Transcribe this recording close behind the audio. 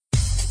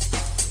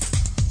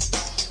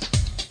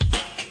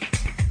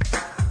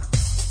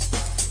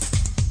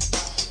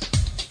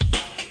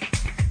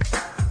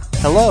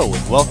Hello,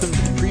 and welcome to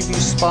the Preview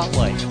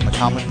Spotlight on the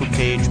Comic Book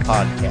Page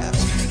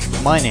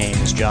podcast. My name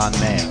is John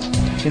Mayo.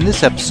 In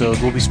this episode,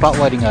 we'll be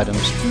spotlighting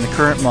items from the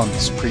current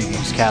month's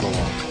Previews catalog.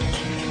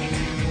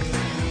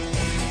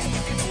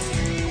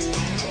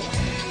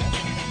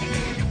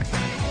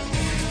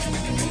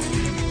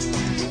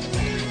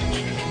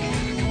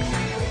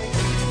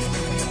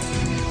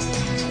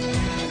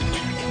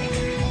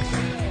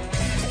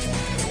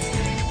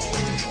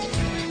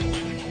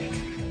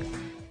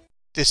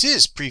 This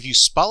is Preview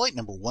Spotlight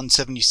number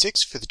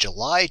 176 for the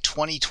July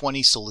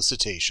 2020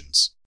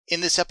 solicitations. In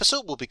this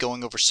episode, we'll be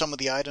going over some of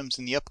the items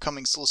in the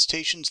upcoming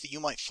solicitations that you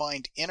might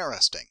find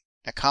interesting.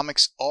 Now,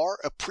 comics are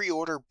a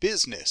pre-order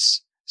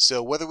business,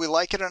 so whether we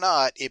like it or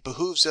not, it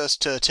behooves us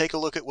to take a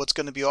look at what's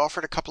going to be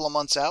offered a couple of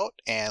months out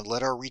and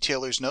let our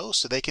retailers know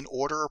so they can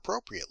order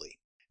appropriately.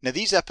 Now,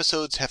 these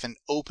episodes have an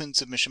open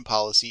submission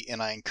policy,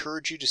 and I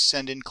encourage you to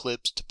send in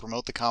clips to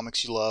promote the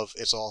comics you love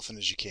as often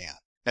as you can.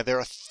 Now, there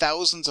are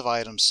thousands of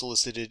items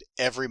solicited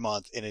every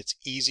month, and it's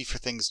easy for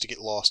things to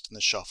get lost in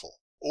the shuffle,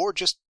 or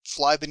just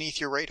fly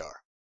beneath your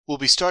radar. We'll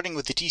be starting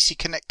with the DC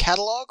Connect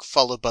catalog,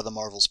 followed by the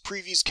Marvel's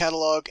Previews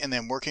catalog, and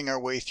then working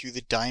our way through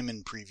the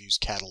Diamond Previews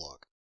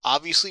catalog.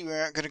 Obviously, we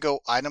aren't going to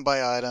go item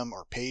by item,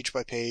 or page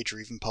by page, or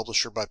even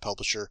publisher by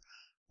publisher.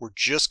 We're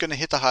just going to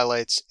hit the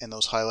highlights, and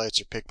those highlights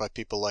are picked by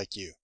people like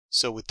you.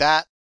 So with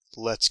that,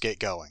 let's get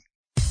going.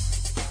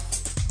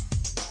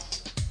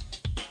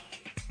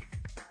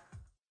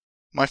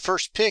 My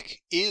first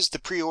pick is the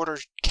pre-order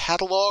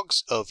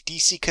catalogs of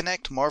DC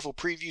Connect, Marvel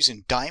Previews,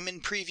 and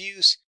Diamond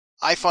Previews.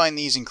 I find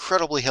these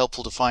incredibly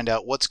helpful to find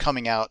out what's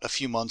coming out a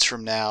few months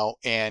from now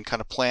and kind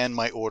of plan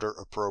my order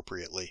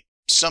appropriately.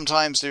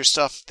 Sometimes there's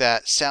stuff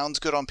that sounds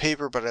good on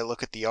paper, but I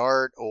look at the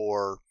art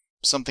or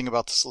something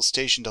about the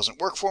solicitation doesn't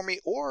work for me,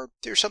 or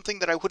there's something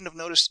that I wouldn't have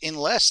noticed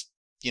unless,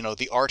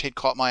 the art had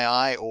caught my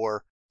eye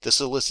or the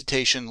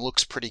solicitation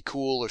looks pretty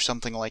cool or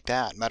something like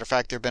that. Matter of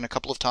fact, there have been a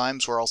couple of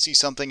times where I'll see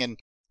something and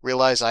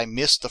realize I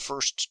missed the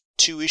first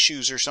 2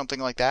 issues or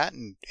something like that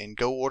and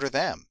go order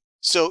them.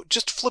 So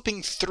just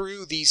flipping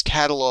through these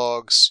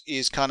catalogs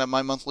is kind of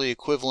my monthly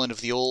equivalent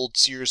of the old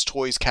Sears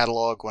Toys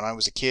catalog when I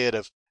was a kid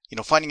of,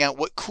 finding out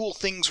what cool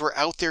things were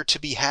out there to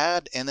be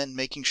had and then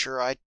making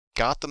sure I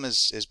got them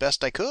as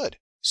best I could.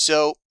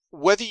 So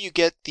whether you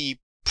get the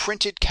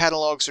printed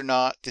catalogs or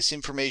not, this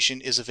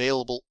information is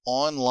available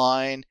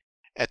online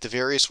at the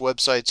various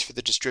websites for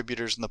the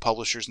distributors and the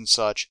publishers and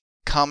such.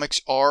 Comics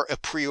are a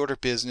pre-order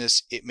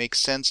business. It makes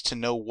sense to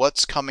know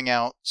what's coming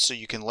out so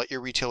you can let your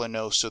retailer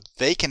know so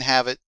they can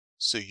have it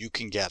so you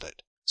can get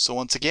it. So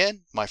once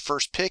again, my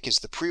first pick is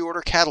the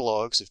pre-order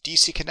catalogs of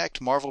DC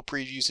Connect, Marvel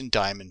Previews, and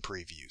Diamond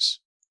Previews.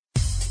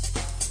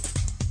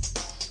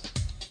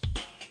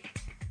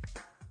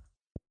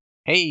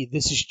 Hey,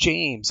 this is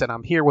James, and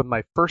I'm here with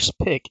my first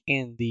pick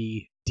in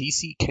the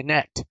DC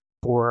Connect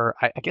for,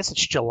 I guess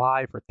it's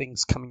July for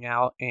things coming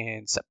out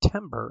in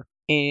September.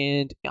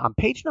 And on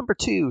page number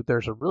 2,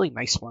 there's a really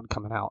nice one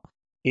coming out.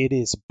 It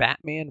is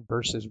Batman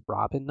vs.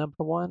 Robin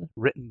 #1,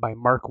 written by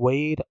Mark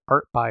Waid,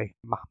 art by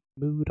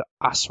Mahmoud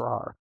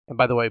Asrar. And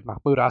by the way,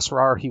 Mahmoud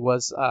Asrar,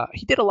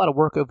 he did a lot of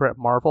work over at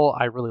Marvel.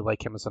 I really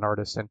like him as an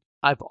artist, and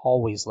I've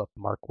always loved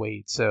Mark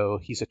Waid, so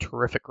he's a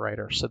terrific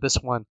writer. So this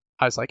one,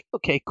 I was like,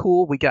 okay,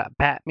 cool. We got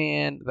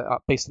Batman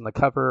based on the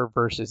cover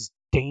versus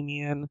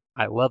Damian.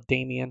 I love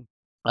Damian.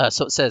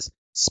 So it says,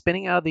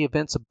 spinning out of the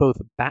events of both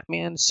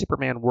Batman,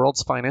 Superman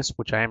World's Finest,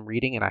 which I am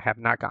reading and I have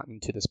not gotten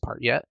to this part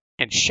yet,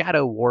 and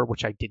Shadow War,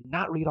 which I did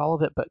not read all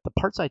of it, but the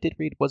parts I did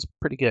read was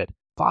pretty good.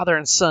 Father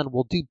and son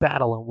will do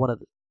battle in one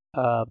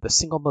of the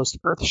single most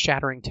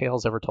earth-shattering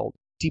tales ever told.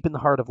 Deep in the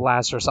heart of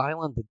Lazarus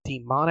Island, the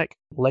demonic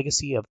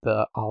legacy of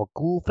the Al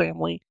Ghul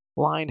family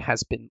line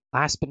has been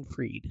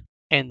freed,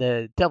 and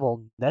the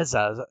devil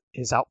Nezza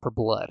is out for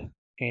blood.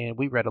 And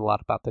we read a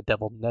lot about the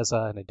devil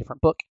Nezza in a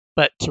different book.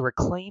 But to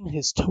reclaim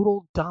his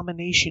total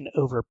domination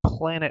over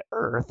planet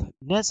Earth,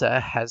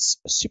 Nezza has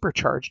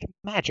supercharged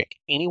magic.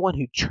 Anyone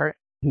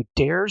who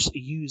dares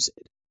use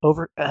it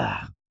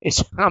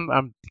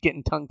I'm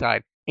getting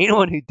tongue-tied.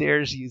 Anyone who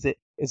dares use it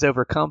is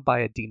overcome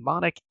by a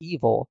demonic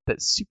evil that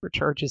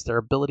supercharges their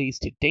abilities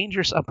to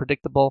dangerous,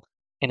 unpredictable,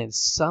 and in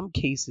some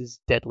cases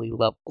deadly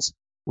levels.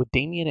 With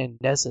Damian in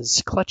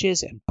Nezza's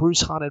clutches and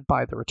Bruce haunted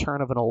by the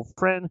return of an old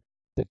friend,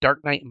 the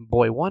Dark Knight and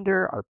Boy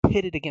Wonder are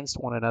pitted against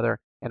one another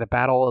in a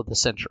battle of the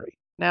century.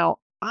 Now,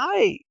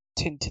 I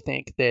tend to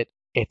think that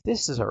if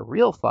this is a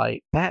real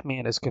fight,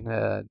 Batman is going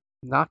to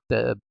knock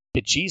the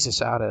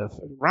bejesus out of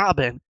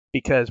Robin,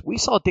 because we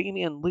saw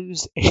Damian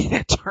lose in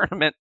a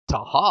tournament to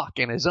Hawk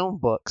in his own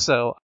book.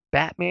 So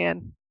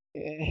Batman,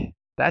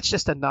 that's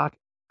just a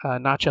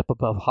notch up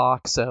above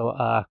Hawk.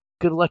 So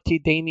good luck to you,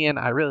 Damian.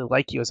 I really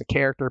like you as a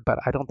character, but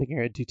I don't think you're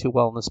going to do too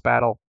well in this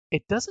battle.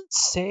 It doesn't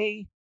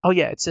say... Oh,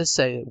 yeah, it says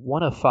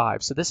 1 of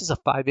 5. So this is a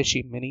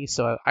 5-issue mini,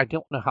 so I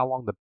don't know how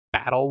long the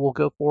battle will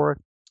go for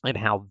and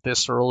how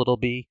visceral it'll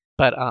be.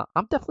 But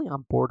I'm definitely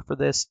on board for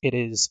this. It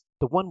is,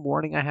 the one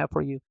warning I have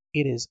for you,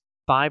 it is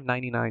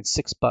 $5.99,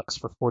 $6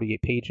 for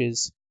 48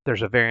 pages.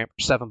 There's a variant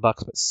for $7, but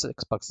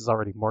 $6 is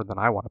already more than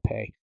I want to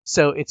pay.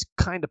 So it's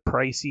kind of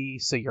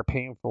pricey. So you're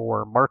paying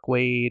for Mark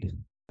Waid,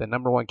 the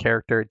number one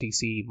character at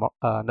DC,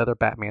 another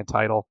Batman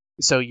title.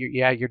 So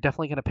you're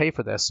definitely going to pay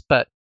for this.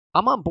 But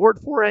I'm on board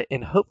for it,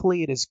 and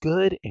hopefully it is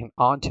good. And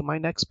on to my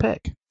next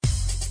pick.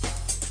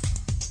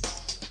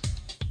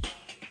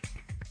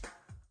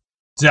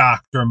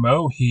 Dr.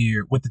 Mo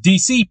here with the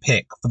DC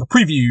pick for the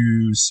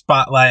preview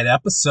spotlight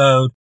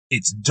episode.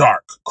 It's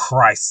Dark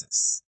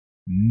Crisis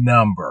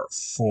number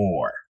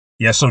 4.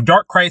 Yeah, so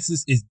Dark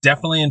Crisis is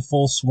definitely in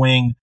full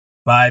swing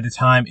by the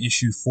time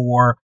issue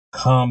 4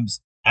 comes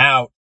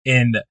out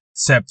in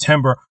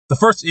September. The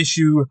first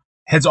issue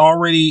has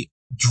already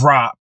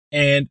dropped,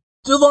 and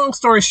the long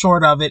story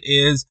short of it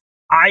is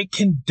I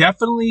can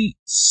definitely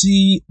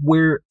see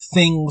where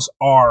things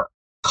are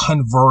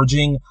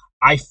converging.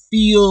 I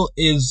feel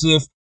as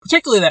if,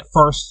 particularly that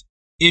first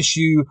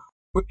issue,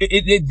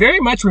 it very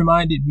much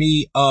reminded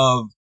me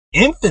of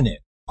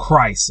Infinite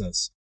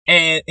Crisis,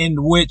 and in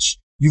which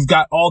you've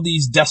got all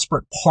these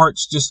desperate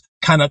parts just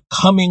kind of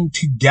coming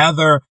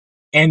together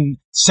and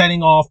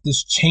setting off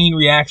this chain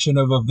reaction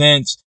of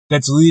events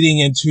that's leading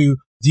into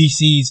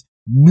DC's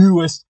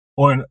newest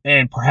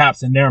and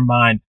perhaps in their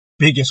mind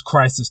biggest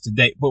crisis to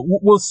date. But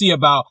we'll see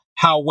about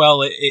how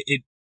well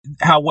it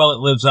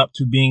lives up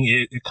to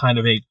being a kind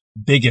of a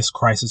biggest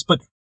crisis.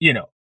 But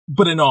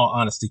in all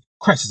honesty,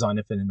 Crisis on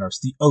Infinite Earths,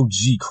 the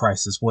OG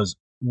Crisis,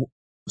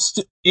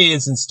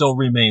 is and still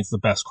remains the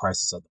best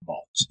crisis of them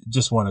all.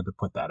 Just wanted to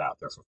put that out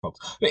there for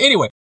folks. But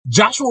anyway,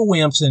 Joshua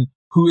Williamson,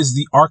 who is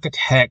the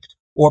architect,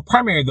 or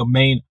the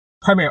main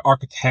primary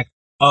architect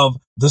of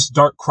this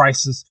Dark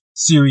Crisis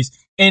series,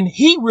 and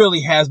he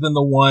really has been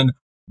the one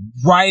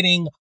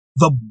writing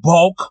the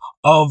bulk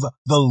of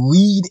the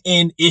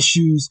lead-in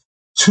issues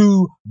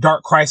to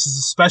Dark Crisis,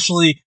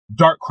 especially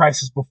Dark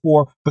Crisis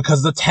Before,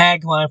 because the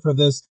tagline for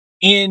this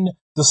in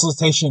the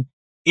solicitation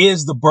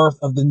is the birth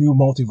of the new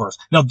multiverse.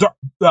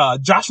 Now,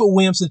 Joshua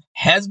Williamson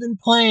has been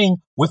playing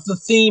with the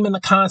theme and the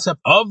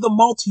concept of the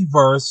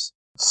multiverse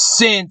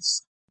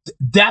since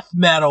Death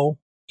Metal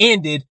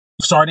ended,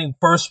 starting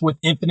first with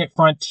Infinite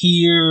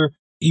Frontier.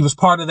 He was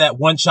part of that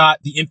one-shot,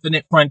 the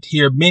Infinite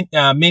Frontier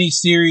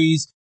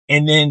miniseries,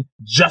 and then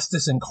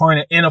Justice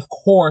Incarnate, and of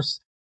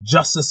course,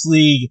 Justice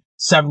League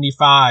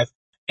 75.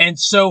 And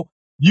so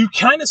you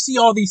kind of see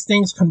all these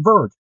things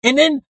converge. And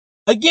then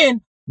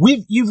again,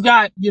 you've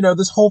got,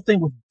 this whole thing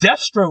with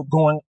Deathstroke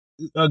going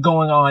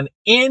on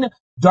in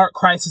Dark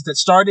Crisis that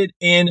started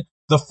in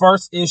the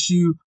first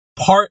issue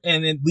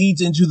and it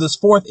leads into this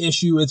fourth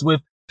issue is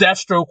with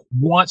Deathstroke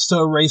wants to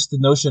erase the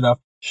notion of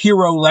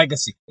hero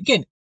legacy.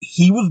 Again,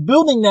 he was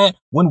building that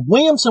when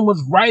Williamson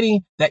was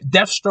writing that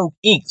Deathstroke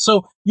Inc.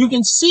 So you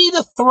can see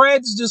the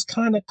threads just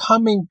kind of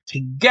coming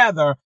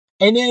together.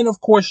 And then,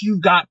 of course,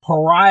 you've got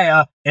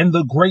Pariah and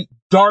the Great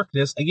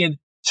Darkness. Again,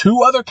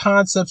 two other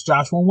concepts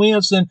Joshua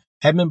Williamson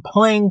had been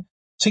playing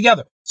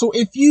together. So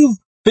if you've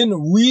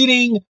been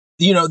reading,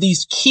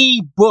 these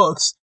key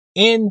books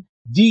in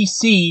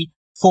DC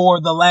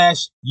for the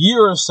last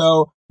year or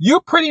so,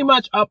 you're pretty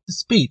much up to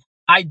speed.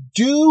 I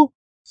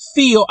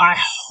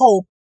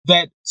hope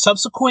that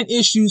subsequent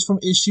issues from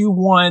issue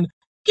 1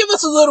 give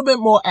us a little bit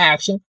more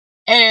action.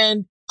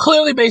 And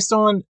clearly based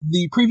on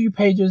the preview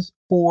pages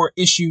for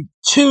issue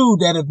 2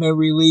 that have been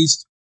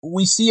released,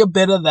 we see a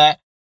bit of that.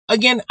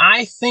 Again,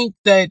 I think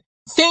that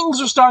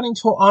things are starting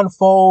to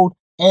unfold.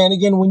 And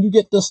again, when you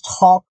get this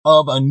talk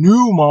of a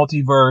new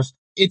multiverse,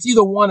 it's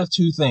either one of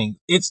two things.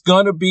 It's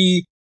going to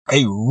be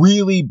a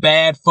really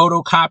bad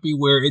photocopy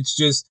where it's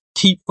just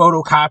keep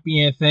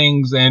photocopying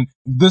things. And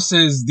this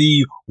is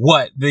the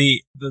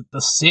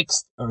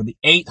 6th or the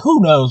 8th,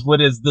 who knows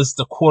what is this,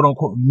 the quote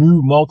unquote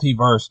new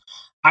multiverse.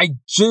 I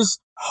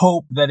just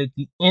hope that at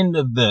the end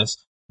of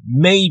this,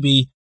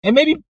 maybe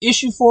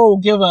issue 4 will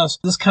give us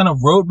this kind of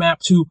roadmap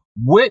to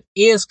what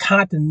is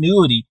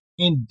continuity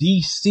in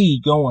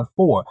DC going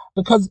forward,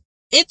 because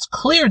it's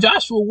clear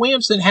Joshua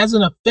Williamson has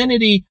an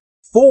affinity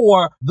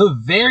for the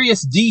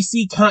various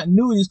DC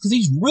continuities because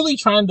he's really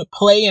trying to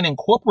play and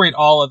incorporate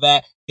all of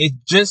that. It's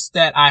just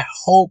that I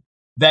hope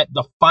that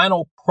the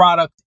final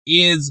product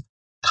is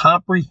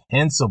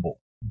comprehensible.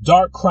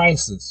 Dark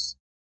Crisis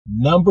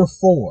number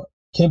 4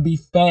 can be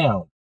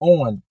found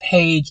on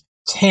page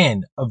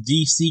 10 of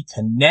DC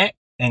Connect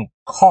and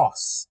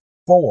costs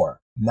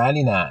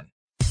 $4.99.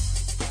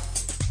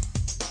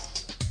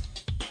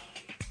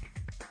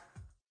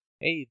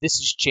 Hey, this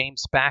is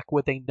James back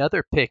with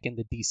another pick in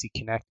the DC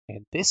Connect,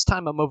 and this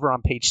time I'm over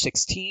on page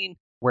 16,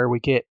 where we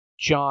get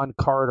John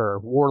Carter,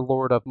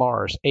 Warlord of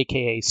Mars,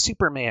 aka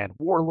Superman,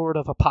 Warlord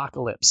of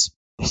Apocalypse.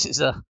 This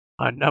is a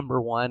number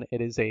 1.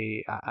 It is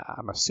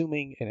I'm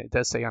assuming, and it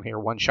does say on here,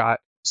 one shot,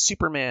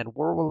 Superman,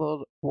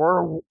 War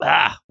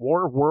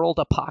World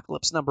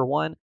Apocalypse number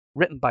 1,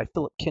 written by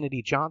Philip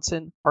Kennedy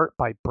Johnson, art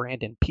by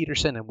Brandon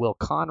Peterson and Will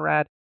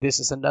Conrad. This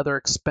is another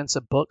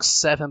expensive book,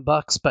 $7,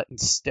 but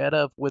instead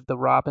of with the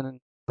Robin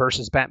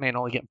versus Batman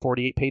only getting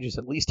 48 pages,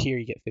 at least here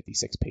you get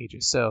 56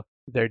 pages. So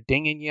they're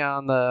dinging you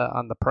on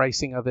the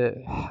pricing of it.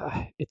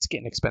 It's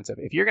getting expensive.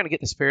 If you're going to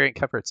get this variant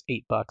cover, it's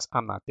 $8.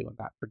 I'm not doing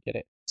that. Forget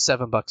it.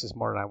 $7 is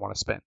more than I want to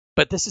spend.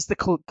 But this is the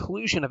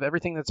conclusion of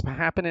everything that's been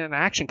happening in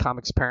Action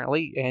Comics,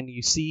 apparently. And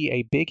you see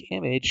a big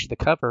image, the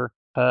cover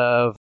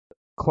of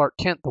Clark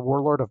Kent, the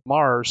Warlord of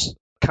Mars,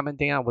 coming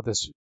down with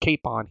his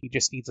cape on. He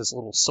just needs his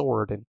little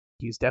sword, and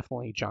he's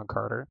definitely John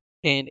Carter.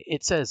 And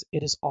it says,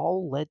 it has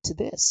all led to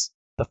this.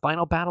 The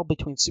final battle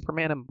between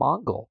Superman and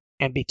Mongul,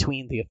 and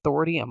between the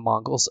Authority and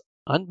Mongul's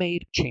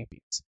unmade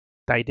champions.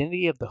 The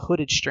identity of the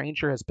hooded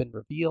stranger has been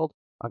revealed,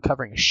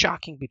 uncovering a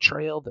shocking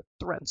betrayal that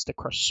threatens to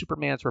crush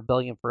Superman's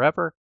rebellion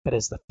forever. But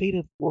as the fate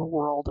of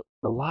Warworld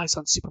relies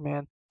on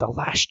Superman, the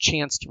last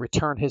chance to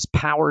return his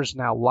powers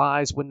now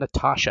lies with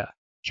Natasha,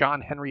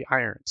 John Henry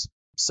Irons.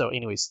 So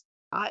anyways,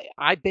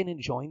 I've been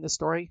enjoying the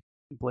story.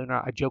 Believe it or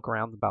not, I joke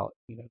around about,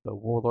 the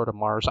Warlord of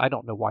Mars. I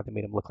don't know why they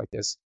made him look like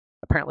this.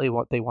 Apparently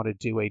they want to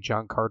do a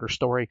John Carter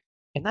story,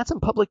 and that's in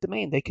public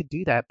domain. They could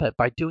do that, but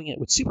by doing it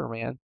with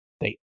Superman,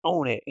 they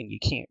own it, and you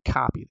can't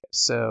copy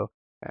this. So,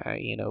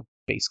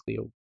 basically,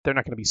 they're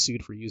not going to be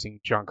sued for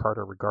using John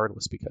Carter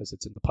regardless because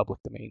it's in the public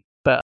domain.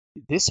 But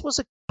this was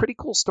a pretty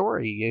cool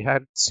story. You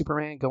had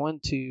Superman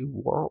going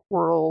to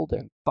World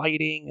and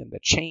fighting, and the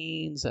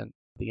chains and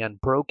the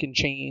unbroken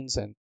chains,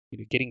 and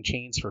getting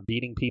chains for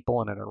beating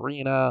people in an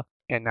arena.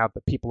 And now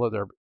the people are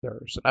there.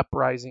 There's an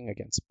uprising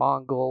against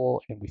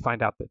Mongul, and we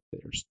find out that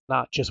there's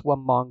not just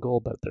one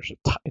Mongul, but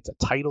it's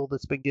a title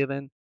that's been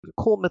given. It's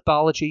a cool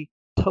mythology.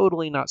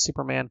 Totally not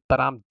Superman, but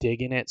I'm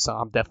digging it, so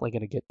I'm definitely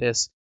going to get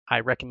this.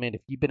 I recommend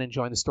if you've been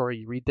enjoying the story,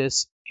 you read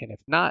this, and if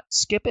not,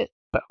 skip it.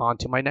 But on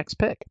to my next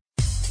pick.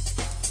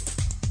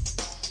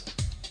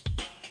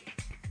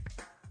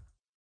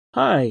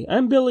 Hi,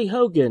 I'm Billy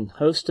Hogan,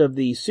 host of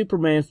the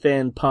Superman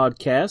Fan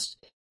Podcast,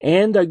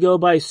 and I go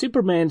by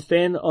Superman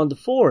Fan on the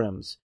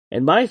forums.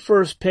 And my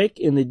first pick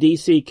in the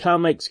DC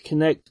Comics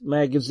Connect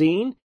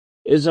magazine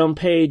is on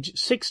page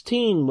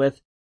 16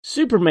 with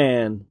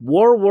Superman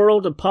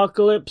Warworld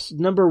Apocalypse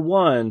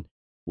 #1,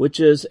 which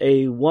is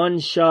a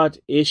one-shot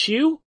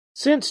issue.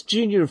 Since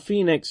Junior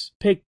Phoenix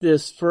picked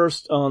this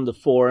first on the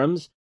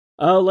forums,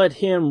 I'll let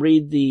him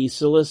read the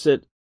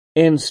solicit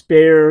and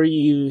spare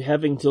you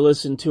having to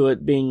listen to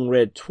it being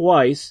read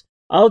twice.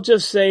 I'll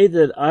just say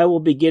that I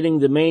will be getting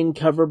the main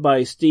cover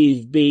by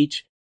Steve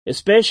Beach,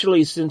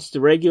 especially since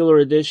the regular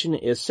edition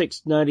is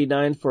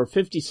 $6.99 for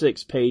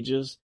 56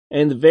 pages,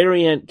 and the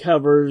variant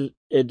cover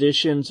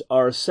editions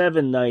are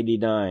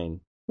 $7.99.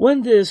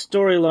 When this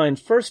storyline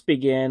first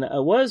began, I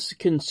was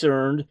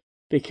concerned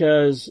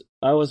because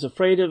I was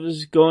afraid it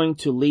was going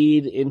to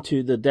lead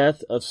into the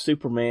death of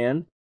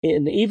Superman.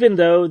 And even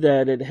though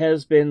that it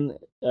has been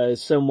a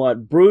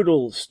somewhat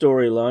brutal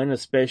storyline,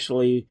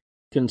 especially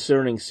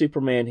concerning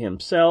Superman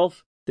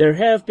himself, there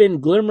have been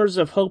glimmers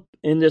of hope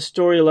in this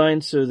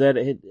storyline so that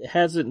it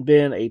hasn't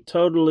been a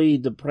totally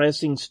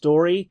depressing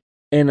story.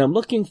 And I'm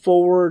looking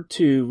forward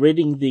to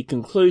reading the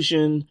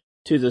conclusion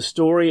to the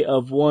story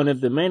of one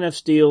of the Man of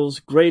Steel's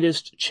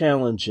greatest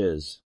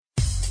challenges.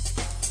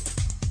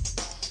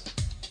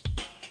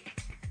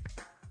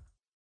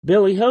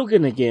 Billy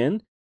Hogan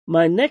again.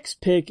 My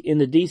next pick in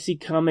the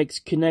DC Comics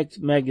Connect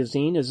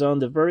magazine is on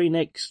the very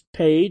next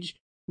page,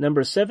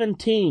 number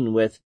 17,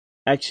 with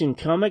Action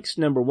Comics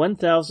number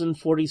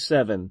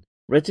 1047,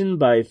 written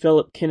by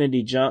Philip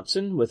Kennedy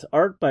Johnson, with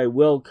art by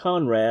Will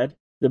Conrad.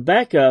 The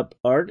backup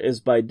art is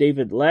by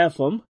David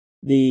Lapham.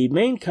 The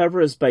main cover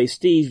is by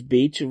Steve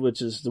Beach,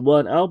 which is the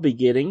one I'll be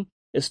getting,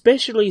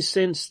 especially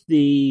since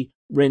the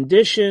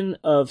rendition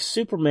of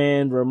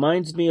Superman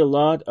reminds me a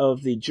lot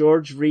of the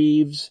George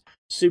Reeves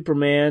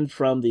Superman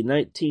from the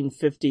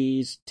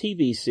 1950s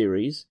TV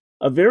series.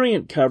 A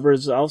variant cover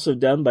is also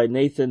done by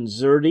Nathan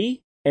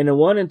Zerdy, and a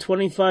 1 in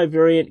 25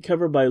 variant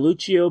cover by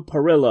Lucio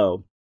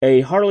Parrillo.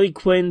 A Harley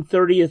Quinn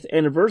 30th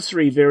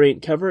anniversary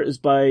variant cover is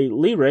by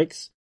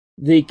Lyrics.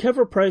 The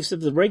cover price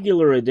of the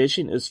regular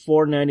edition is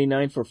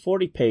 $4.99 for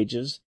 40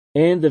 pages,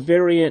 and the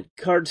variant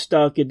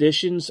cardstock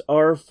editions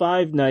are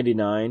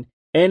 $5.99,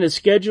 and is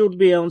scheduled to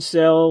be on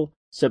sale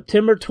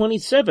September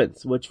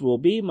 27th, which will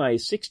be my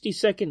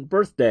 62nd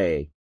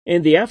birthday.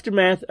 In the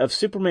aftermath of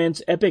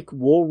Superman's epic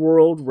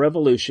Warworld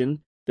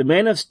revolution, the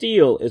Man of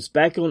Steel is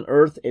back on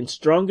Earth and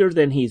stronger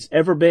than he's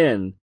ever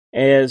been,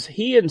 as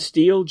he and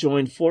Steel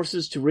join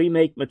forces to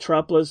remake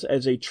Metropolis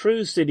as a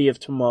true city of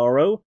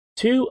tomorrow.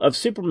 Two of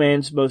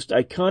Superman's most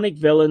iconic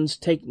villains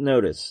take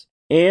notice,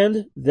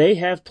 and they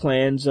have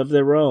plans of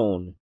their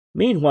own.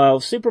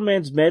 Meanwhile,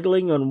 Superman's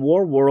meddling on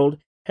Warworld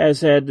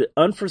has had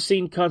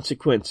unforeseen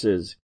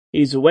consequences.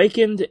 He's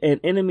awakened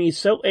an enemy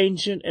so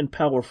ancient and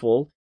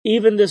powerful,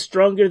 even the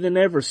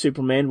stronger-than-ever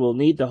Superman will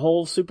need the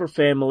whole super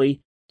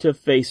family to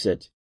face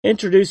it.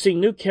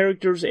 Introducing new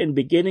characters and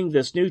beginning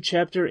this new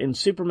chapter in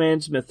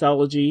Superman's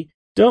mythology,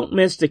 don't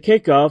miss the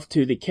kickoff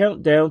to the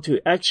countdown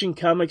to Action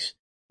Comics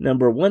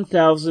number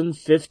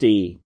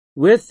 1050.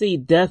 With the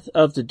Death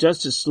of the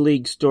Justice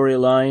League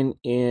storyline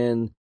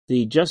in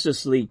the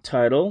Justice League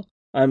title,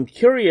 I'm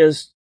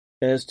curious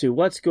as to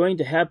what's going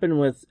to happen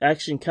with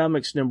Action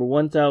Comics number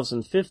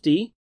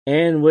 1050,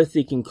 and with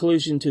the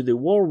conclusion to the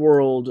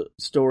Warworld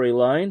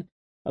storyline,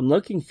 I'm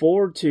looking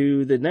forward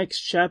to the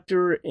next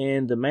chapter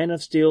in the Man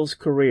of Steel's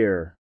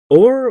career.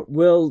 Or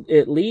will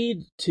it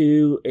lead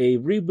to a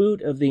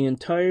reboot of the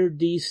entire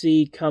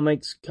DC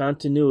Comics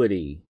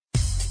continuity?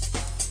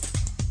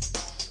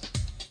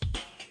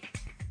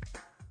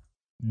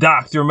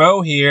 Dr.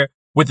 Mo here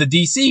with the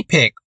DC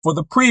pick for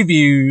the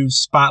previews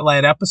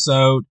spotlight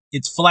episode.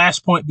 It's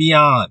Flashpoint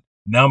Beyond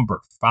number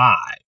 5,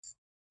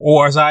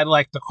 or as I'd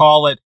like to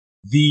call it,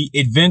 the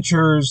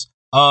adventures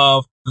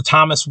of the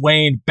Thomas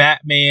Wayne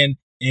Batman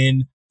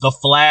in the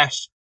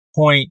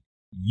Flashpoint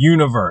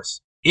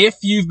universe. If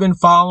you've been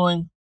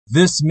following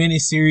this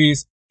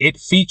miniseries, it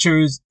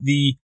features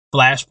the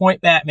Flashpoint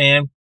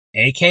Batman,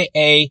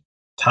 aka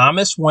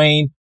Thomas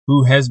Wayne,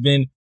 who has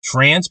been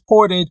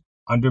transported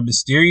under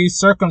mysterious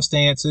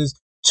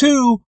circumstances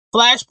to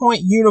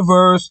Flashpoint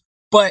universe,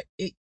 but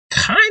it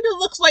kind of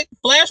looks like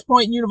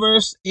Flashpoint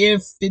universe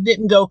if it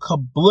didn't go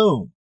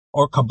kabloom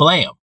or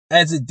kablam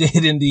as it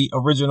did in the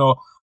original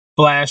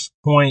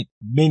Flashpoint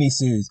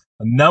miniseries.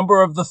 A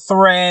number of the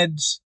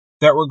threads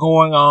that were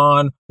going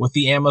on with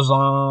the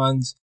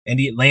Amazons and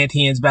the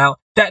Atlanteans battle,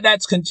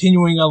 that's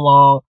continuing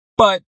along,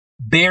 but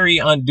Barry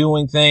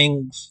undoing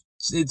things,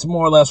 it's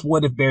more or less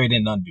what if Barry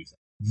didn't undo things.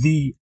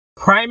 The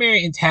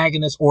primary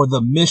antagonist, or the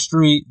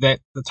mystery that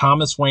the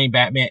Thomas Wayne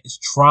Batman is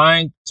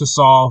trying to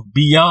solve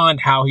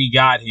beyond how he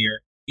got here,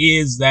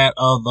 is that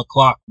of the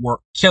Clockwork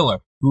Killer,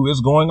 who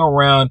is going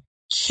around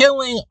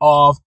killing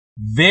off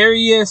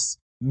various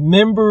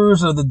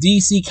members of the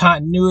DC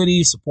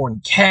continuity,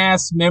 supporting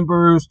cast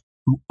members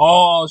who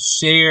all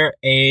share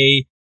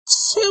a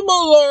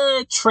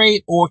similar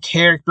trait or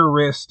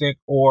characteristic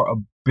or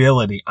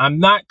ability. I'm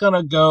not going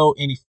to go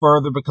any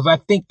further because I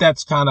think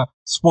that's kind of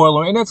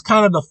spoiler, and that's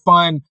kind of the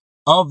fun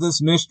of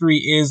this mystery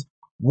is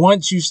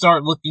once you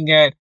start looking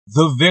at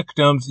the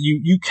victims,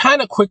 you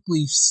kind of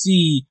quickly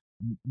see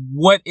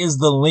what is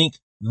the link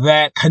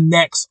that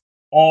connects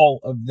all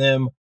of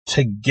them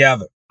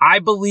together. I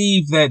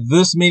believe that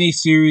this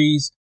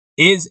miniseries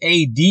is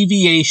a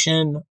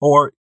deviation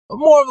or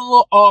more of a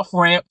little off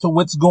ramp to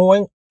what's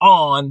going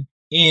on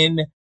in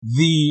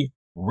the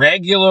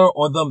regular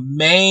or the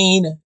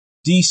main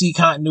DC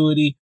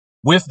continuity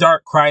with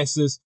Dark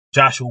Crisis.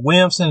 Joshua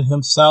Williamson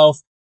himself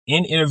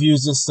in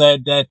interviews has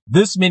said that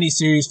this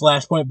miniseries,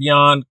 Flashpoint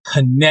Beyond,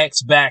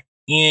 connects back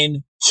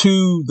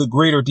into the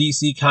greater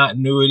DC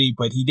continuity,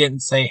 but he didn't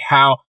say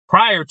how.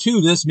 Prior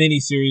to this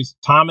miniseries,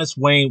 Thomas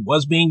Wayne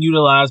was being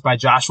utilized by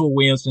Joshua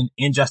Williamson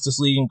in Justice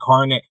League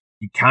Incarnate.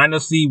 You kind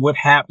of see what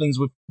happens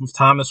with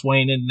Thomas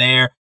Wayne in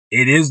there.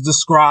 It is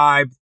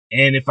described,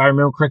 and if I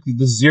remember correctly,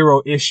 the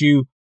 0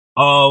 issue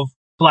of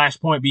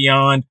Flashpoint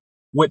Beyond,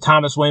 what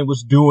Thomas Wayne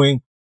was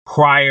doing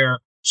prior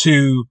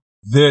to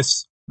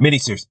this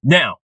miniseries.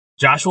 Now,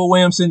 Joshua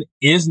Williamson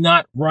is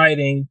not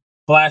writing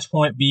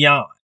Flashpoint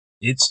Beyond.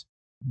 It's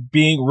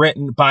being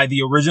written by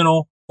the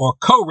original, or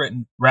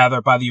co-written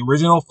rather, by the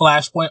original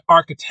Flashpoint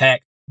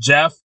architect,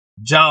 Jeff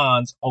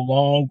Johns,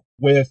 along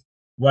with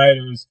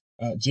writers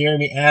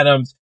Jeremy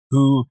Adams,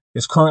 who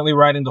is currently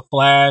writing The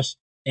Flash,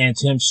 and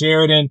Tim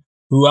Sheridan,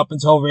 who up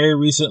until very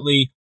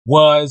recently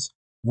was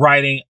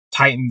writing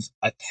Titans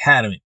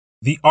Academy.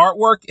 The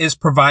artwork is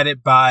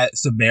provided by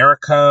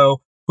Zemerico,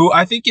 who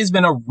I think has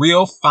been a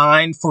real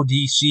find for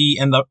DC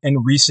in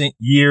recent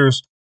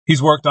years.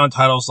 He's worked on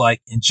titles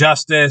like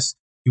Injustice.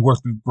 He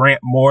worked with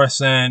Grant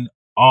Morrison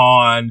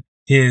on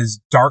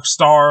his Dark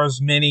Stars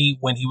mini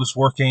when he was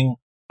working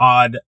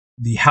on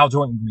the Hal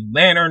Jordan Green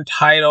Lantern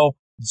title.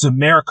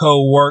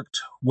 Zemerico worked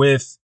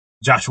with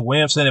Joshua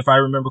Williamson, if I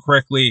remember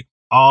correctly,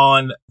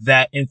 on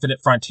that Infinite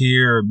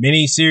Frontier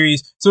miniseries.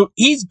 So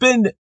he's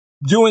been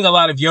doing a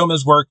lot of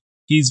Yoma's work.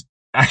 He's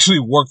actually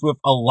worked with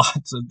a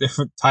lot of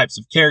different types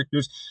of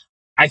characters.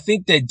 I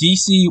think that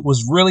DC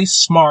was really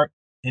smart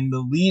in the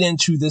lead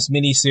into this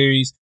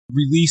miniseries,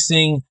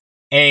 releasing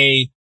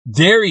a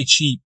very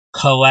cheap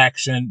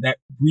collection that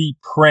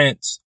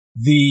reprints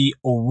the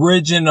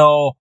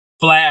original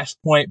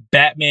Flashpoint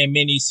Batman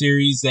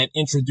miniseries that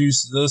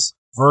introduced this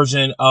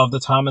version of the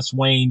Thomas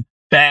Wayne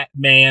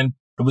Batman.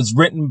 It was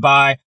written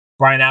by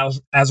Brian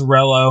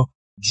Azzarello,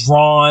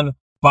 drawn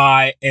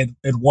by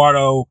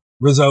Eduardo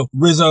Rizzo.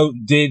 Rizzo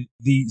did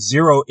the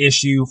 0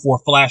 issue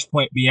for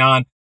Flashpoint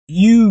Beyond.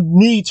 You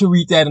need to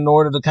read that in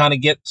order to kind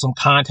of get some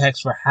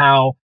context for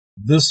how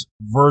this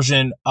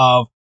version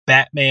of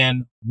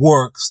Batman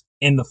works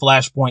in the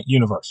Flashpoint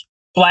universe.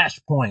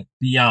 Flashpoint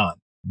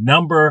Beyond,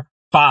 number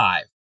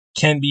 5,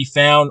 can be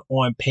found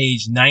on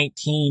page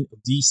 19 of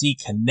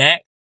DC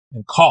Connect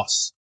and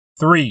costs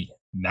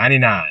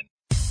 $3.99.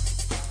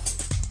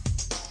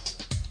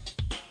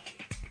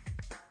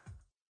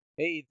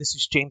 Hey, this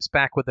is James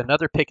back with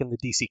another pick in the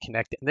DC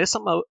Connect. And this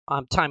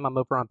time I'm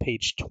over on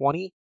page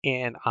 20,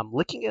 and I'm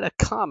looking at a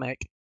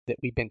comic that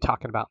we've been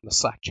talking about in the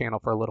Slack channel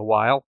for a little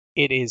while.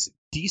 It is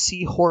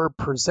DC Horror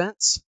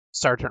Presents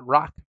Sergeant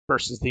Rock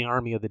versus the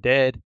Army of the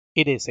Dead.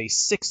 It is a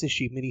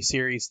 6-issue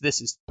miniseries. This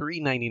is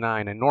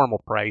 $3.99, a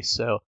normal price,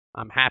 so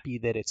I'm happy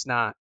that it's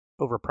not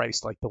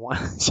overpriced like the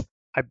ones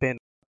I've been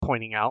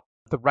pointing out.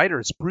 The writer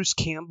is Bruce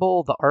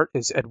Campbell. The art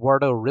is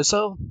Eduardo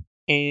Rizzo.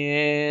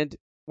 And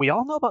we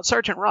all know about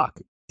Sergeant Rock.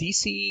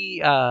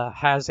 DC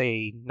has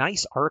a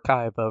nice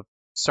archive of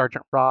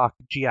Sergeant Rock,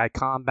 GI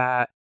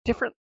Combat,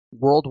 different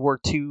World War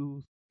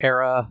II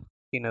era,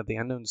 the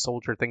Unknown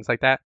Soldier, things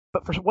like that.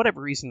 But for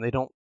whatever reason, they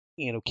don't,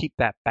 keep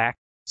that back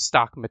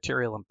stock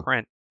material in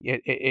print.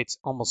 It's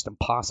almost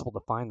impossible to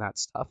find that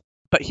stuff.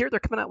 But here they're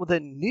coming out with a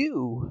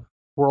new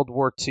World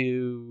War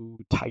II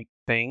type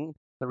thing.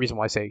 The reason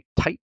why I say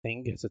type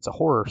thing is it's a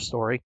horror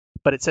story.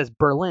 But it says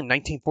Berlin,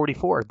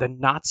 1944. The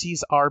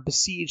Nazis are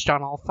besieged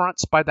on all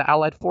fronts by the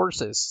Allied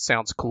forces.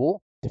 Sounds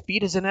cool.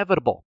 Defeat is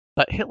inevitable.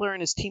 But Hitler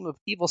and his team of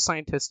evil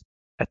scientists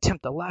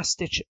attempt a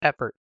last-ditch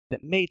effort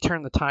that may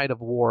turn the tide of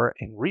war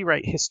and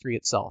rewrite history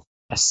itself.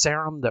 A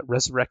serum that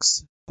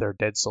resurrects their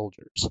dead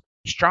soldiers,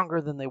 stronger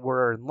than they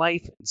were in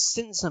life, and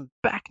sends them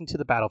back into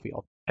the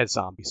battlefield, as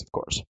zombies, of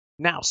course.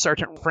 Now,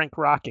 Sergeant Frank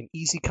Rock and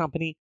Easy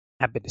Company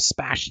have been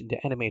dispatched into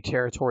enemy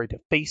territory to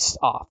face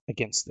off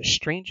against the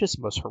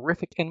strangest, most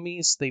horrific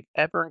enemies they've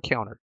ever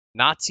encountered,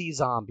 Nazi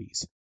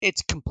zombies.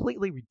 It's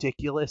completely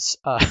ridiculous,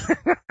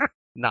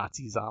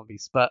 Nazi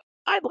zombies, but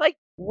I like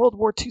World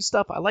War II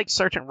stuff. I like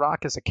Sergeant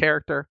Rock as a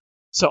character.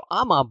 So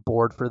I'm on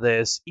board for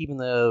this, even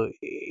though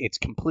it's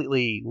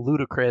completely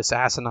ludicrous,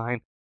 asinine.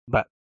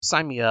 But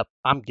sign me up.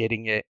 I'm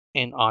getting it.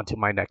 And on to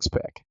my next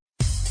pick.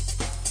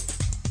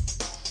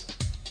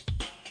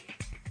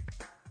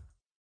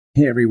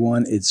 Hey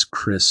everyone, it's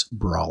Chris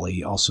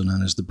Brawley, also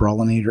known as the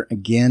Brawlinator.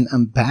 Again,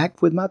 I'm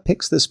back with my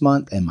picks this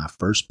month, and my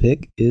first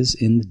pick is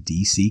in the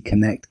DC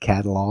Connect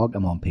catalog.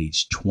 I'm on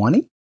page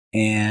 20.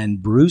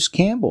 And Bruce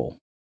Campbell.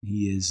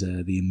 He is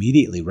the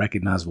immediately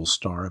recognizable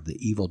star of the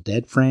Evil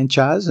Dead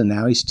franchise, and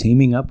now he's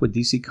teaming up with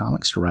DC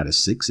Comics to write a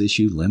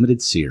 6-issue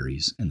limited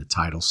series, and the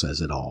title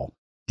says it all.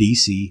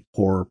 DC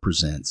Horror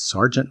presents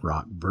Sergeant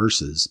Rock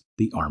versus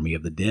the Army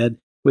of the Dead,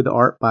 with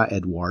art by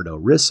Eduardo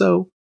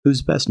Risso,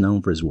 who's best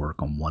known for his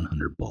work on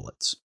 100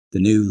 Bullets.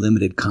 The new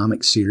limited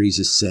comic series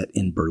is set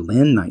in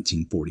Berlin,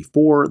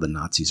 1944. The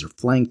Nazis are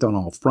flanked on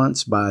all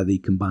fronts by the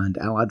combined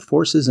Allied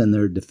forces, and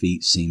their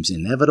defeat seems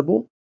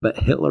inevitable.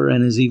 But Hitler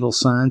and his evil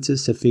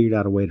scientists have figured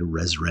out a way to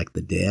resurrect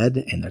the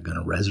dead, and they're going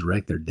to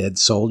resurrect their dead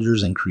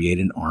soldiers and create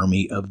an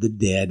army of the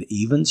dead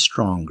even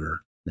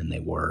stronger than they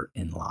were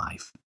in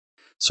life.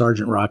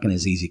 Sergeant Rock and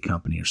his Easy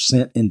Company are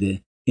sent into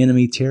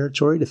enemy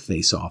territory to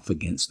face off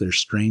against their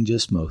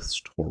strangest,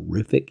 most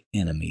horrific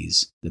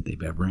enemies that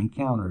they've ever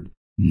encountered,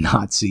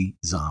 Nazi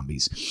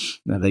zombies.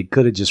 Now, they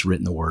could have just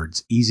written the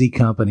words Easy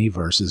Company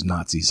versus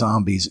Nazi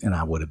zombies, and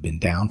I would have been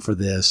down for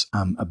this.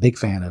 I'm a big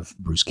fan of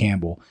Bruce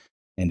Campbell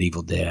and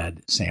Evil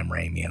Dead, Sam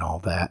Raimi, and all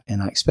that.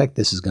 And I expect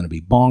this is going to be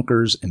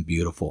bonkers and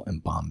beautiful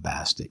and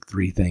bombastic.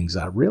 3 things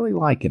I really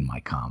like in my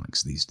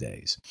comics these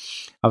days.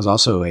 I was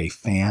also a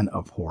fan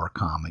of horror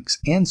comics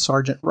and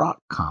Sergeant Rock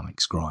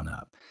comics growing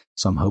up.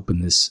 So I'm hoping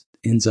this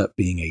ends up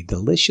being a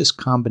delicious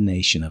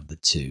combination of the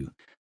two.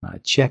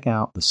 Check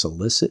out the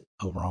solicit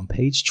over on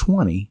page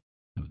 20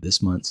 of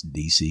this month's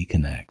DC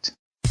Connect.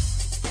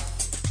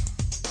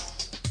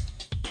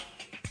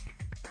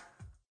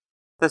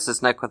 This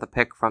is Nick with a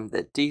pick from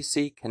the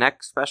DC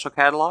Connect special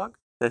catalog.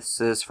 This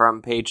is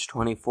from page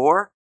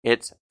 24.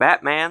 It's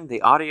Batman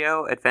The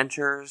Audio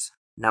Adventures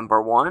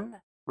 #1,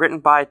 written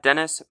by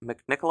Dennis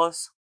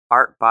McNicholas,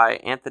 art by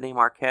Anthony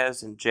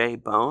Marquez and Jay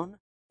Bone.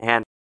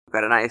 And we've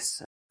got a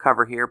nice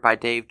cover here by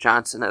Dave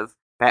Johnson of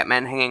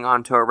Batman hanging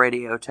onto a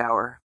radio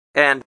tower.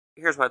 And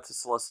here's what the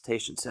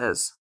solicitation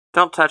says.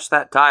 Don't touch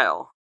that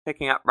dial.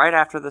 Picking up right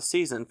after the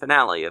season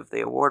finale of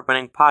the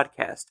award-winning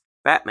podcast,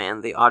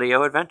 Batman The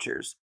Audio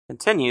Adventures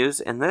continues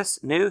in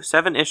this new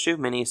 7-issue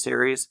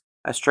miniseries.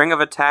 A string of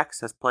attacks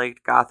has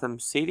plagued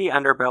Gotham's seedy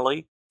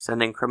underbelly,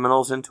 sending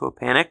criminals into a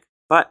panic.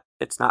 But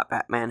it's not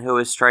Batman who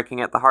is striking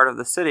at the heart of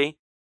the city.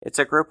 It's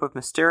a group of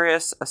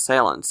mysterious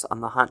assailants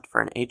on the hunt for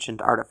an ancient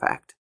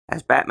artifact.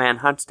 As Batman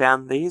hunts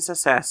down these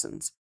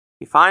assassins,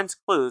 he finds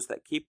clues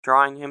that keep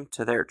drawing him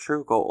to their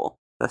true goal,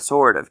 the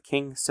sword of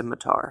King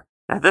Scimitar.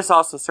 Now, this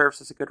also serves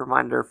as a good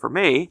reminder for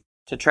me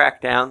to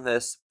track down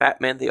this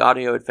Batman The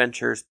Audio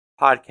Adventures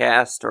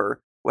podcast,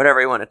 or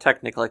whatever you want to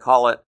technically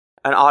call it,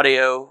 an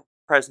audio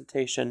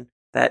presentation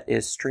that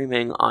is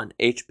streaming on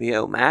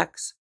HBO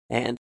Max,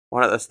 and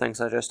one of those things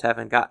I just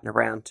haven't gotten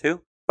around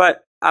to.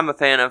 But I'm a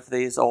fan of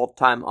these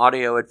old-time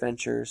audio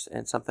adventures,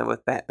 and something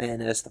with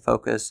Batman as the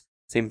focus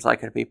seems like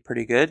it'd be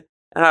pretty good.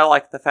 And I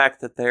like the fact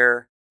that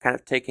they're kind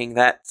of taking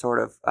that sort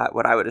of,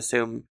 what I would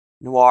assume,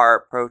 noir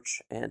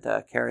approach and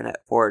carrying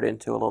it forward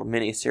into a little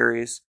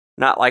mini-series.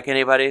 Not like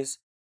anybody's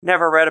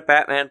never read a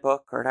Batman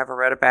book or never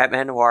read a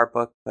Batman noir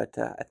book, but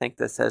I think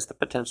this has the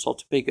potential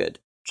to be good.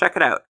 Check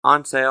it out.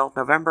 On sale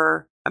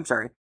September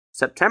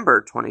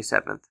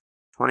 27th,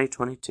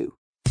 2022.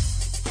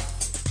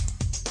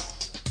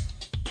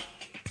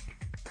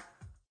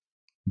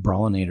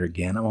 Brawlinator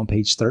again. I'm on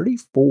page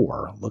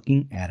 34,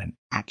 looking at an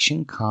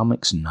Action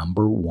Comics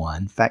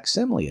 #1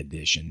 facsimile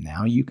edition.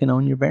 Now you can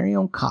own your very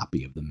own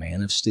copy of the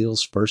Man of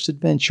Steel's first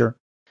adventure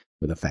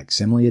with a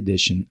facsimile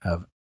edition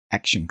of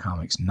Action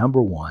Comics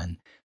 #1,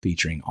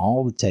 featuring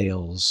all the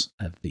tales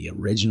of the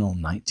original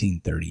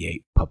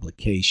 1938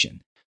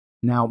 publication.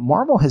 Now,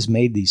 Marvel has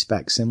made these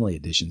facsimile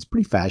editions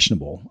pretty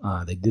fashionable.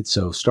 They did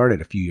so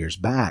started a few years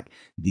back.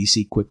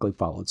 DC quickly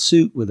followed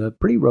suit with a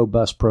pretty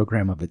robust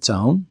program of its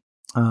own.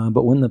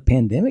 But when the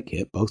pandemic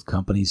hit, both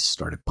companies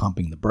started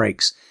pumping the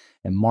brakes.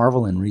 And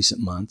Marvel in recent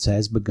months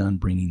has begun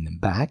bringing them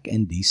back,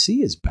 and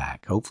DC is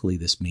back. Hopefully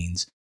this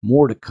means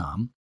more to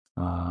come.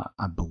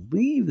 I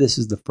believe this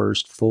is the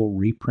first full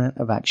reprint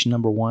of Action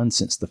number 1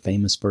 since the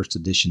famous first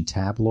edition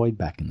tabloid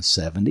back in the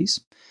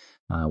 70s.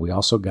 We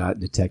also got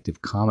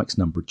Detective Comics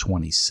number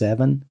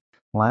 27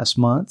 last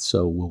month,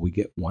 so will we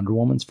get Wonder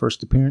Woman's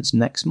first appearance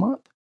next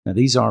month? Now,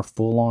 these are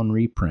full-on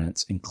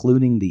reprints,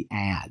 including the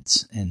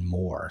ads and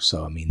more.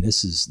 So, I mean,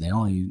 this is the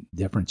only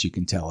difference you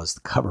can tell is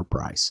the cover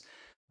price.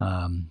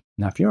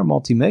 Now, if you're a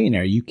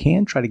multimillionaire, you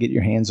can try to get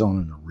your hands on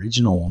an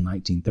original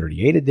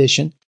 1938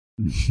 edition.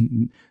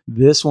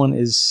 This one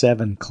is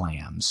 7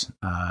 clams,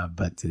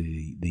 but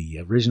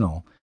the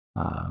original,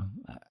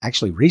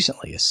 actually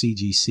recently, a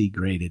CGC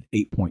graded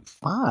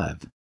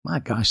 8.5. My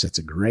gosh, that's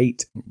a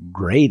great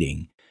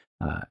grading.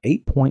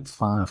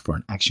 8.5 for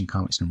an Action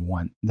Comics number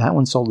 1. That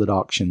one sold at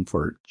auction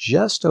for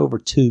just over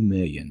 $2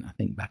 million, I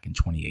think back in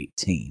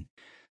 2018.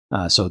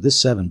 So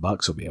this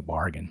 $7 will be a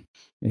bargain.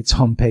 It's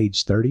on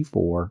page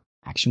 34,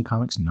 Action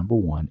Comics number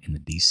 1 in the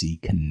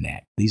DC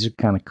Connect. These are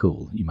kind of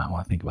cool. You might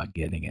want to think about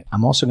getting it.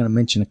 I'm also going to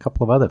mention a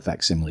couple of other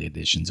facsimile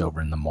editions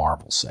over in the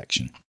Marvel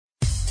section.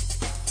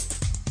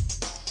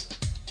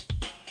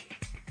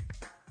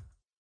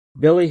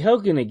 Billy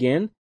Hogan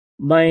again.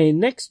 My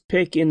next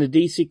pick in the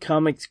DC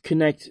Comics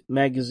Connect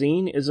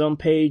magazine is on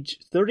page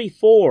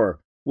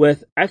 34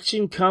 with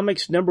Action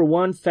Comics number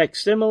 1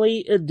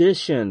 facsimile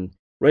edition,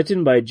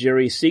 written by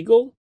Jerry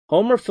Siegel,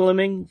 Homer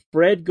Fleming,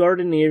 Fred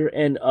Gardenier,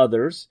 and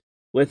others,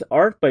 with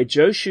art by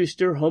Joe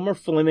Shuster, Homer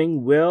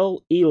Fleming,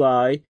 Will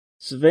Eli,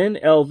 Sven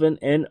Elvin,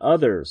 and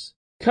others.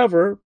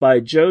 Cover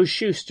by Joe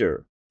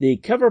Shuster. The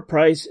cover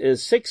price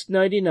is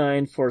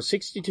 $6.99 for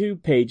 62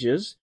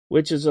 pages,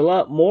 which is a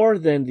lot more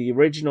than the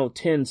original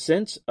 10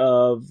 cents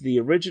of the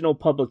original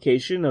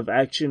publication of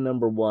Action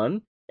number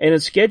 1, and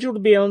is scheduled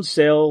to be on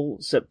sale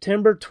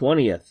September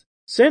 20th.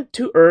 Sent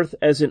to Earth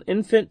as an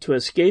infant to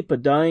escape a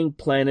dying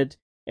planet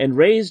and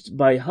raised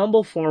by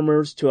humble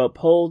farmers to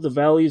uphold the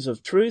values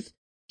of truth,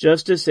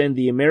 justice, and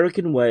the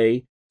American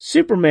way,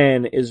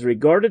 Superman is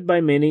regarded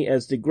by many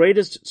as the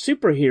greatest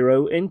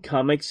superhero in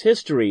comics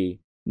history.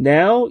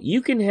 Now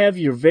you can have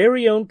your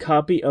very own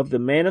copy of the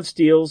Man of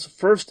Steel's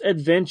first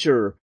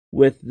adventure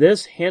with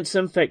this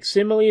handsome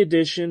facsimile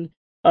edition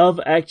of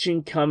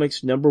Action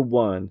Comics number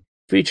 1,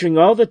 featuring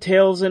all the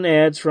tales and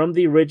ads from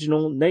the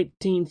original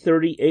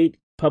 1938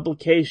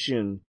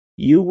 publication.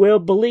 You will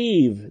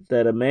believe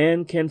that a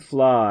man can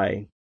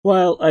fly.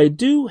 While I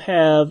do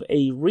have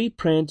a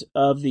reprint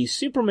of the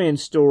Superman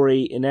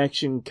story in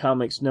Action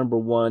Comics number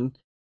 1,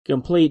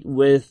 complete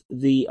with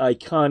the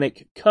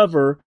iconic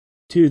cover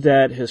to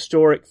that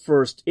historic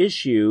first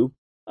issue,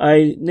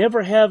 I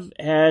never have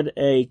had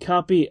a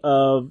copy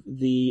of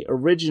the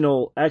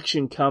original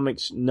Action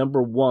Comics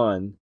number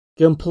 1,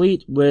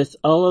 complete with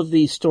all of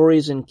the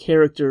stories and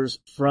characters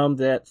from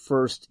that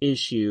first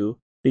issue,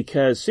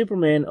 because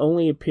Superman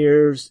only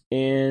appears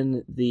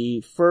in the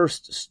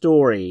first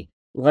story.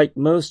 Like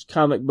most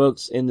comic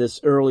books in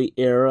this early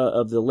era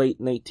of the late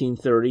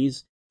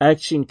 1930s,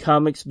 Action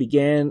Comics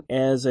began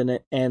as an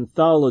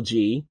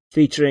anthology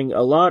featuring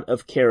a lot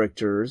of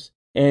characters,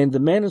 and the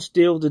Man of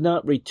Steel did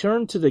not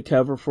return to the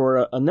cover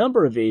for a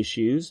number of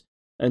issues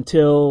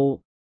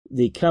until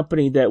the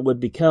company that would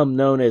become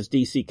known as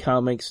DC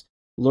Comics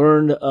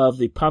learned of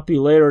the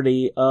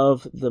popularity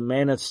of the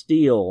Man of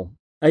Steel.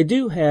 I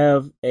do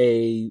have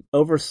a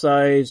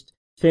oversized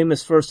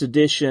famous first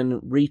edition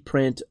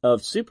reprint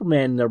of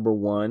Superman number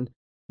 1,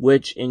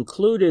 which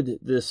included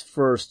this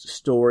first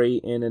story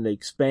in an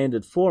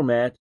expanded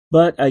format,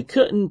 but I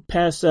couldn't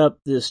pass up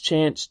this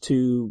chance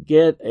to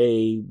get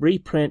a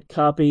reprint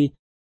copy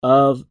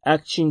of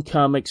Action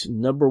Comics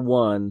number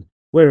 1,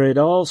 where it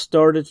all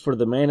started for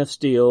the Man of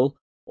Steel,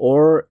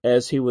 or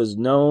as he was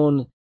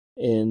known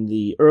in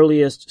the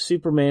earliest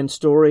Superman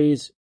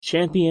stories,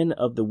 Champion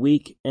of the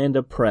Weak and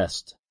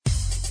Oppressed.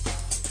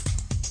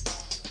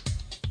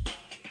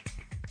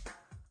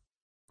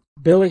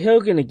 Billy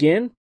Hogan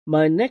again.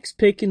 My next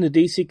pick in the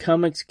DC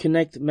Comics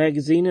Connect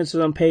magazine is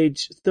on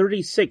page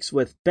 36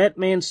 with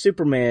Batman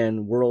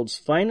Superman, World's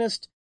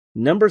Finest,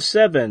 number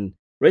 7,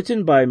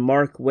 written by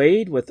Mark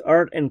Waid with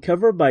art and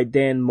cover by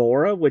Dan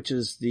Mora, which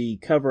is the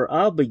cover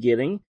I'll be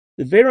getting.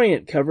 The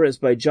variant cover is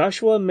by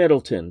Joshua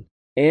Middleton,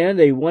 and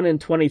a 1 in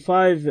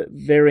 25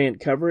 variant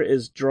cover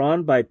is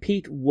drawn by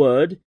Pete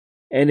Wood,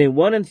 and a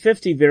 1 in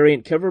 50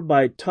 variant cover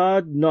by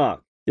Todd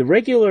Knock. The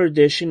regular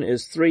edition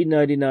is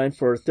 $3.99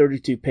 for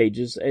 32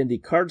 pages, and the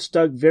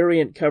cardstock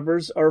variant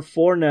covers are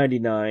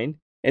 $4.99,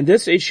 and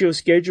this issue is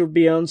scheduled to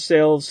be on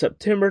sale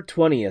September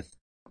 20th.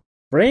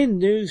 Brand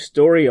new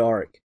story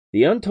arc.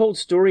 The untold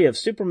story of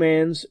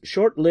Superman's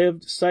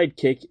short-lived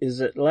sidekick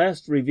is at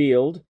last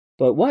revealed,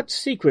 but what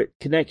secret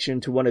connection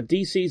to one of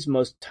DC's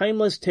most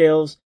timeless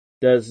tales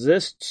does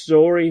this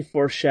story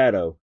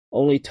foreshadow?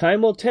 Only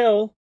time will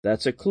tell.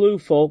 That's a clue,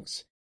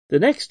 folks. The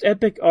next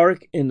epic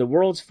arc in the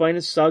world's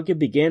finest saga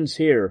begins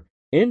here.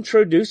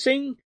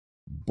 Introducing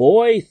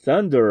Boy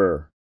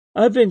Thunder.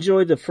 I've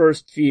enjoyed the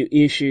first few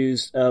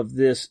issues of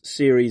this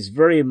series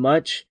very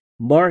much.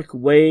 Mark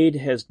Waid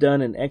has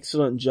done an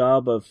excellent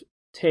job of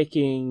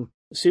taking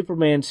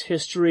Superman's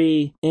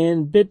history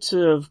and bits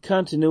of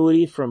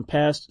continuity from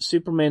past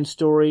Superman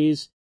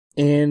stories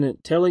and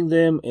telling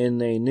them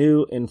in a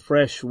new and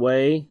fresh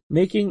way,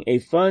 making a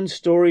fun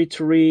story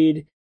to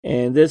read,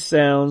 and this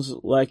sounds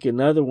like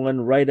another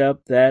one right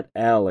up that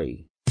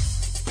alley.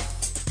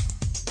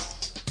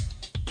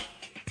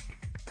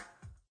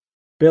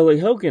 Billy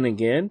Hogan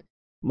again.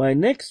 My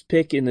next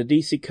pick in the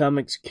DC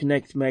Comics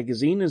Connect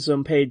magazine is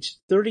on page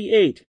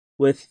 38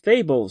 with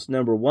Fables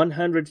number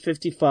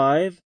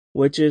 155,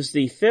 which is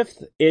the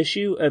 5th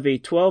issue of a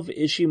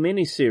 12-issue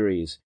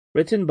miniseries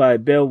written by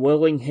Bill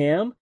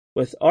Willingham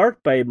with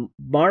art by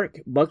Mark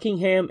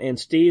Buckingham and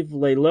Steve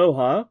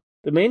Leiloha.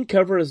 The main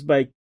cover is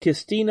by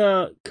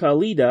Christina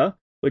Kalida,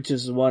 which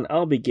is the one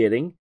I'll be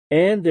getting,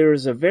 and there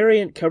is a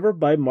variant cover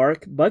by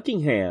Mark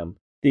Buckingham.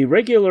 The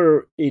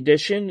regular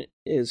edition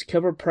is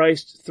cover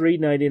priced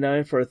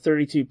 $3.99 for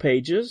 32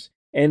 pages,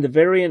 and the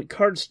variant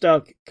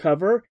cardstock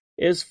cover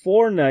is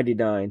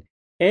 $4.99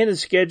 and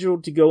is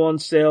scheduled to go on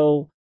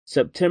sale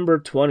September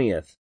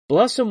 20th.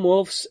 Blossom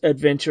Wolf's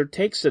adventure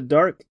takes a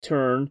dark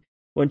turn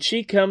when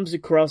she comes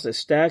across a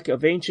stack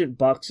of ancient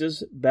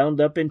boxes bound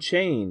up in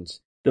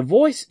chains. The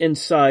voice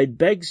inside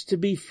begs to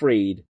be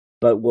freed,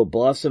 but will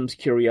Blossom's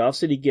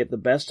curiosity get the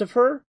best of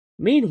her?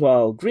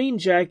 Meanwhile, Green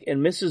Jack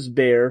and Mrs.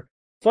 Bear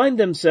find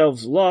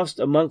themselves lost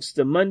amongst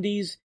the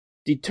Mundies,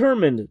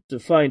 determined to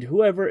find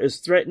whoever is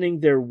threatening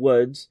their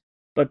woods,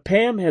 but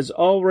Pam has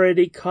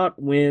already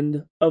caught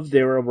wind of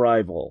their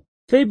arrival.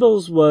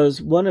 Fables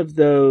was one of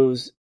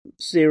those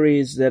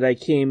series that I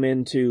came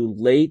into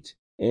late,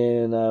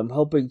 and I'm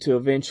hoping to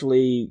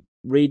eventually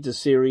read the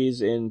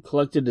series in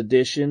collected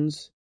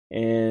editions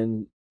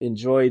and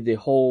enjoy the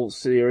whole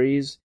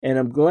series. And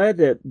I'm glad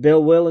that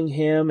Bill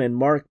Willingham and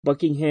Mark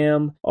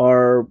Buckingham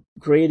are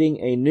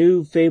creating a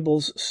new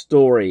Fables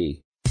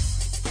story.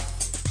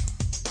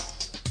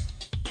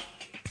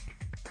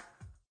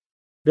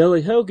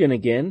 Billy Hogan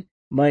again.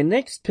 My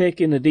next pick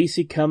in the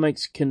DC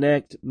Comics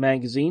Connect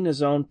magazine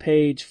is on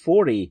page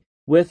 40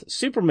 with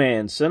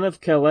Superman, Son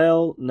of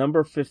Kal-El,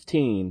 number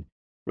 15,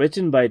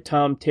 written by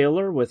Tom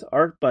Taylor with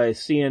art by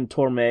Cian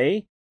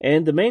Tormey,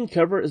 and the main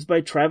cover is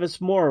by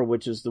Travis Moore,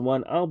 which is the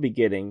one I'll be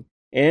getting,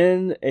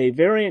 and a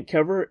variant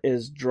cover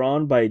is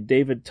drawn by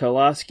David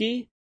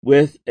Tulaski,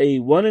 with a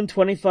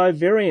 1-in-25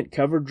 variant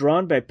cover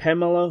drawn by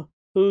Pamela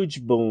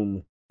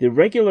Hoogeboom. The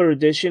regular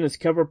edition is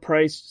cover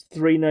priced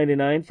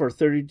 $3.99 for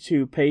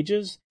 32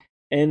 pages,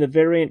 and the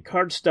variant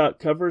cardstock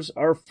covers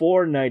are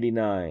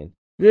 $4.99.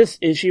 This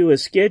issue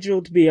is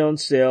scheduled to be on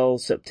sale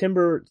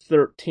September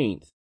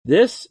 13th.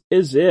 This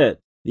is it.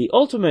 The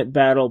ultimate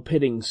battle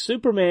pitting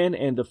Superman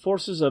and the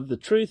forces of the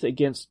truth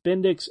against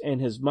Bendix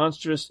and his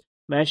monstrous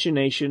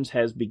machinations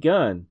has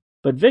begun.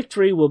 But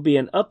victory will be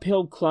an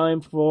uphill climb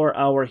for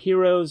our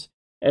heroes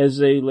as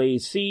they lay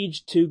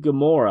siege to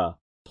Gamora.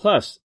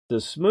 Plus,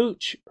 the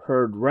smooch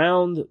heard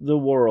round the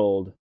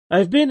world.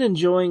 I've been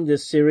enjoying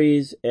this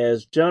series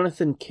as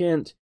Jonathan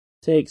Kent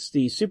takes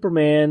the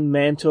Superman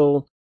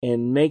mantle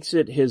and makes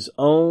it his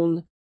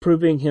own,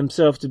 proving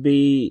himself to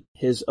be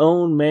his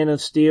own Man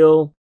of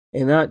Steel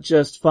and not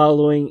just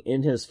following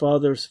in his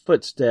father's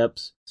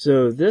footsteps.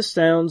 So this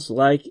sounds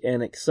like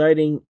an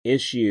exciting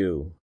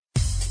issue.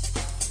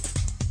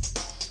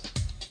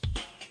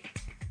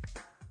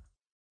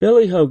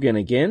 Billy Hogan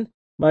again.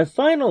 My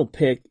final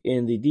pick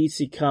in the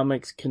DC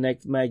Comics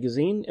Connect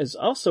magazine is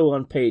also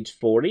on page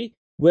 40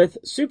 with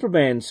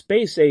Superman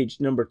Space Age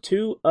number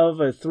 2 of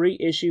a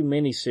 3-issue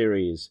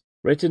miniseries,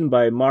 written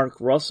by Mark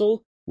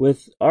Russell,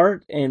 with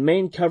art and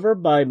main cover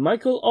by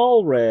Michael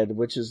Allred,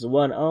 which is the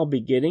one I'll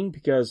be getting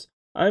because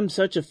I'm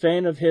such a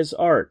fan of his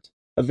art.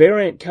 A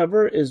variant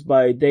cover is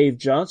by Dave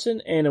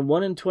Johnson, and a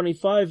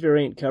 1-in-25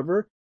 variant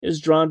cover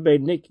is drawn by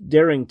Nick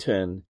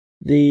Darrington.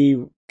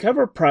 The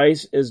cover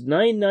price is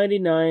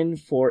 $9.99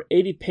 for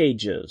 80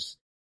 pages,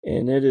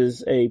 and it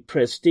is a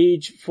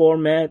prestige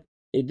format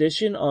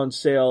edition on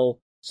sale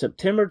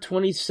September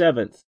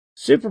 27th.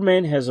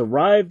 Superman has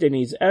arrived and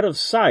he's out of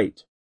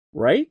sight,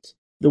 right?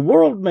 The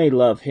world may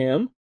love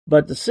him,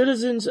 but the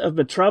citizens of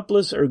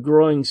Metropolis are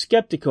growing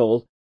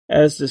skeptical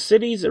as the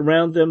cities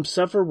around them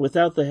suffer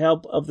without the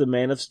help of the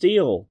Man of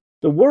Steel.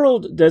 The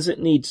world doesn't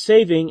need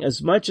saving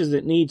as much as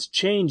it needs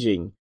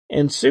changing,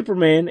 and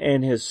Superman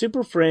and his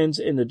super friends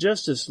in the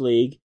Justice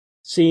League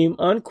seem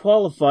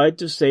unqualified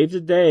to save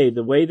the day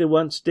the way they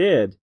once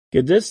did.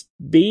 Could this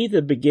be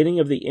the beginning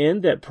of the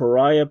end that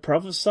Pariah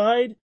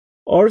prophesied,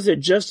 or is it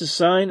just a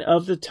sign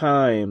of the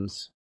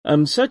times?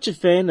 I'm such a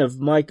fan of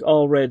Mike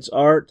Allred's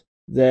art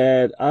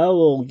that I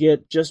will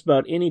get just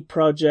about any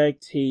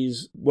project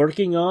he's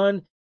working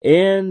on,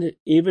 and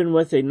even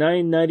with a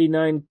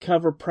 $9.99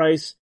 cover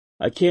price,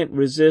 I can't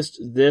resist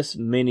this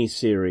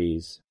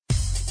miniseries.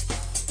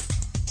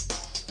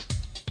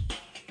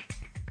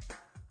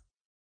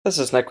 This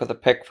is Nick with a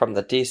pick from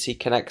the DC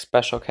Connect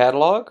Special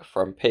Catalog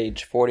from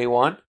page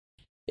 41.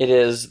 It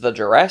is the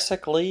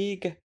Jurassic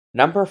League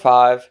number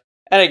 5.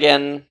 And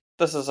again,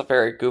 this is a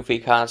very goofy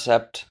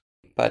concept,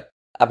 but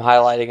I'm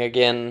highlighting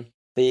again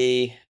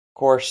the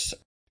course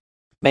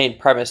main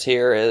premise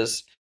here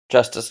is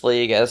Justice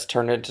League as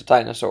turned into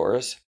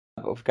dinosaurs.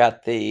 We've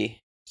got the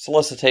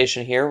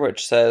solicitation here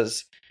which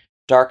says,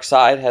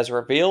 Darkseid has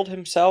revealed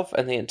himself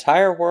and the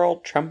entire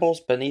world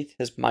trembles beneath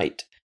his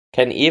might.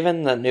 Can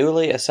even the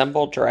newly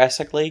assembled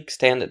Jurassic League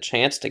stand a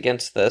chance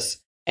against this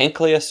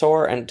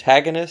Ankylosaur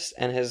antagonist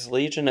and his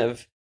legion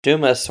of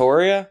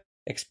Dumasauria?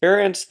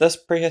 Experience this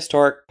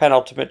prehistoric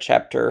penultimate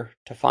chapter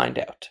to find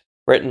out.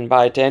 Written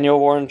by Daniel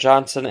Warren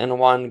Johnson and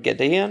Juan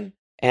Gideon,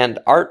 and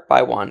art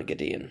by Juan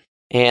Gideon.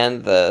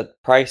 And the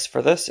price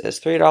for this is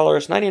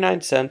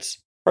 $3.99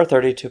 for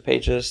 32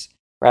 pages.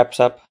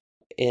 Wraps up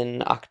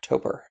in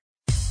October.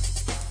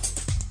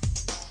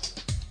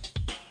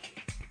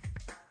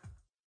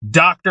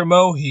 Dr.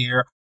 Mo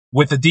here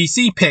with a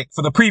DC pick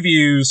for the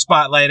preview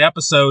spotlight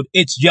episode.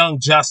 It's Young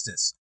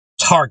Justice,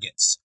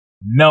 Targets,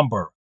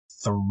 number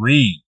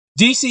 3.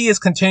 DC is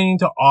continuing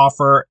to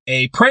offer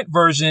a print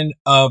version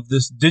of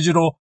this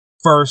digital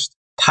first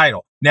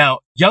title. Now,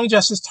 Young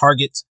Justice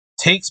Targets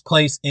takes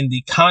place in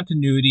the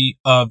continuity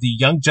of the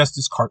Young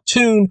Justice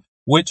cartoon,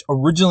 which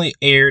originally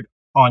aired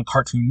on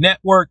Cartoon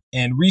Network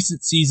and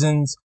recent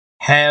seasons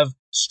have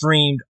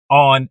streamed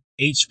on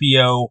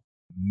HBO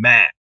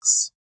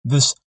Max.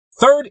 This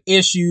third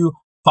issue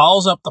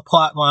follows up the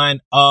plotline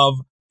of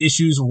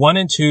issues 1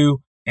 and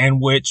 2, in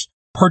which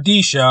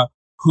Perdita,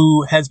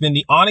 who has been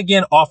the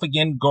on-again,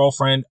 off-again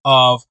girlfriend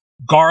of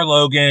Gar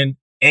Logan,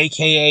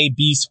 aka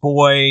Beast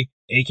Boy,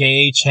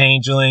 aka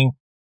Changeling.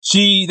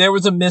 There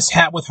was a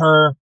mishap with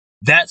her.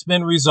 That's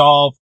been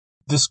resolved.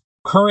 This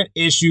current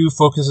issue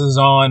focuses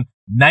on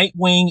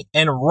Nightwing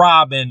and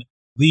Robin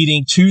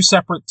leading 2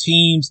 separate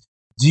teams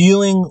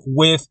dealing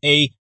with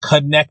a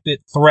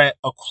connected threat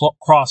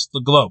across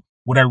the globe.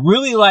 What I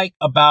really like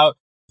about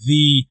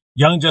the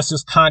Young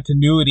Justice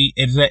continuity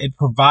is that it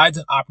provides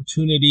an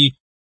opportunity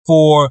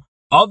for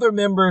other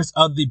members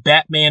of the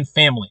Batman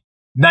family,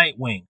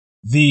 Nightwing,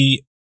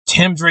 the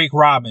Tim Drake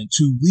Robin,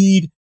 to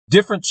lead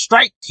different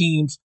strike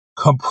teams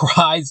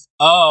comprised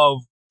of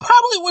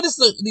probably what is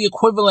the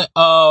equivalent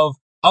of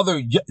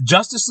other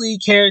Justice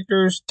League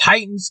characters,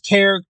 Titans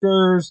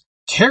characters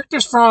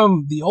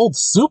from the old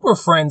Super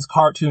Friends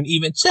cartoon,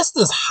 even just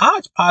this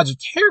hodgepodge of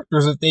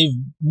characters that they've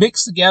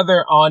mixed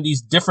together on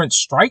these different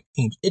strike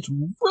teams. It's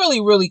really,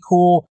 really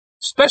cool,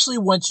 especially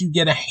once you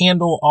get a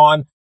handle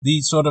on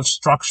the sort of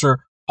structure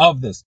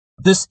of this.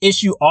 This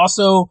issue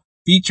also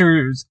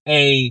features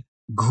a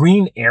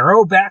Green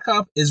Arrow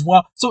backup as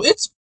well. So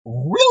it's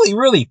really,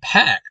 really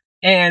packed.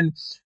 And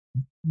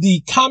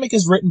the comic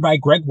is written by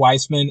Greg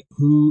Weisman,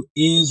 who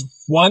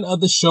is one of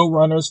the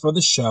showrunners for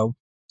the show.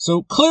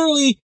 So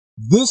clearly,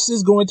 this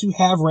is going to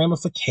have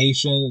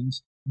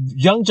ramifications.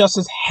 Young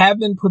Justice have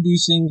been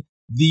producing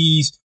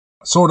these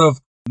sort of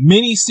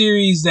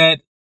mini-series that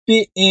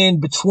fit in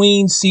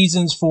between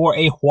seasons for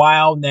a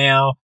while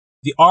now.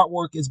 The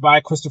artwork is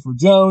by Christopher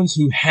Jones,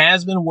 who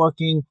has been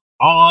working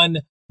on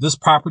this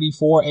property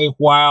for a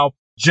while.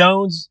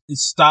 Jones'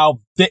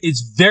 style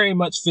very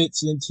much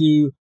fits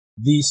into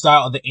the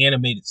style of the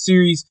animated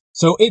series.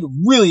 So it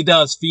really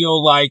does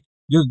feel like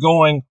you're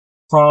going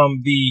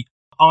from the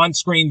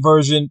on-screen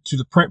version to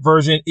the print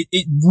version.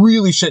 It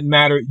really shouldn't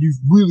matter. You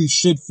really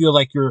should feel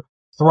like you're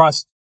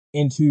thrust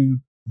into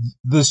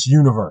this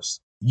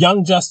universe.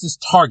 Young Justice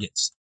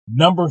Targets,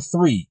 number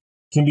 3,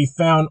 can be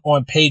found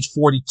on page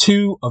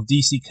 42 of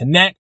DC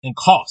Connect and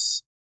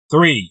costs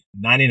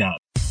 $3.99.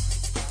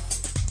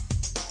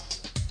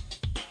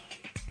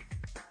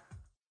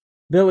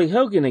 Billy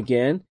Hogan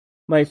again.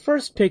 My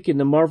first pick in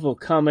the Marvel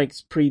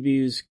Comics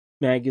Previews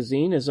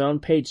magazine is on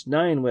page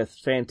 9 with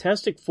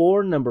Fantastic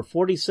Four number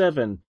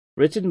 47,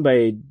 written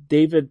by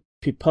David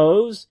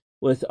Pepose,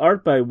 with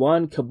art by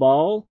Juan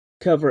Cabal.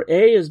 Cover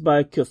A is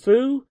by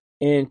Cafu,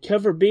 and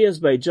cover B is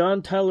by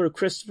John Tyler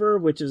Christopher,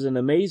 which is an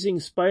Amazing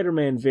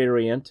Spider-Man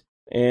variant,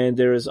 and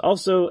there is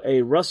also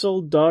a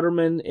Russell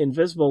Dauterman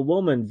Invisible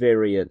Woman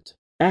variant.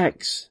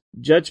 Axe,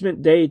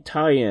 Judgment Day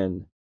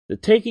tie-in. The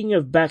taking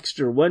of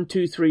Baxter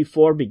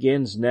 1234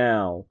 begins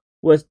now.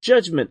 With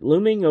Judgment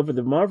looming over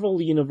the Marvel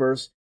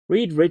Universe,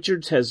 Reed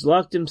Richards has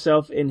locked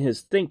himself in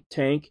his think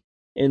tank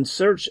in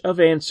search of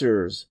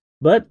answers.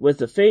 But with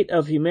the fate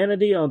of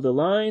humanity on the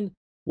line,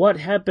 what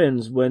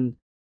happens when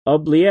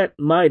Oubliette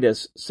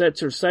Midas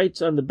sets her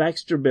sights on the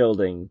Baxter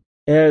building?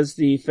 As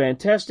the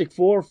Fantastic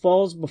Four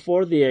falls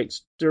before the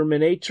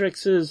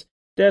Exterminatrix's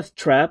death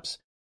traps,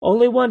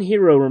 only one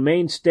hero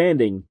remains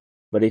standing.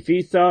 But if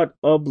you thought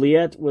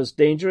Oubliette was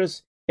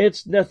dangerous,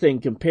 it's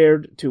nothing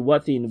compared to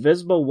what the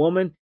Invisible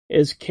Woman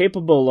is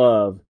capable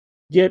of.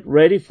 Get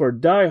ready for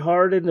Die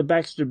Hard in the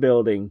Baxter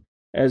building,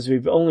 as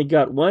we've only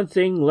got one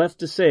thing left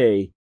to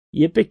say.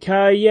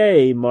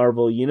 Yippee-ki-yay,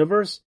 Marvel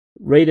Universe.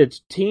 Rated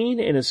teen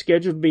and is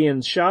scheduled to be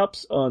in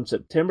shops on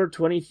September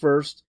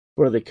 21st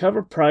for the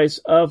cover price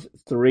of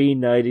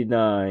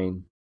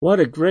 $3.99. What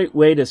a great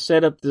way to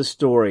set up the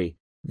story.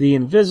 The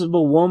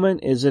Invisible Woman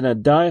is in a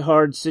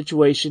die-hard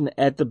situation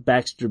at the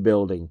Baxter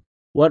Building.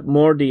 What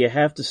more do you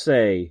have to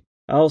say?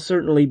 I'll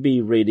certainly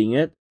be reading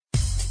it.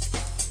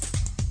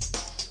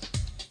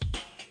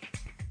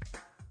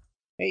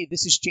 Hey,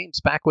 this is James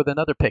back with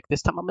another pick.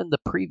 This time I'm in the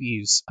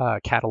previews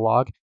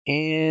catalog,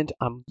 and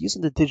I'm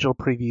using the digital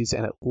previews,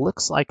 and it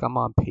looks like I'm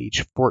on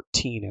page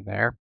 14 in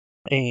there.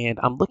 And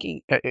I'm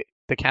looking at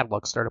the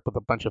catalog started with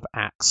a bunch of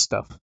Axe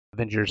stuff.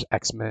 Avengers,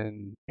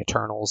 X-Men,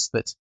 Eternals,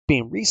 that's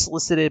being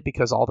resolicited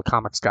because all the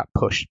comics got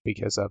pushed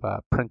because of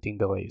printing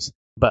delays.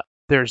 But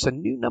there's a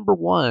new number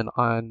 1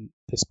 on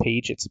this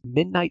page. It's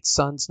Midnight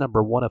Suns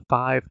number 1 of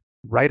 5.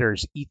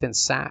 Writers Ethan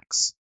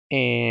Sachs,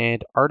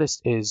 and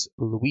artist is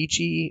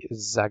Luigi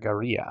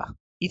Zagaria.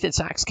 Ethan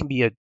Sachs can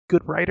be a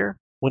good writer.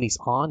 When he's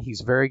on,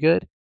 he's very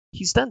good.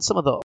 He's done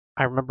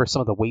I remember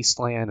some of the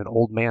Wasteland and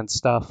Old Man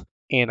stuff,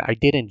 and I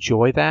did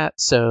enjoy that.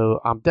 So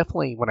I'm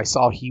definitely, when I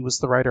saw he was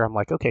the writer, I'm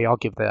like, okay, I'll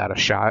give that a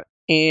shot.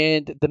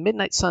 And the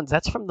Midnight Suns,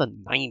 that's from the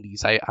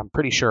 90s. I'm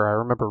pretty sure I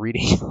remember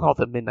reading all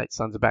the Midnight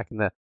Suns back in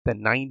the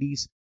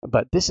 90s.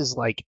 But this is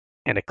like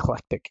an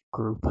eclectic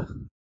group.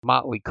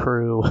 Motley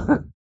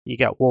Crue. You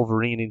got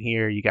Wolverine in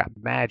here. You got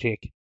Magic.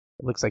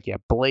 It looks like you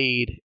have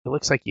Blade. It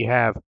looks like you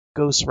have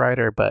Ghost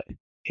Rider, but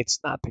it's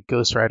not the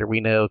Ghost Rider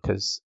we know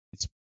because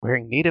it's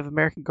wearing Native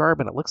American garb,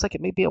 and it looks like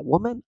it may be a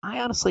woman. I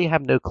honestly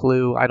have no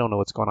clue. I don't know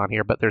what's going on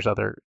here, but there's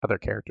other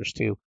characters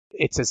too.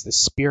 It says the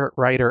Spirit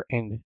Rider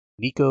and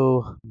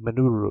Nico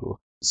Manuru.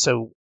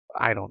 So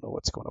I don't know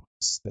what's going on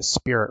with the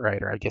Spirit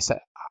Rider. I guess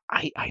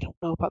I don't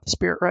know about the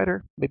Spirit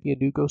Rider. Maybe a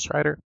new Ghost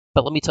Rider.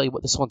 But let me tell you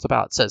what this one's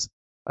about. It says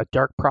a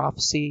dark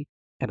prophecy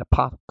and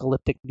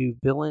apocalyptic new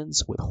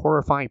villains with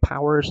horrifying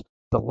powers,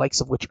 the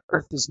likes of which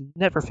Earth has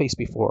never faced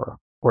before,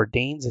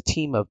 ordains a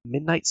team of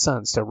Midnight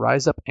Suns to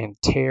rise up and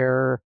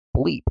tear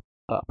Bleep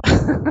up.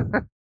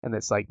 And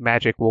it's like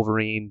Magic,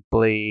 Wolverine,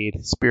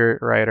 Blade,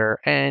 Spirit Rider,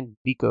 and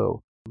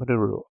Nico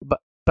Manuru.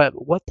 But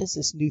what does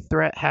this new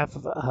threat have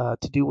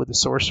to do with the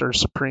Sorcerer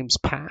Supreme's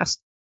past?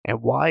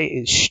 And why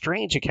is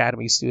Strange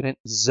Academy student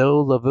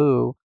Zoe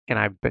Lavu, and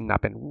I've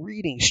not been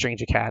reading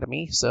Strange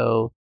Academy,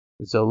 so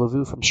Zoe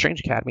Lavu from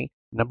Strange Academy,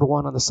 number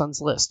 1 on the Suns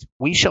list.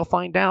 We shall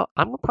find out.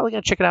 I'm probably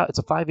going to check it out. It's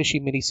a 5-issue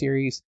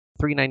miniseries,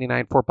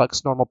 $3.99,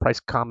 $4 normal price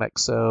comic.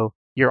 So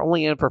you're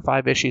only in for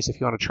 5 issues if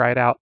you want to try it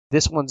out.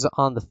 This one's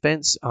on the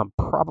fence. I'm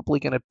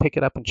probably going to pick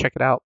it up and check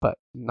it out, but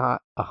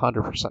not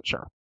 100%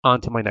 sure. On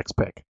to my next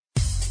pick.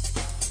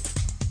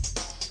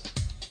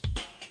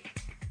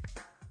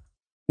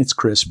 It's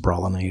Chris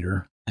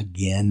Brawlinator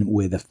again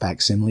with a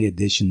facsimile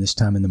edition, this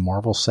time in the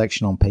Marvel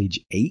section on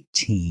page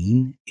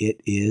 18.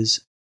 It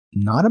is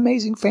not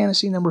Amazing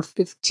Fantasy number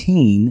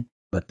 15,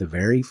 but the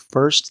very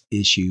first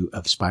issue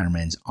of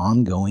Spider-Man's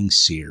ongoing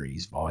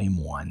series,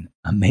 Volume 1,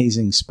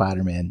 Amazing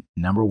Spider-Man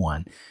number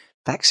 1,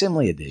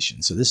 facsimile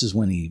edition. So this is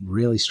when he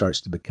really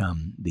starts to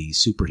become the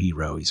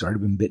superhero. He's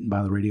already been bitten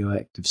by the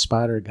radioactive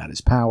spider, got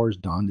his powers,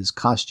 donned his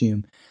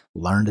costume,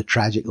 learned a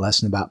tragic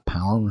lesson about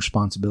power and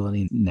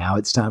responsibility. Now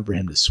it's time for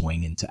him to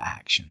swing into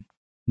action.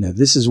 Now,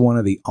 this is one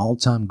of the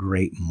all-time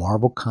great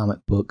Marvel comic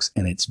books,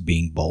 and it's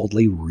being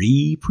boldly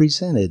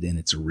represented in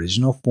its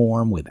original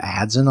form with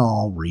ads and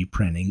all,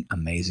 reprinting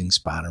Amazing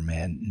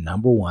Spider-Man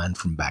number 1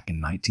 from back in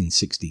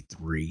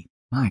 1963.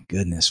 My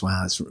goodness,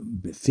 wow, it's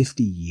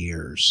 50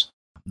 years.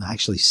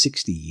 Actually,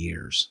 60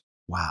 years.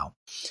 Wow.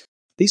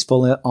 These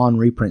full-on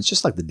reprints,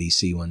 just like the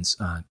DC ones,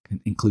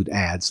 include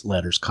ads,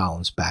 letters,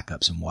 columns,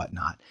 backups, and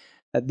whatnot.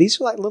 These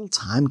are like little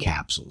time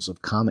capsules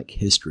of comic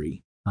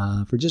history.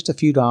 For just a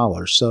few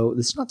dollars, so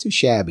it's not too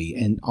shabby.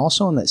 And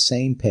also on that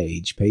same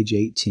page, page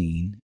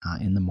 18,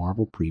 in the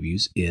Marvel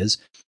previews, is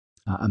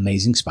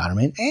Amazing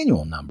Spider-Man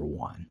Annual number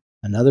 1.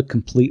 Another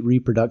complete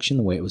reproduction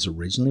the way it was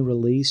originally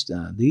released.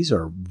 These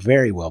are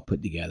very well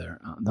put together.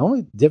 The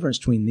only difference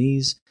between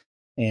these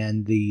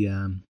and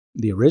the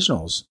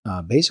originals,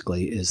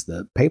 basically, is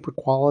the paper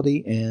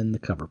quality and the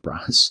cover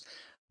price.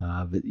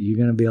 But you're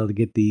going to be able to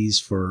get these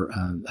for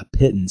a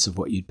pittance of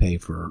what you'd pay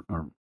for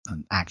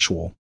an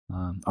actual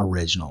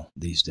original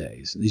these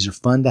days. These are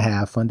fun to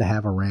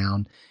have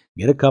around.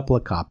 Get a couple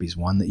of copies,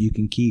 one that you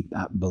can keep.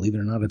 Believe it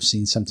or not, I've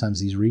seen sometimes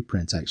these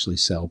reprints actually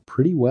sell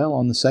pretty well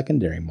on the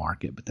secondary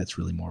market, but that's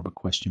really more of a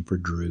question for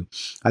Drew.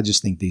 I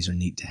just think these are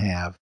neat to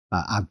have.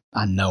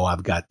 I know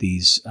I've got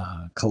these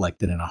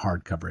collected in a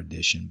hardcover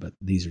edition, but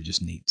these are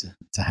just neat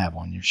to have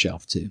on your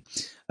shelf too.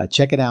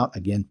 Check it out.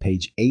 Again,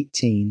 page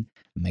 18,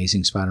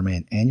 Amazing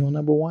Spider-Man Annual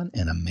number 1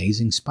 and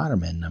Amazing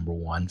Spider-Man number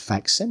 1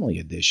 facsimile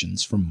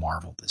editions from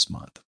Marvel this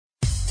month.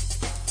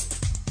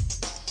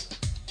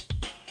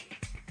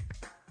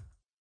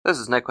 This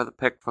is Nick with a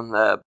pick from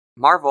the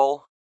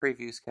Marvel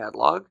Previews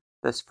catalog.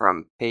 This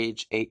from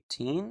page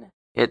 18.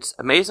 It's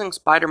Amazing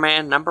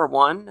Spider-Man number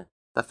 1,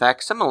 the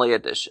facsimile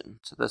edition.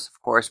 So this, of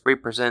course,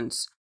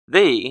 represents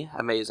the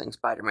Amazing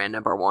Spider-Man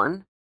number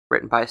 1,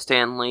 written by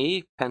Stan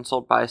Lee,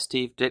 penciled by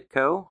Steve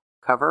Ditko,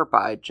 cover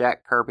by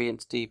Jack Kirby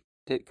and Steve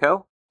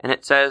Ditko. And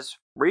it says,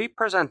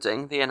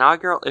 representing the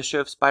inaugural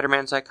issue of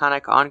Spider-Man's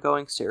iconic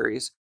ongoing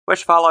series,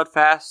 which followed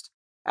fast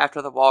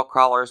after the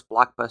Wallcrawler's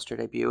blockbuster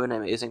debut in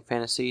Amazing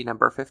Fantasy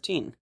number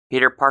 15.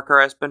 Peter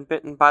Parker has been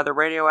bitten by the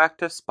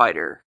radioactive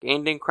spider,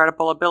 gained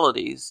incredible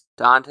abilities,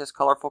 donned his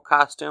colorful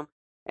costume,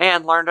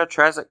 and learned a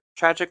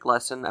tragic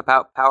lesson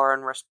about power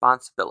and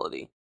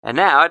responsibility. And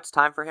now it's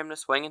time for him to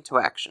swing into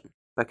action.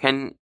 But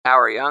can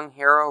our young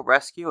hero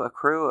rescue a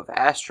crew of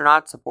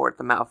astronauts aboard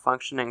the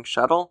malfunctioning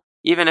shuttle?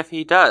 Even if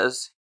he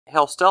does,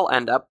 he'll still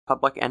end up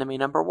public enemy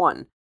number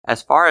 1,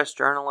 as far as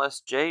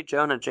journalist J.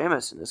 Jonah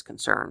Jameson is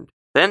concerned.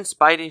 Then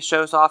Spidey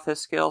shows off his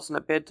skills in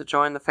a bid to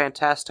join the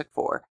Fantastic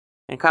Four,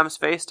 and comes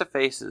face to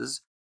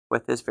faces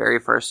with his very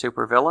first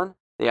supervillain,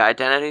 the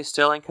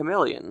identity-stealing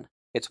Chameleon.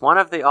 It's one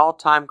of the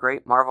all-time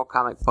great Marvel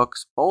comic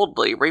books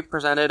boldly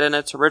represented in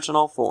its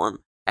original form,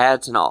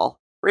 ads and all.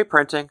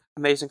 Reprinting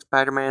Amazing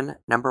Spider-Man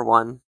number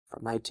 1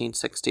 from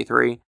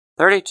 1963,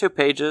 32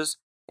 pages,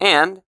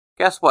 and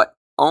guess what?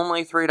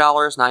 Only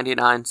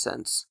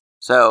 $3.99.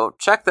 So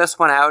check this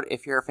one out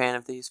if you're a fan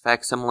of these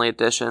facsimile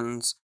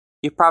editions.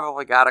 You've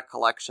probably got a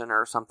collection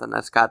or something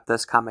that's got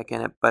this comic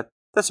in it, but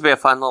this would be a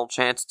fun little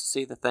chance to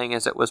see the thing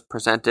as it was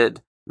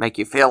presented. Make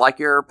you feel like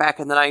you're back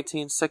in the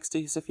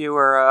 1960s if you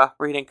were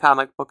reading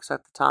comic books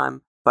at the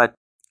time. But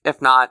if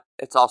not,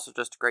 it's also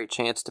just a great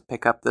chance to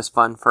pick up this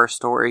fun first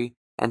story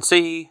and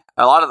see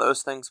a lot of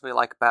those things we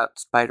like about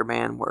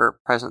Spider-Man were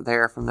present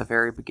there from the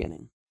very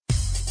beginning.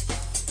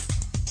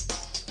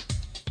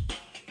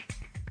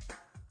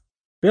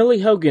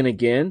 Billy Hogan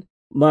again.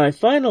 My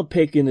final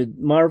pick in the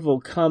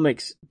Marvel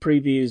Comics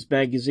Previews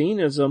magazine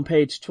is on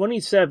page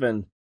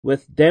 27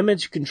 with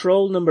Damage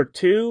Control number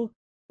 2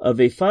 of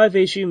a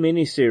 5-issue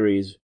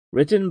miniseries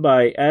written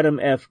by Adam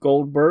F.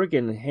 Goldberg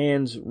and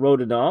Hans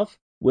Rodenoff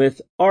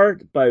with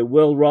art by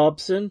Will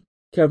Robson.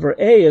 Cover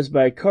A is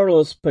by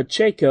Carlos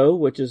Pacheco,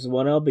 which is the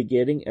one I'll be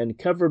getting, and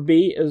cover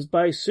B is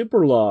by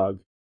Superlog.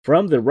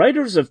 From the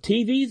writers of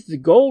TV's The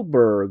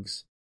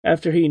Goldbergs.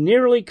 After he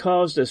nearly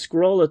caused a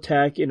Skrull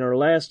attack in our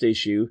last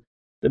issue,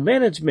 the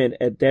management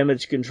at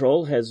Damage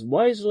Control has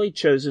wisely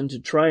chosen to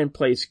try and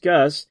place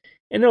Gus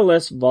in a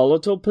less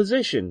volatile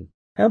position.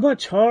 How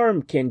much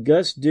harm can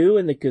Gus do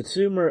in the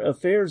Consumer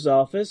Affairs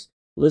Office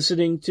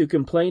listening to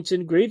complaints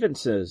and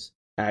grievances?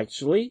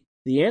 Actually,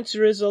 the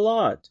answer is a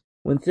lot.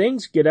 When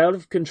things get out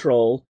of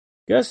control,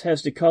 Gus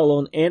has to call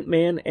on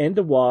Ant-Man and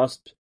the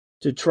Wasp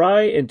to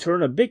try and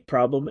turn a big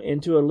problem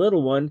into a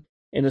little one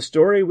in a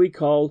story we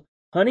call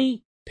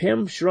Honey,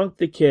 Pym Shrunk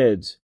the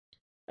Kids.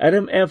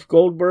 Adam F.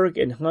 Goldberg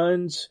and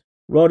Hans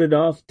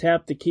Rodenoff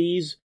tap the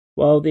keys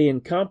while the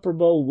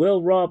incomparable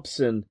Will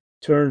Robson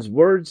turns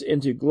words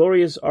into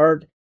glorious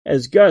art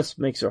as Gus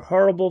makes a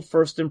horrible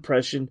first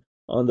impression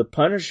on the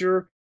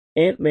Punisher,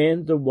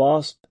 Ant-Man, the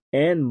Wasp,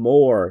 and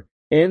more.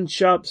 In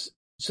shops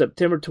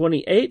September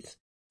 28th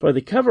for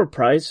the cover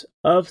price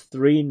of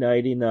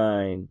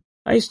 $3.99.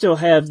 I still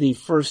have the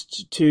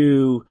first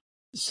 2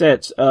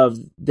 sets of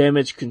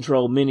Damage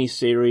Control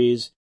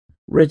miniseries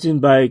written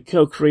by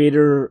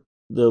co-creator,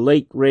 the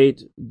late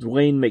great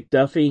Dwayne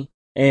McDuffie,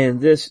 and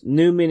this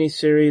new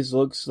miniseries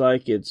looks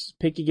like it's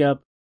picking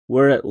up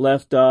where it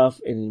left off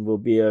and will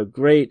be a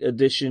great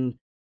addition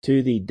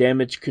to the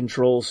Damage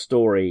Control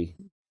story.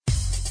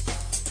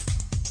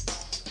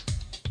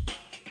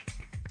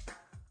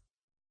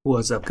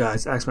 What's up,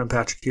 guys? Axman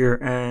Patrick here,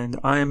 and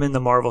I am in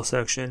the Marvel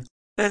section.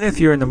 And if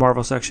you're in the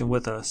Marvel section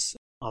with us,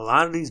 a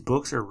lot of these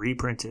books are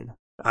reprinted.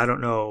 I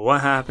don't know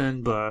what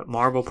happened, but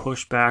Marvel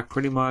pushed back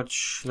pretty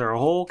much their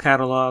whole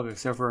catalog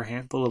except for a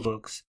handful of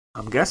books.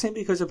 I'm guessing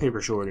because of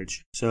paper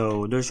shortage.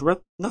 So there's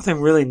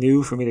nothing really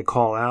new for me to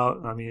call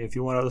out. I mean, if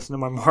you want to listen to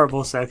my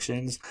Marvel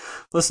sections,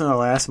 listen to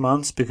last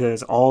month's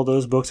because all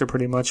those books are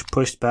pretty much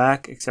pushed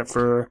back except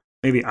for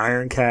maybe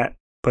Iron Cat.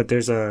 But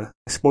there's a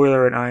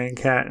spoiler in Iron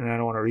Cat and I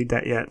don't want to read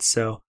that yet.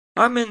 So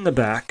I'm in the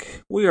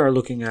back. We are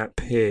looking at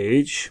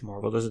page,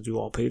 Marvel doesn't do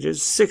all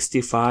pages,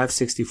 65,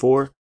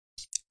 64.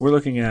 We're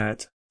looking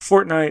at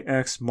Fortnite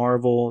X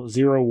Marvel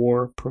Zero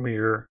War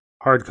Premiere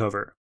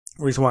hardcover.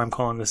 The reason why I'm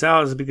calling this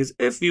out is because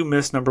if you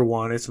missed number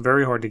 1, it's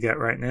very hard to get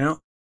right now.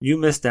 You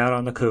missed out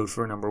on the code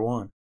for number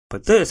 1.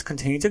 But this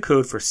contains a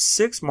code for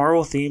 6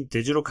 Marvel-themed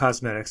digital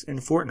cosmetics in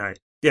Fortnite.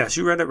 Yes,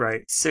 you read it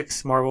right.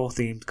 6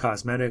 Marvel-themed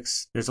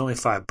cosmetics. There's only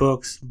 5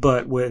 books,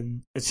 but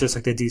when it's just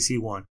like the DC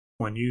one.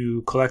 When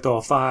you collect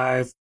all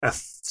 5, a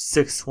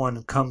 6th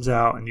one comes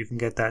out and you can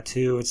get that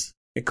too.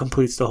 It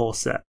completes the whole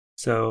set.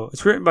 So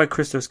it's written by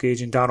Christos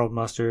Gage and Donald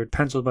Mustard,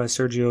 penciled by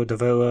Sergio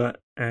Davila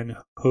and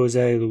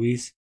Jose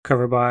Luis,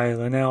 covered by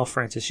Linnell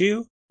Francis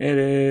Yu. It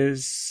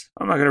is...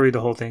 I'm not going to read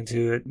the whole thing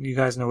to it. You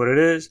guys know what it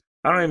is.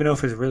 I don't even know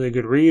if it's a really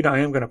good read. I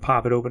am going to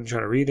pop it open and try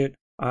to read it.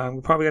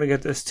 I'm probably going to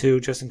get this too,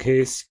 just in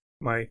case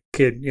my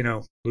kid,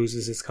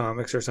 loses his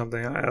comics or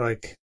something. I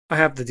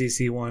have the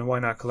DC one. Why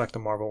not collect the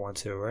Marvel one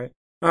too, right?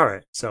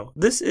 Alright, so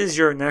this is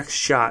your next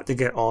shot to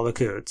get all the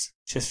codes.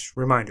 Just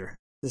reminder,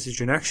 this is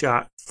your next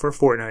shot for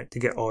Fortnite to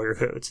get all your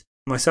codes.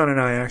 My son and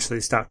I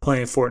actually stopped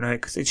playing Fortnite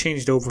because they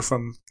changed over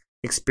from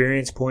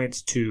experience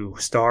points to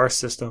star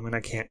system, and I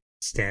can't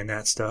stand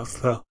that stuff.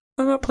 So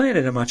I'm not playing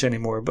it much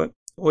anymore, but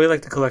we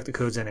like to collect the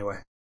codes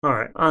anyway.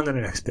 Alright, on to the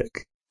next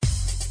pick.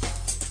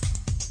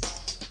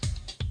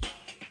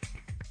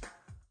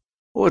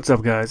 What's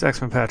up, guys?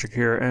 X-Men Patrick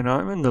here, and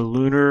I'm in the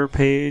Lunar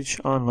page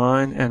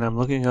online, and I'm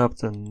looking up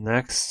the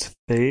next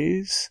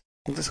phase.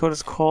 I think that's what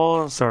it's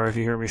called. I'm sorry if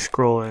you hear me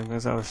scrolling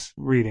as I was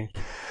reading.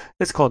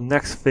 It's called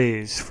Next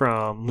Phase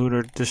from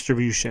Lunar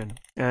Distribution,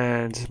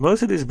 and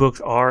most of these books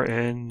are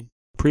in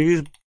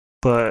previews,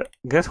 but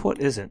guess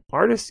what isn't?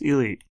 Artist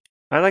Elite.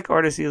 I like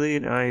Artist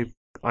Elite. I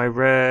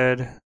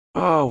read,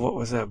 what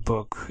was that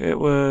book? It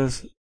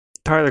was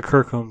Tyler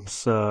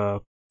Kirkham's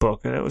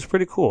book, and it was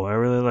pretty cool. I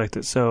really liked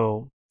it,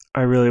 so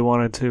I really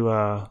wanted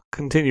to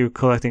continue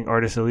collecting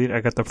Artist Elite.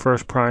 I got the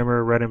first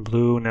primer, Red and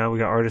Blue. Now we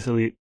got Artist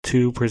Elite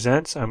 2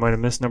 Presents. I might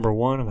have missed number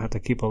 1. I'm going to have to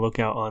keep a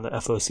lookout on the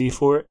FOC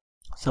for it.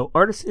 So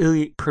Artist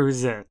Elite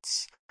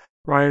Presents.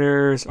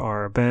 Writers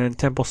are Ben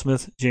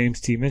Templesmith,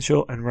 James T.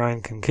 Mitchell, and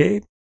Ryan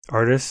Kincaid.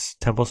 Artists,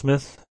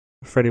 Templesmith,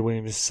 Freddie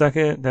Williams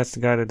II. That's the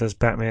guy that does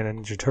Batman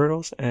and Ninja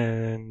Turtles.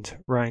 And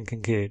Ryan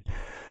Kincaid.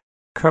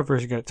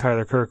 Covers, you got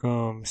Tyler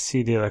Kirkham,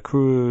 C. De La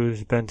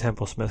Cruz, Ben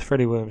Templesmith,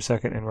 Freddie Williams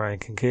II, and Ryan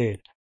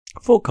Kincaid.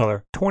 Full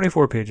color,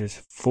 24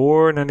 pages,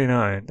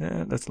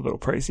 $4.99. That's a little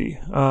pricey.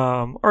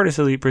 Artist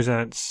Elite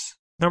Presents.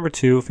 Number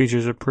 2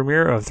 features a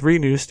premiere of 3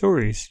 new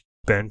stories.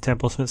 Ben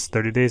Templesmith's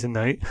 30 Days a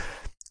Night.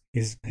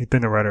 He's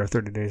been the writer of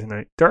 30 Days a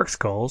Night. Dark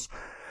Skulls,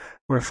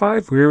 where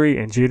 5 weary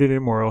and jaded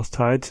immortals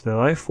tied to the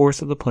life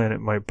force of the planet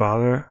might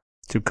bother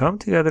to come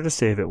together to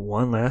save it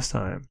one last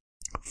time.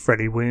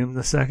 Freddie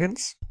Williams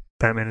II's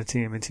Batman and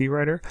TMNT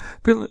writer.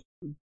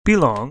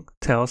 Belong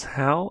tells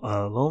how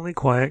a lonely,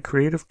 quiet,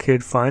 creative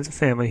kid finds a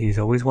family he's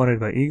always wanted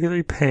by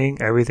eagerly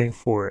paying everything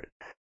for it.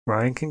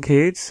 Ryan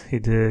Kincaid's, he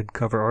did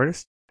cover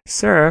artist.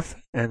 Seraph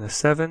and the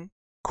 7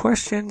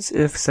 questions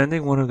if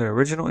sending one of their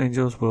original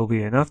angels will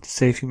be enough to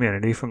save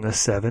humanity from the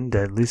 7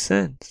 deadly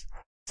sins.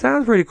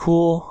 Sounds pretty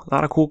cool. A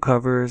lot of cool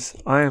covers.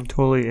 I am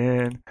totally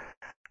in.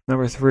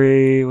 Number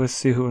 3, let's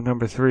see who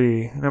number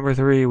 3. Number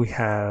 3, we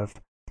have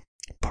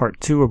part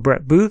 2 of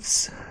Brett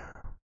Booth's.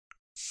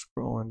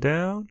 Scrolling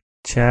down.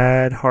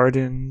 Chad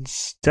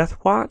Hardin's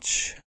Death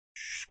Watch.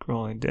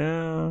 Scrolling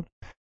down.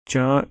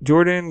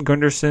 Jordan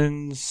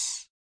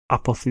Gunderson's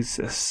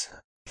Apotheosis.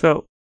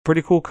 So,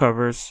 pretty cool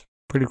covers.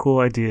 Pretty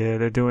cool idea.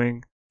 They're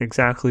doing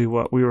exactly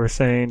what we were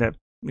saying that,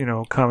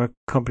 comic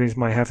companies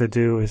might have to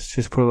do, is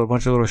just put a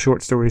bunch of little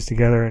short stories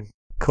together and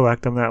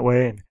collect them that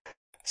way and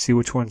see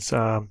which ones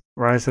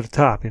rise to the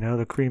top,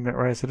 the cream that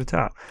rise to the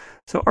top.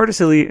 So Artist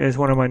Elite is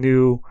one of my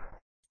new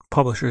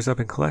publishers I've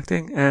been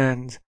collecting,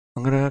 and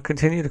I'm going to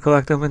continue to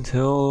collect them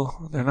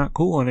until they're not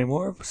cool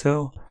anymore.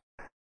 So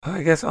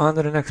I guess on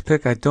to the next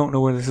pick. I don't know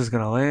where this is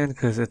going to land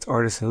because it's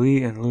Artist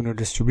Elite and Lunar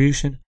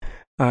Distribution.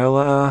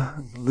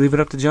 I'll leave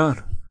it up to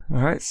John. All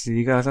right, see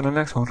you guys on the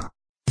next one.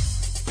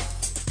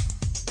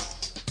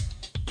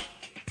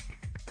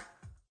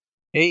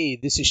 Hey,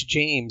 this is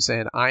James,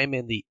 and I'm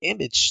in the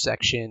image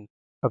section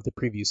of the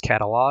previews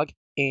catalog,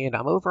 and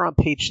I'm over on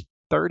page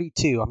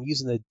 32. I'm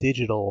using the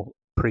digital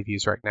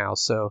previews right now,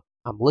 so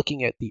I'm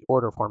looking at the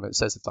order form. It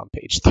says it's on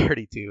page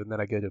 32, and then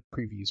I go to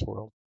Previews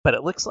World. But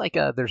it looks like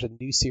there's a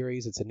new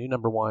series. It's a new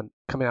number 1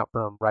 coming out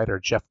from writer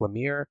Jeff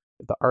Lemire.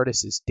 The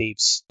artist is Dave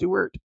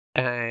Stewart,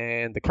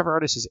 and the cover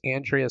artist is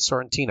Andrea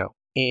Sorrentino.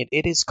 And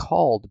it is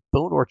called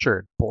Bone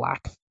Orchard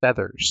Black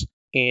Feathers.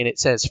 And it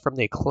says, from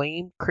the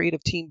acclaimed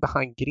creative team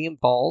behind Gideon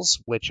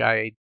Falls, which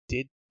I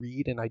did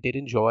read and I did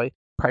enjoy,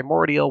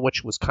 Primordial,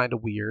 which was kind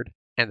of weird,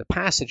 and The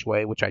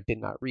Passageway, which I did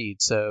not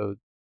read. So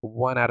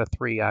 1 out of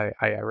 3 I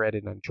read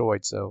and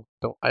enjoyed, so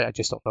I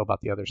just don't know about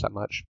the others that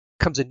much.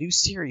 Comes a new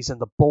series in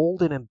the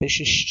bold and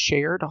ambitious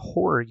shared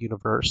horror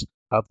universe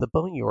of the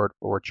Bone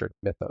Orchard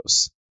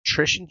mythos.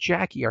 Trish and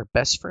Jackie are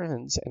best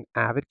friends and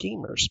avid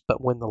gamers, but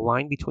when the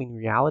line between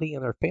reality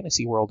and their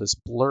fantasy world is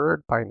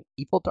blurred by an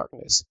evil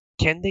darkness,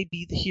 can they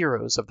be the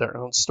heroes of their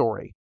own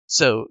story?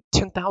 So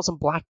 10,000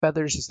 Black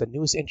Feathers is the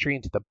newest entry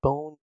into the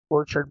Bone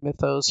Orchard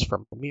mythos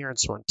from Lemire and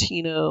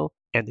Sorrentino,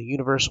 and the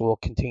universe will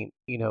contain,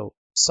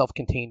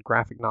 self-contained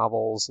graphic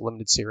novels,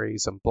 limited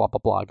series, and blah, blah,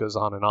 blah, goes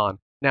on and on.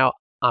 Now,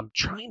 I'm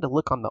trying to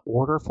look on the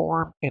order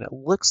form, and it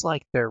looks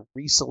like they're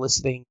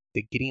resoliciting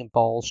the Gideon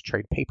Falls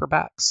trade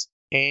paperbacks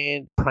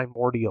and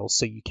Primordial,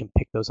 so you can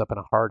pick those up in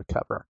a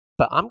hardcover.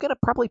 But I'm going to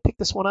probably pick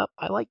this one up.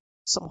 I like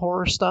some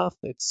horror stuff.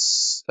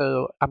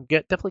 I'm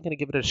definitely going to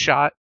give it a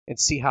shot and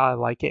see how I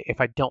like it.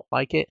 If I don't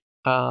like it,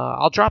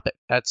 I'll drop it.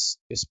 That's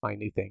just my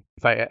new thing.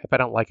 If I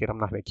don't like it, I'm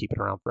not going to keep it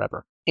around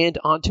forever. And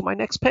on to my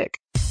next pick.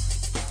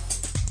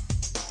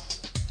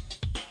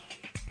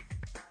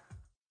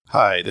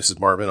 Hi, this is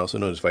Marvin, also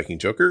known as Viking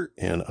Joker,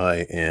 and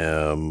I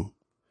am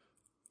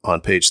on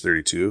page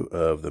 32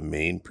 of the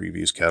main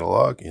previews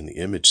catalog in the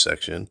image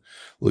section,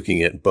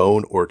 looking at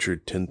Bone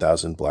Orchard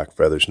 10,000 Black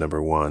Feathers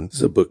 #1. This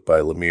is a book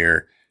by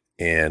Lemire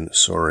and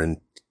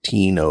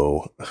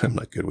Sorrentino. I'm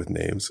not good with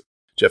names.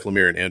 Jeff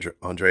Lemire and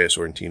Andrea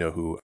Sorrentino,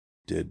 who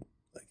did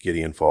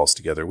Gideon Falls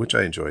together, which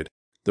I enjoyed.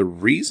 The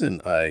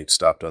reason I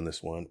stopped on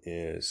this one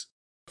is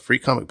Free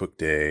Comic Book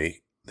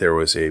Day. There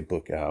was a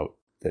book out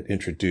that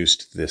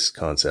introduced this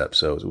concept.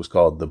 So it was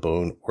called The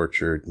Bone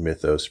Orchard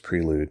Mythos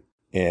Prelude.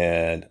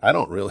 And I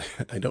don't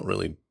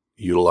really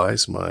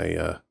utilize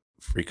my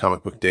Free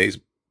Comic Book Days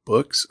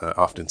books. I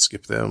often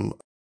skip them.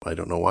 I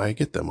don't know why I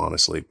get them,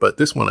 honestly. But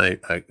this one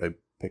I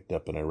picked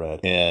up and I read.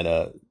 And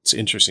it's an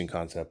interesting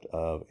concept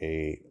of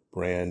a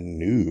brand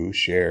new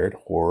shared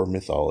horror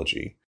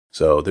mythology.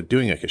 So they're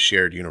doing like a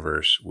shared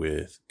universe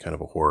with kind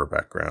of a horror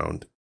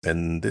background.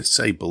 And this,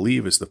 I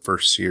believe, is the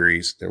first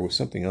series. There was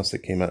something else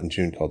that came out in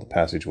June called The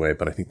Passageway,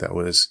 but I think that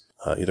was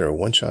either a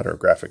one-shot or a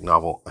graphic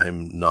novel.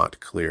 I'm not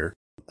clear.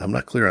 I'm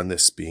not clear on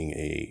this being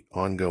a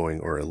ongoing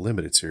or a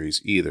limited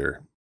series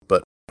either.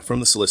 But from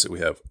the solicit, we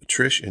have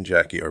Trish and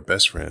Jackie are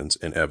best friends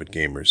and avid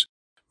gamers.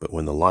 But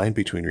when the line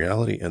between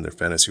reality and their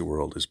fantasy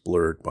world is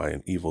blurred by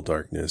an evil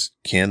darkness,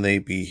 can they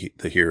be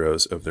the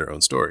heroes of their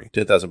own story?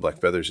 10,000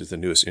 Black Feathers is the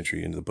newest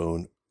entry into the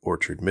Bone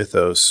Orchard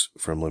mythos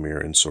from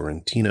Lemire and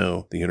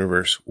Sorrentino. The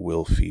universe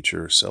will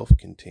feature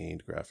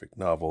self-contained graphic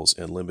novels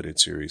and limited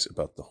series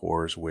about the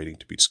horrors waiting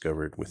to be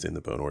discovered within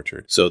the Bone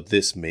Orchard. So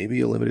this may be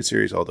a limited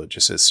series, although it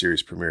just says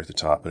series premiere at the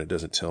top, and it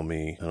doesn't tell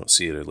me, I don't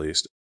see it at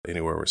least,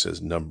 anywhere where it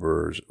says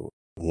numbers,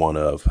 one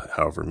of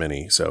however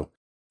many. So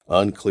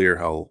unclear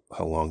how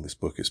long this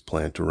book is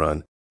planned to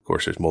run. Of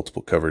course, there's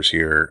multiple covers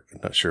here. I'm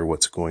not sure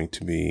what's going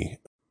to be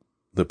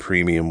the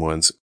premium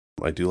ones.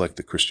 I do like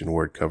the Christian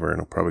Ward cover,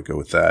 and I'll probably go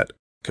with that.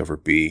 Cover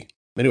B.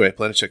 Anyway,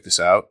 plan to check this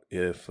out.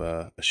 If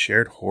a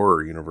shared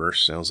horror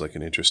universe sounds like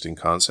an interesting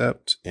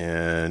concept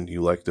and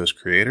you like those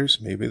creators,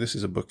 maybe this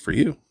is a book for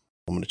you.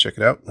 I'm going to check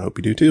it out. I hope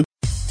you do too.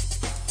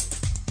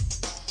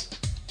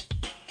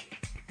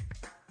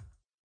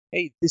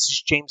 Hey, this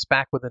is James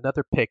back with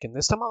another pick, and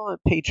this time I'm on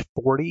page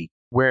 40,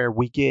 where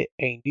we get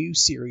a new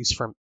series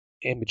from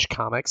Image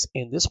Comics,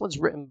 and this one's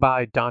written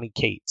by Donny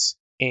Cates,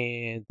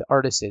 and the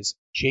artist is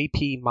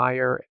J.P.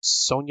 Meyer,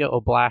 Sonia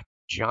Oblak,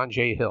 John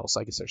J. Hill. So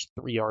I guess there's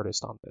 3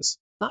 artists on this.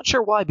 Not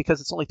sure why,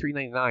 because it's only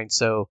 $3.99,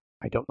 so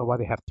I don't know why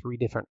they have 3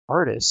 different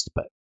artists,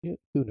 but who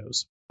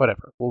knows?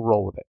 Whatever, we'll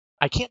roll with it.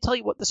 I can't tell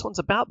you what this one's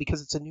about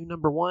because it's a new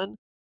number 1,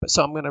 but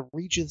so I'm going to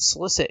read you the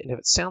solicit, and if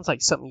it sounds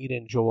like something you'd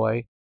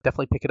enjoy,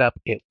 definitely pick it up.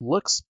 It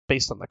looks,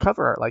 based on the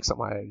cover art, like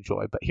something I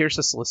enjoy, but here's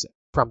the solicit.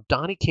 From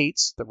Donny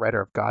Cates, the writer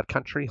of God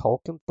Country,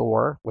 Hulk, and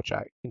Thor, which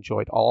I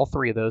enjoyed all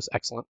 3 of those,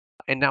 excellent.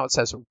 And now it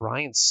says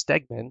Ryan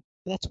Stegman.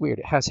 That's weird.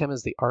 It has him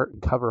as the art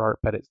and cover art,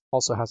 but it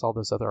also has all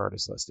those other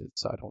artists listed,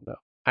 so I don't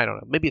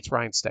know. Maybe it's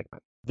Ryan Stegman.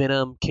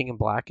 Venom, King in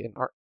Black, and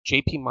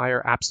J.P.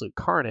 Meyer, Absolute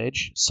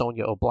Carnage,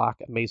 Sonia Oblak,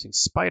 Amazing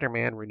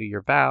Spider-Man, Renew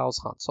Your Vows,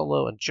 Han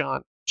Solo, and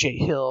John J.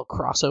 Hill,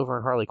 crossover,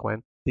 and Harley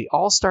Quinn. The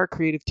all-star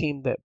creative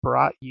team that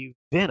brought you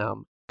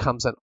Venom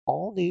comes an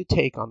all-new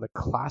take on the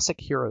classic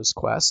Hero's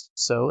Quest.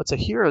 So it's a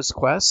Hero's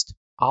Quest.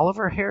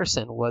 Oliver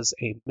Harrison was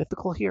a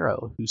mythical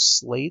hero who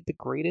slayed the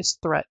greatest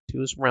threat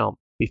to his realm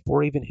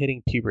before even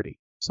hitting puberty.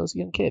 So as a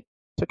young kid,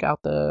 took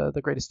out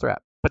the greatest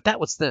threat. But that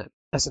was then.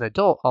 As an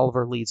adult,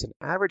 Oliver leads an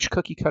average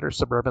cookie-cutter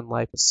suburban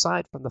life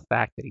aside from the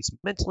fact that he's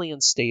mentally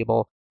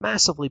unstable,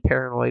 massively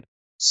paranoid,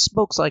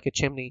 smokes like a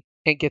chimney,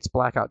 and gets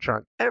blackout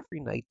drunk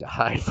every night to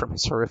hide from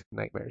his horrific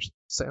nightmares.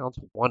 Sounds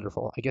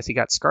wonderful. I guess he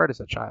got scarred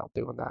as a child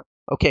doing that.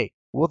 Okay,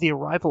 will the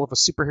arrival of a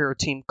superhero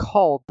team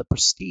called the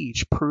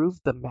Prestige prove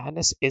the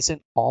madness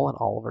isn't all in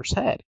Oliver's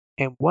head?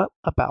 And what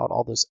about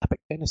all this epic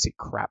fantasy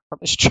crap from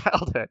his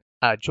childhood?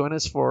 Join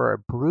us for a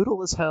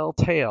brutal as hell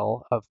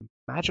tale of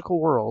magical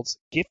worlds,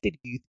 gifted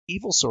youth,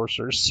 evil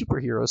sorcerers,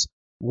 superheroes,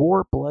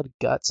 war, blood,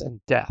 guts, and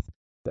death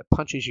that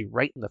punches you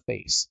right in the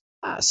face.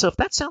 So if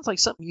that sounds like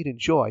something you'd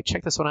enjoy,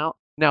 check this one out.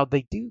 Now,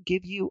 they do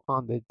give you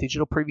on the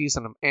digital previews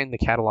and the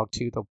catalog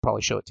too, they'll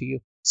probably show it to you,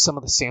 some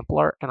of the sample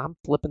art, and I'm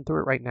flipping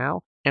through it right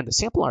now, and the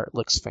sample art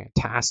looks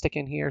fantastic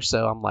in here,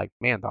 so I'm like,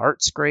 man, the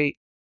art's great,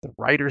 the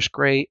writer's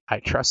great, I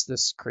trust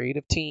this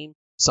creative team,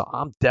 so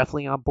I'm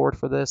definitely on board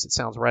for this. It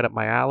sounds right up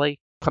my alley.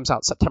 Comes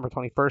out September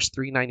 21st,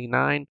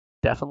 $3.99.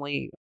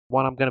 Definitely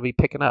one I'm going to be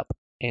picking up.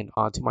 And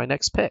on to my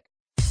next pick.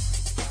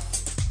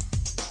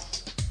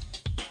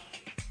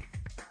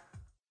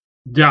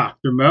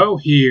 Dr. Mo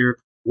here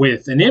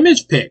with an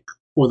image pick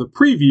for the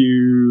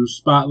preview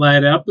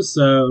spotlight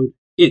episode.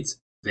 It's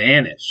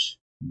Vanish,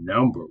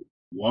 number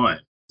 1.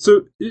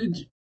 So,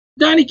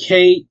 Donny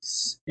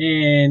Cates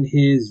and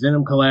his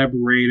Venom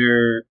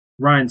collaborator,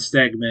 Ryan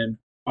Stegman,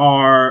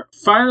 are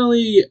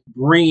finally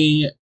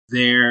bringing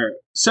their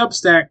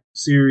Substack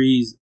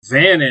series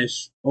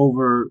Vanish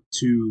over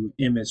to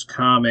Image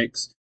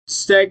Comics.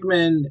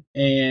 Stegman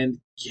and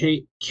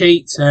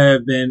Cates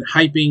have been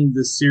hyping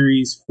the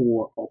series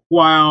for a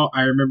while.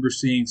 I remember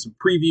seeing some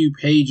preview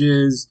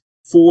pages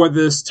for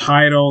this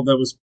title that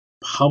was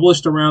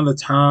published around the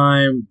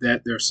time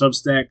that their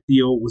Substack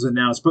deal was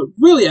announced, but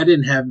really I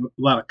didn't have a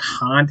lot of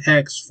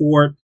context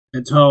for it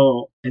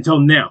until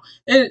now.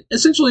 And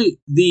essentially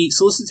the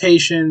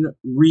solicitation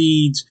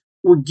reads,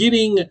 we're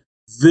getting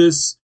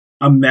this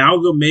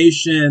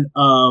amalgamation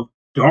of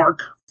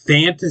dark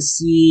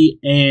fantasy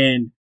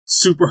and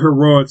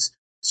superheroics.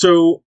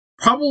 So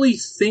probably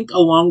think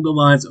along the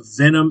lines of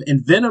Venom,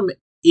 and Venom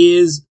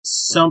is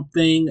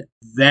something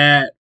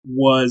that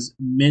was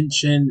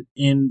mentioned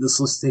in the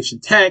solicitation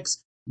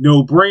text.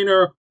 No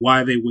brainer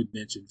why they would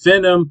mention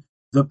Venom.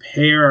 The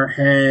pair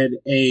had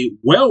a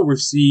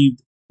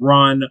well-received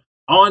run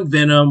on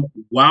Venom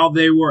while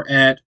they were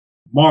at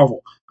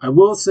Marvel. I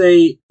will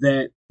say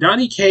that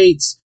Donny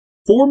Cates,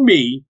 for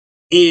me,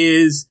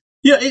 is,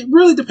 it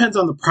really depends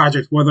on the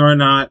project whether or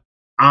not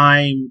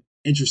I'm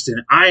interested.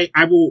 I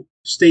will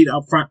state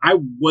up front, I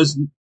was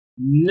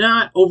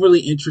not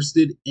overly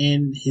interested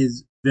in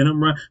his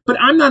Venom run, but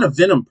I'm not a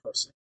Venom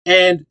person.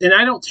 And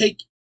I don't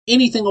take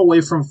anything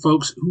away from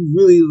folks who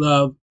really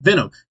love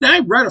Venom. Now, I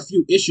read a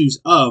few issues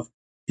of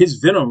his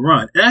Venom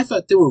run, and I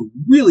thought they were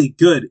really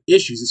good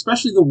issues,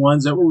 especially the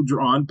ones that were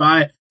drawn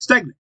by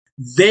Stegman.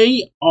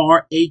 They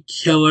are a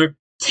killer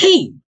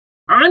team.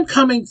 I'm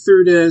coming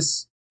through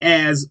this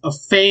as a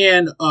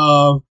fan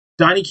of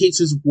Donny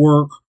Cates'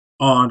 work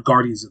on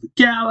Guardians of the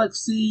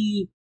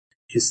Galaxy,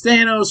 his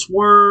Thanos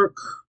work,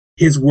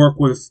 his work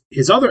with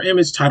his other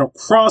Image title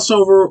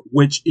Crossover,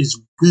 which is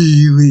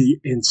really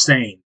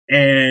insane.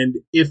 And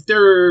if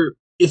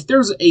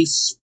there's a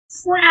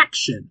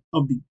fraction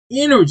of the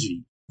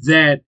energy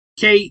that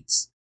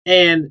Cates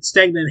and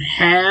Stegman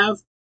have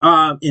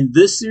in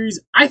this series,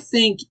 I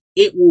think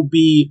it will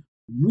be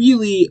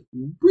really,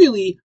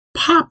 really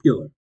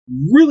popular.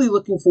 Really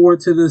looking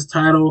forward to this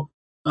title.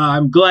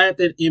 I'm glad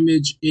that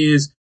Image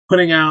is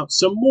putting out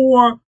some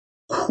more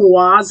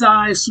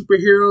quasi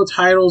superhero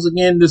titles.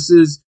 Again, this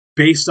is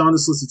based on the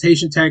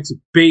solicitation text,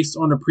 based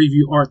on the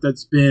preview art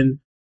that's been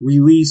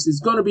released. It's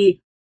going to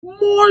be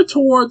more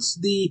towards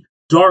the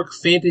dark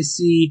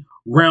fantasy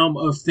realm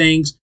of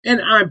things,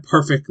 and I'm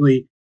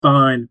perfectly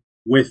fine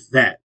with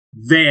that.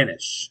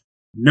 Vanish,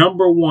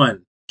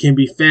 #1, can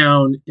be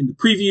found in the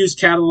previews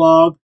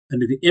catalog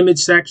under the Image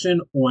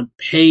section on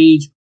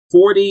page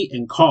 40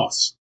 and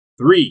costs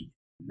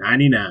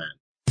 $3.99.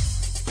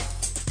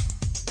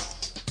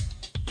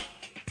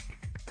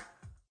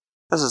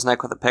 This is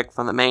Nick with a pick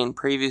from the main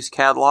previews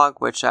catalog,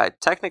 which I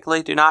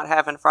technically do not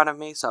have in front of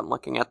me, so I'm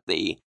looking at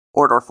the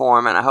order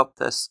form, and I hope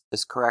this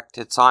is correct.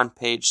 It's on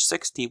page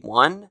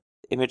 61,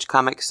 Image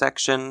Comics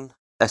section,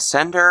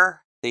 Ascender,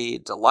 the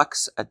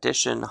deluxe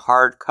edition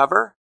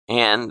hardcover,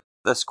 and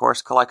this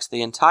course collects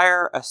the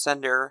entire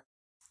Ascender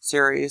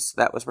series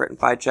that was written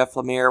by Jeff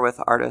Lemire with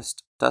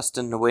artist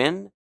Dustin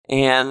Nguyen,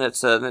 and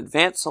it's an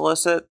advanced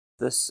solicit.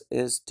 This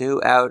is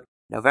due out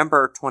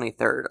November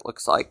 23rd, it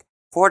looks like.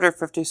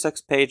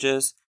 456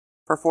 pages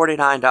for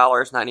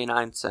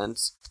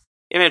 $49.99.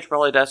 Image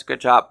really does a good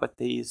job with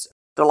these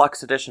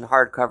deluxe edition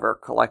hardcover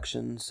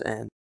collections,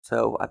 and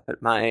so I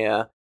put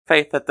my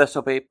faith that this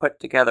will be put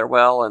together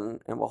well and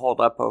will hold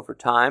up over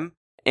time.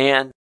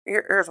 And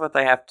here's what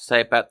they have to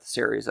say about the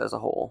series as a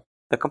whole.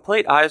 The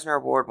complete Eisner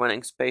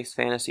Award-winning space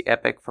fantasy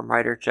epic from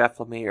writer Jeff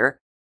Lemire,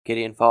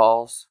 Gideon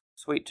Falls,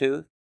 Sweet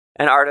Tooth,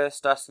 and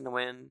artist Dustin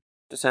Nguyen,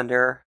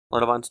 Descender,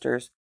 Little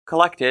Monsters,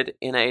 collected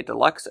in a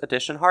deluxe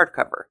edition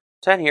hardcover.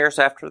 10 years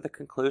after the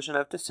conclusion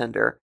of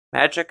Descender,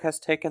 magic has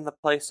taken the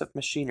place of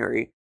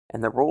machinery,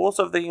 and the rules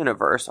of the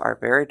universe are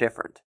very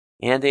different.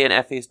 Andy and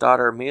Effie's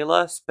daughter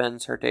Mila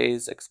spends her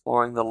days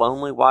exploring the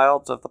lonely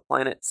wilds of the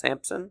planet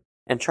Samson,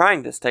 and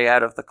trying to stay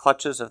out of the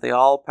clutches of the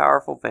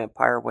all-powerful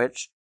vampire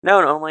witch,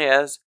 known only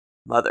as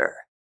Mother.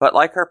 But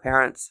like her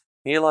parents,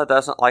 Mila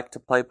doesn't like to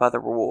play by the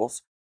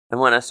rules, and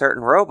when a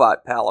certain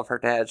robot pal of her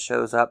dad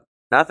shows up,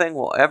 nothing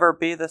will ever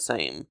be the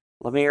same.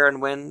 Lemire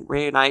and Nguyen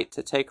reunite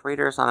to take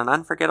readers on an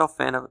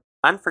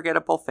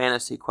unforgettable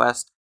fantasy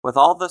quest with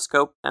all the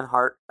scope and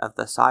heart of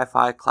the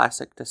sci-fi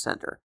classic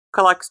Descender.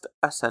 Collects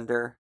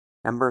Ascender,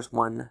 numbers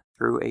 1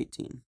 through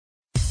 18.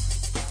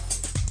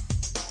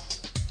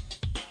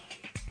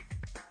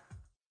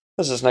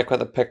 This is Nick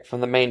with a pick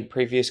from the main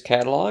previews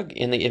catalog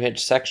in the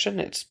Image section.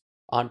 It's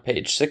on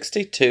page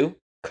 62.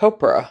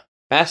 Copra,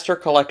 Master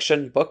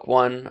Collection, Book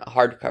 1,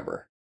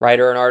 hardcover.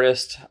 Writer and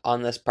artist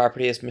on this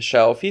property is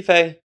Michel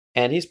Fife,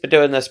 and he's been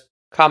doing this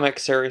comic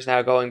series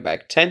now going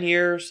back 10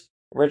 years.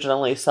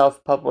 Originally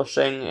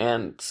self-publishing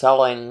and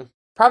selling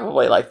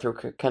probably like through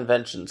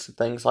conventions and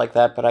things like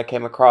that, but I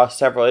came across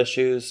several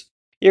issues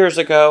years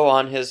ago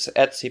on his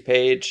Etsy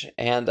page,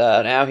 and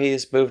now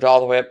he's moved all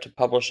the way up to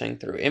publishing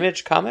through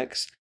Image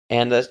Comics.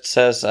 And it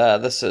says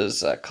this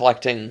is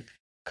collecting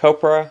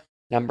Copra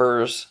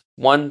numbers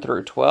 1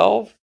 through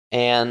 12,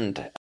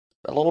 and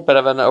a little bit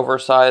of an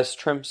oversized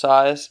trim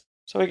size.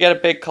 So we get a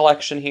big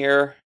collection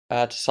here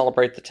to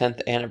celebrate the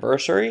 10th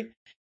anniversary.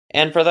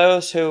 And for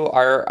those who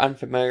are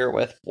unfamiliar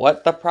with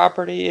what the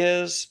property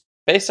is,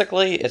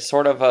 basically it's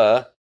sort of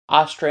a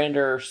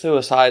Ostrander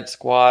Suicide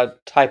Squad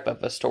type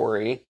of a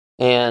story.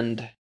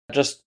 And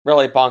just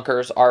really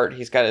bonkers art.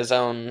 He's got his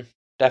own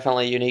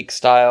definitely unique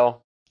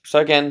style. So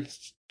again,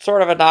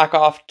 sort of a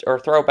knockoff or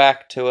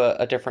throwback to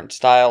a different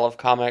style of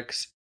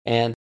comics.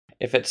 And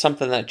if it's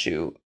something that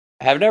you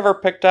have never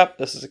picked up,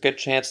 this is a good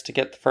chance to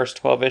get the first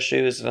 12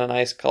 issues in a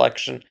nice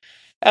collection.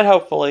 And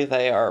hopefully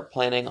they are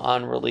planning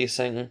on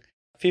releasing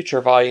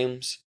future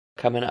volumes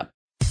coming up.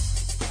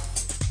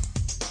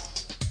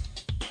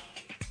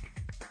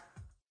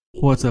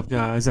 What's up,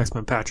 guys?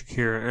 X-Men Patrick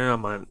here, and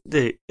I'm on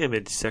the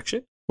Image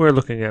section. We're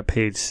looking at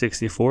page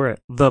 64 at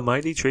The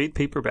Mighty Trade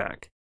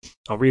Paperback.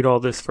 I'll read all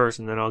this first,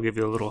 and then I'll give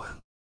you a little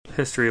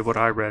history of what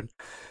I read.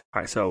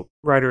 All right, so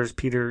writers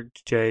Peter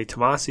J.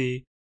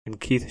 Tomasi and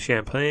Keith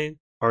Champlain.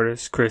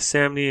 Artists Chris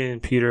Samney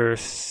and Peter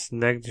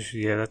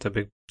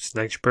Snegberg.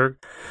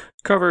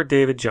 Cover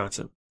David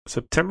Johnson.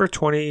 September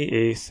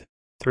 28th,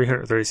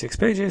 336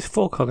 pages,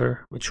 full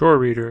color, mature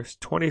readers,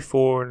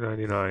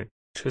 $24.99,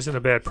 which isn't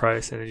a bad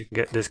price, and you can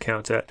get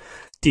discounts at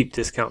Deep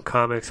Discount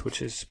Comics,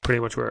 which is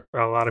pretty much where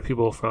a lot of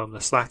people from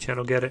the Slack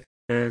channel get it,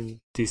 and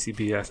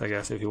DCBS, I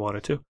guess, if you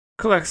wanted to.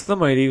 Collects The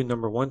Mighty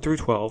number 1 through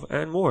 12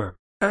 and more.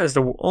 As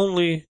the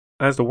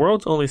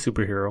world's only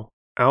superhero,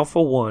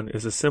 Alpha One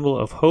is a symbol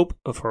of hope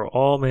for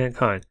all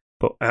mankind,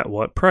 but at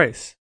what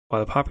price?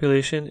 While the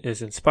population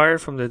is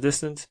inspired from the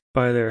distance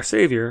by their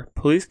savior,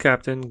 Police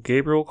Captain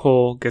Gabriel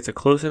Cole gets it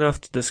close enough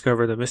to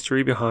discover the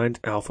mystery behind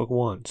Alpha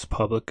One's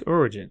public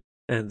origin,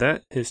 and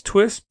that his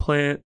twisted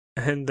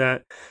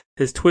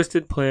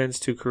plans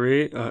to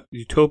create a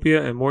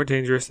utopia and more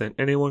dangerous than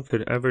anyone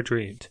could ever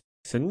dreamed.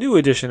 It's a new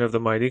edition of The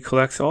Mighty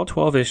collects all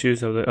 12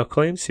 issues of the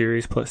acclaimed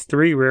series plus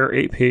 3 rare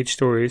 8-page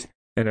stories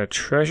and a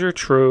treasure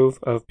trove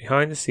of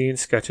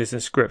behind-the-scenes sketches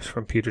and scripts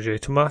from Peter J.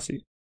 Tomasi.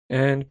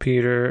 And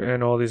Peter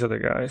and all these other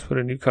guys put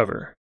a new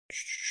cover.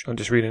 I'm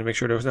just reading to make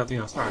sure there was nothing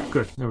else. All right,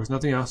 good. There was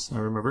nothing else, I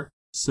remember.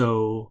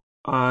 So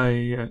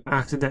I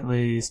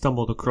accidentally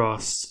stumbled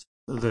across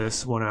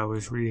this when I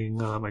was reading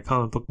my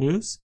comic book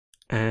news.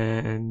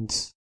 And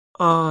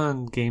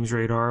on Games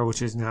Radar,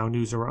 which is now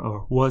Newsarama,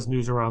 or was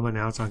Newsarama,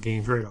 now it's on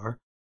Games Radar.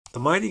 The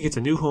Mighty gets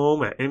a new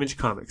home at Image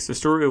Comics. The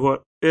story of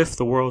what if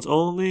the world's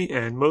only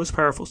and most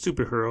powerful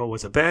superhero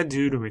was a bad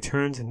dude and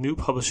returns in new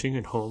publishing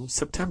and home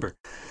September.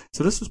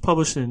 So this was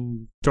published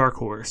in Dark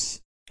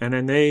Horse, and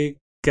then they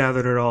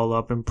gathered it all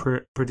up and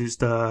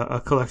produced a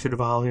collected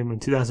volume in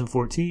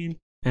 2014,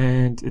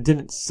 and it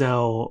didn't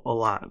sell a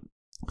lot.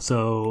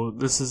 So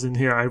this is in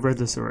here. I read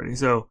this already.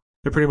 So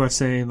they're pretty much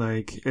saying,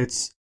 like,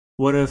 it's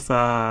what if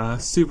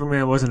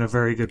Superman wasn't a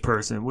very good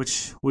person,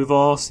 which we've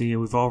all seen,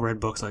 we've all read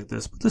books like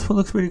this, but this one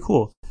looks pretty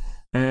cool.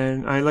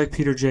 And I like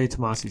Peter J.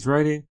 Tomasi's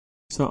writing,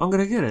 so I'm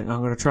going to get it.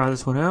 I'm going to try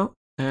this one out,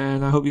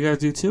 and I hope you guys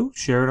do too.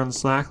 Share it on the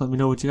Slack. Let me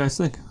know what you guys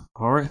think.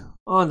 All right,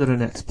 on to the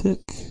next pick.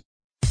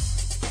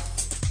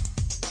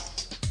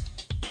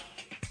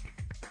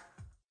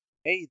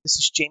 Hey, this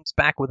is James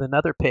back with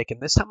another pick,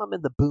 and this time I'm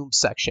in the Boom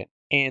section.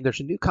 And there's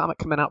a new comic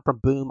coming out from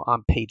Boom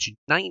on page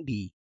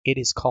 90. It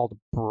is called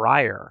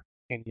Briar.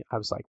 And I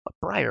was like, what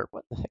Briar?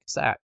 What the heck is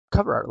that?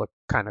 Cover art looked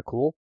kind of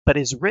cool, but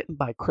it's written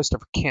by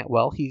Christopher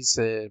Cantwell. He's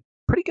a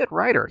pretty good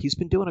writer. He's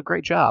been doing a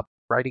great job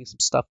writing some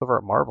stuff over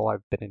at Marvel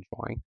I've been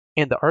enjoying.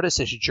 And the artist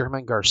is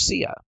German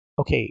Garcia.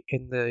 Okay,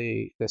 and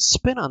the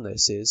spin on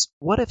this is,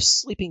 what if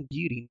Sleeping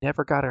Beauty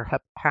never got her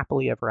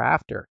happily ever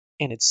after,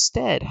 and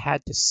instead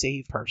had to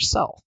save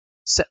herself?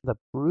 Set in the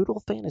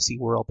brutal fantasy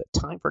world that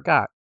time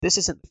forgot. This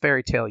isn't the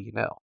fairy tale you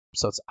know.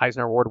 So it's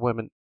Eisner Award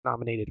winner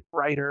nominated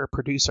writer,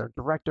 producer, and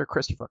director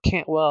Christopher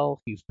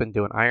Cantwell. He's been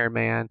doing Iron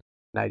Man,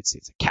 United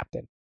States of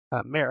Captain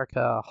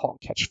America, *Halt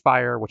and Catch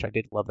Fire*, which I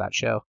did love that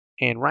show.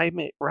 And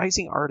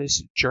rising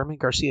artist German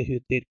Garcia, who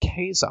did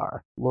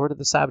Kazar, Lord of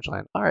the Savage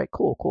Land. All right,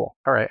 cool. All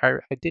right,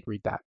 I did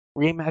read that.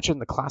 Reimagine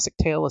the classic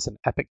tale as an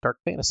epic dark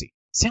fantasy.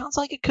 Sounds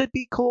like it could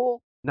be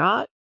cool.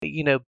 Not,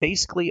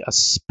 basically a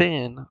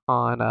spin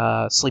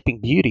on Sleeping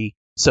Beauty.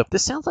 So if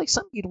this sounds like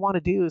something you'd want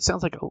to do, it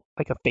sounds like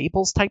a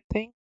Fables type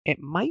thing. It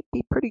might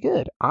be pretty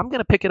good. I'm going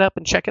to pick it up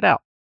and check it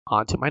out.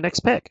 On to my next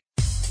pick.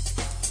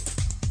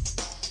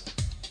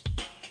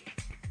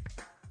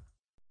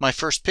 My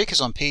first pick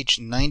is on page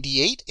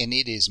 98, and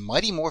it is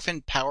Mighty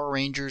Morphin Power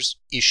Rangers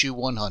issue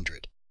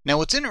 100. Now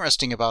what's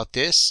interesting about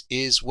this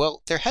is,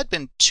 well, there had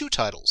been 2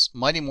 titles,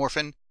 Mighty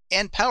Morphin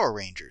and Power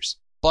Rangers.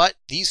 But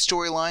these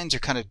storylines are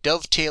kind of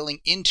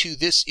dovetailing into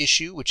this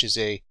issue, which is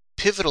a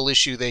pivotal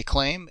issue they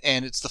claim,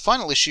 and it's the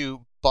final issue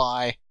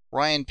by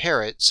Ryan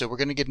Parrott, so we're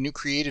going to get a new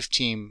creative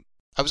team.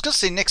 I was going to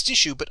say next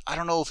issue, but I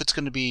don't know if it's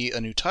going to be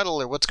a new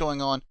title or what's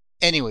going on.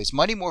 Anyways,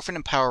 Mighty Morphin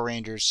and Power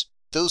Rangers,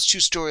 those 2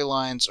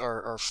 storylines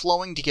are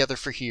flowing together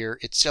for here.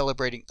 It's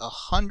celebrating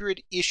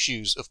 100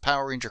 issues of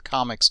Power Ranger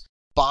comics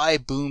by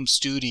Boom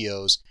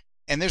Studios,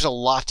 and there's a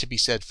lot to be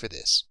said for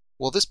this.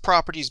 Well, this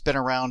property's been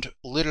around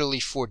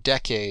literally for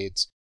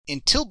decades.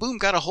 Until Boom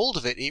got a hold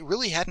of it, it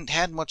really hadn't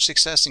had much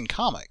success in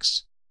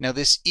comics. Now,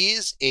 this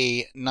is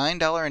a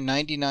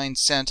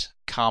 $9.99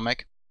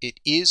 comic. It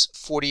is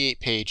 48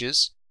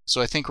 pages,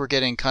 so I think we're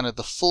getting kind of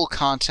the full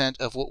content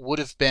of what would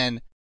have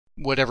been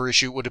whatever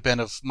issue it would have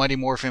been of Mighty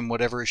Morphin,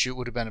 whatever issue it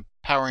would have been of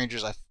Power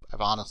Rangers.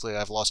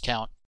 I've lost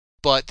count.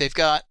 But they've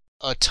got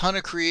a ton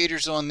of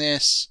creators on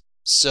this,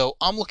 so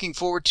I'm looking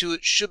forward to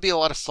it. Should be a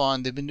lot of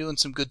fun. They've been doing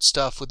some good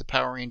stuff with the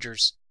Power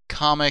Rangers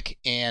comic,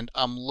 and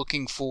I'm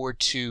looking forward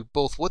to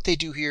both what they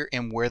do here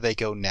and where they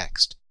go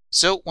next.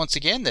 So, once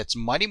again, that's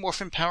Mighty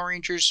Morphin Power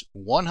Rangers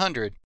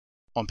 100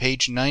 on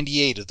page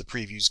 98 of the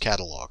Previews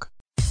catalog.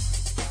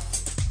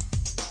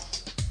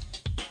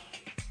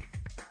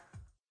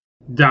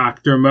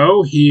 Dr.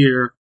 Mo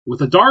here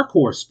with a Dark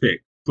Horse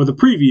pick for the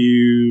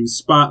Previews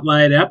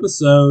Spotlight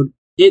episode.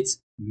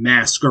 It's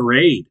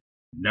Masquerade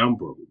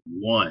number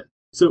 1.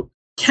 So,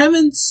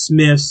 Kevin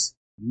Smith's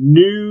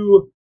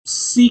new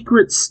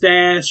Secret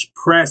Stash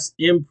Press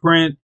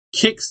imprint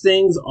kicks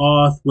things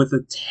off with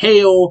a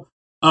tale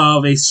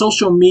of a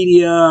social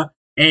media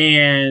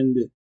and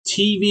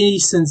TV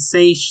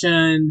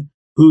sensation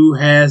who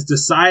has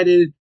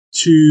decided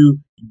to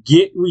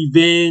get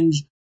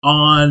revenge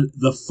on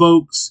the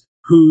folks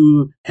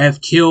who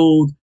have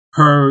killed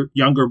her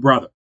younger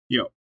brother.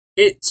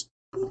 It's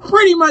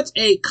pretty much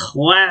a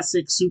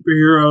classic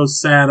superhero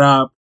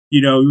setup.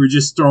 We were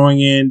just throwing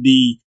in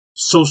the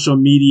social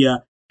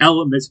media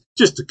elements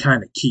just to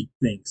kind of keep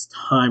things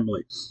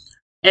timely.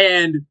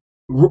 And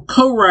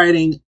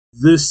co-writing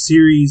this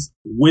series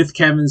with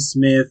Kevin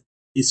Smith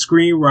is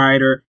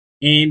screenwriter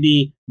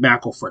Andy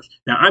McElfresh.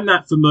 Now, I'm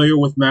not familiar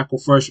with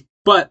McElfresh,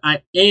 but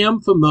I am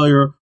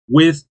familiar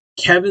with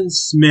Kevin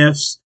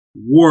Smith's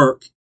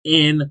work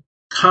in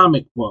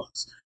comic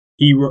books.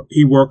 He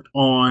worked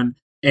on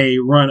a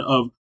run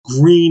of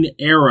Green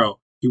Arrow.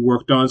 He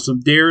worked on some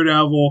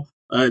Daredevil,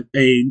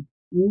 a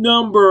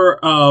number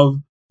of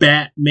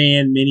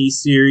Batman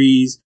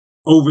miniseries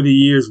over the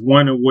years,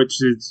 one of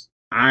which is,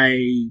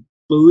 I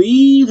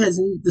believe,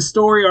 the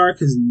story arc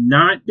has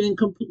not been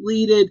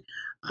completed.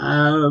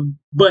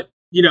 But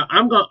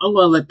I'm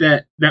gonna let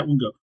that one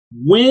go.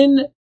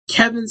 When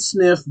Kevin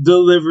Smith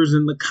delivers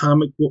in the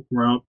comic book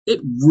realm,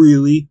 it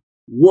really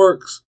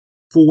works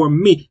for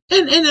me.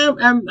 And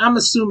I'm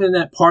assuming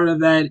that part of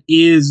that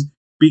is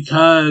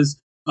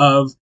because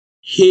of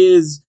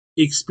his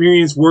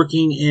experience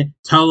working in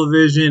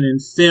television and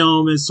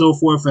film and so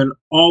forth, and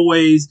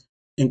always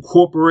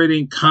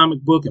incorporating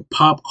comic book and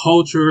pop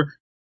culture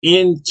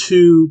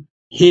into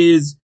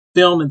his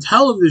film and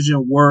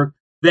television work,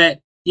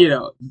 that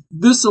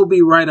this will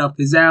be right up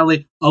his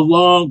alley,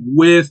 along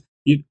with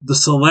the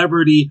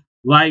celebrity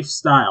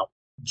lifestyle.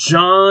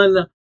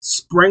 John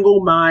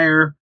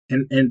Springelmeyer,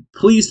 and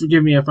please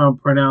forgive me if I'm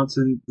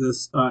pronouncing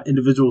this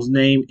individual's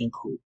name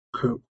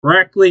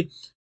incorrectly,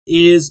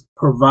 is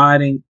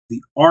providing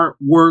the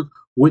artwork,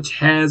 which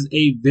has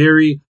a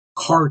very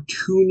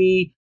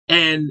cartoony,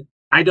 and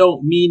I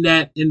don't mean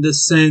that in the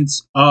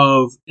sense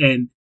of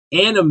an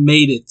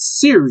animated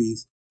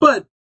series,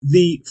 but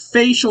the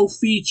facial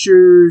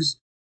features,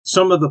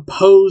 some of the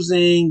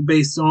posing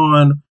based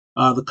on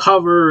the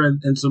cover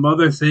and some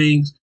other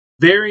things,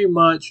 very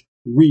much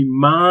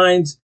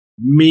reminds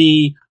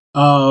me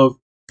of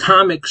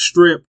comic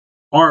strip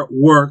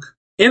artwork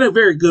in a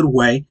very good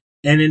way.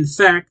 And in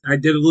fact, I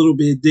did a little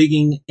bit of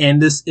digging,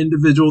 and this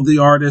individual, the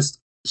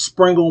artist,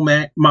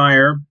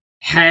 Springelmeyer,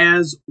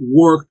 has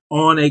worked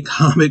on a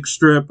comic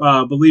strip,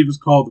 I believe it's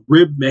called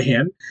Rib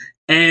Man.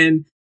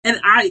 And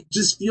I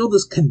just feel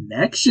this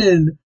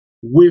connection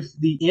with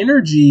the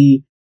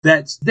energy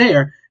that's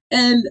there.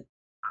 And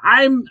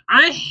I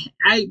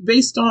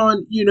based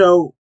on,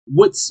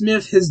 what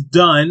Smith has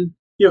done,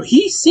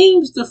 he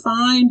seems to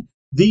find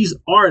these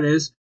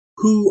artists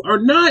who are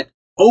not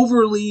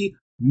overly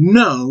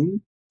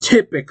known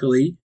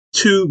typically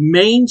to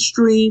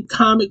mainstream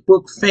comic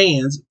book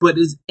fans, but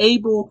is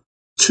able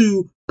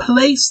to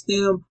place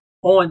them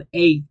on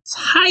a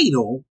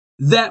title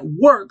that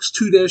works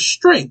to their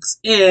strengths.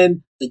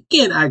 And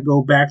again, I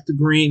go back to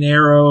Green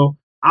Arrow.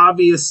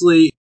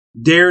 Obviously,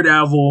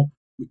 Daredevil,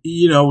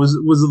 was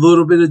a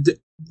little bit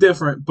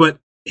different, but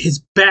his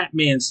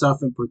Batman stuff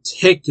in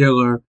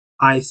particular,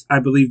 I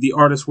believe the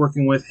artist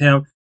working with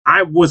him,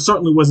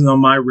 certainly wasn't on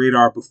my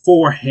radar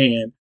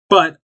beforehand,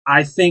 but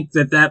I think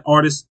that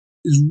artist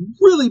has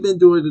really been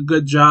doing a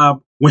good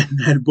job when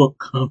that book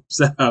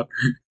comes out,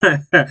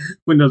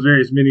 when those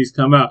various minis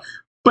come out.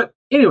 But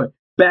anyway,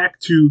 back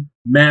to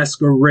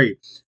Masquerade.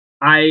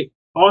 I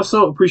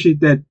also appreciate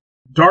that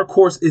Dark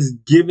Horse is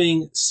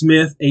giving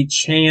Smith a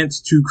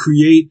chance to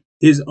create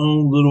his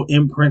own little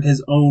imprint,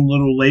 his own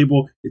little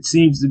label. It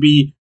seems to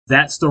be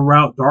that's the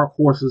route Dark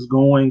Horse is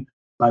going,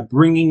 by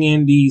bringing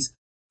in these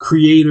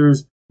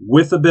creators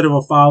with a bit of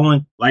a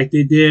following, like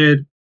they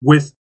did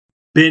with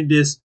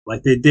Bendis,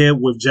 like they did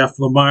with Jeff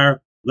Lemire,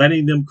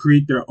 letting them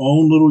create their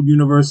own little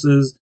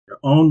universes, their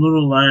own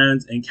little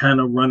lines, and kind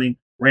of running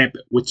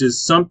rampant, which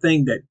is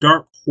something that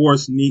Dark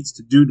Horse needs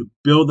to do to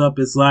build up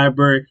its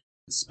library,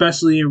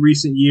 especially in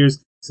recent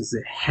years, since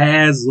it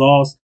has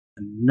lost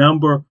a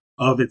number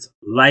of its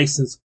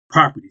licensed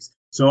properties.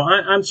 So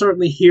I'm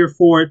certainly here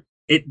for it.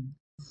 It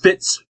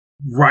fits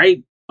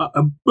right.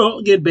 Well,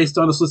 again, based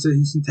on the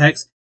solicitation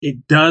text,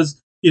 it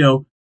does,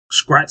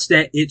 scratch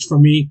that itch for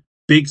me.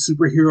 Big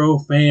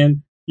superhero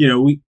fan.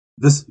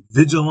 This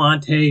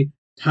vigilante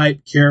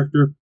type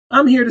character.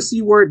 I'm here to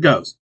see where it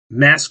goes.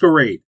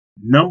 Masquerade,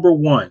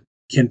 #1,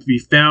 can be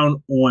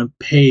found on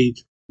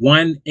page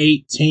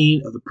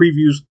 118 of the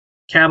previews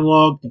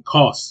catalog and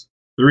costs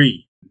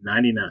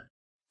 $3.99.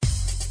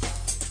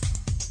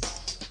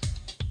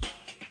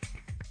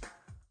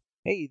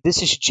 Hey,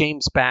 this is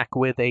James back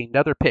with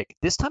another pick.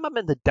 This time I'm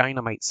in the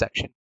Dynamite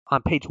section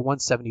on page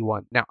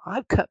 171. Now,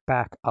 I've cut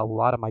back a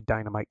lot of my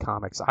Dynamite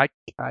comics. I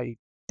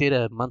did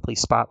a monthly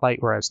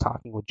spotlight where I was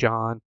talking with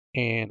John,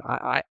 and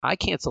I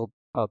canceled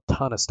a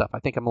ton of stuff. I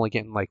think I'm only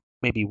getting like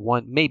maybe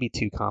 1, maybe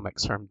 2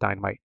 comics from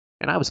Dynamite,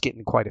 and I was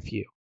getting quite a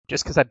few.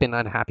 just because I've been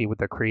unhappy with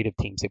the creative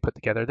teams they put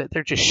together, that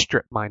they're just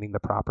strip mining the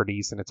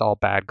properties and it's all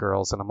bad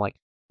girls. And I'm like,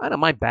 I don't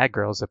mind bad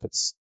girls if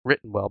it's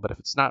written well, but if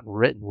it's not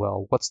written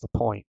well, what's the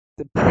point?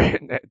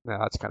 Now,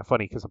 that's kind of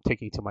funny because I'm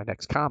taking you to my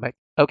next comic.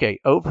 Okay,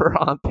 over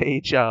on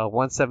page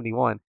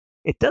 171,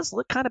 it does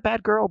look kind of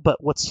bad girl,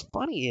 but what's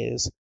funny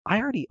is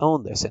I already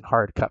own this in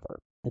hardcover.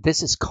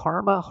 This is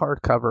Karma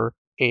hardcover.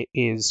 It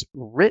is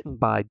written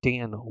by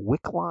Dan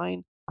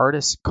Wickline,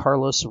 artist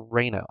Carlos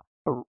Reno.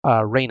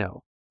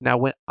 Now,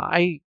 when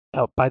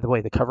by the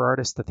way, the cover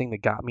artist, the thing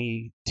that got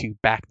me to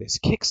back this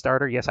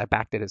Kickstarter, yes, I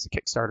backed it as a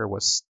Kickstarter,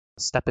 was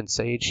Stepan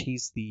Sage.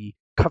 He's the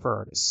cover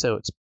artist, so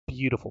it's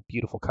beautiful,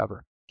 beautiful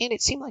cover. And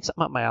it seemed like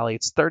something up my alley.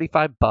 It's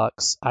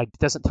 $35. It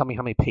doesn't tell me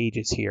how many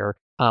pages here.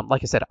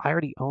 Like I said, I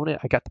already own it.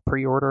 I got the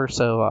pre-order,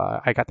 so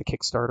I got the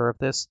Kickstarter of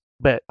this.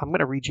 But I'm going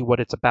to read you what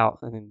it's about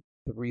and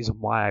the reason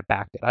why I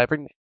backed it.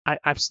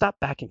 I've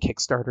stopped backing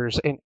Kickstarters,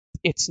 and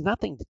it's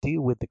nothing to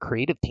do with the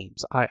creative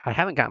teams. I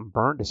haven't gotten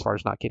burned as far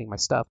as not getting my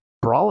stuff.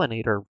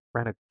 Brawlinator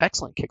ran an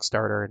excellent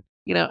Kickstarter,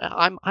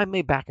 and I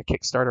may back a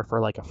Kickstarter for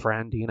like a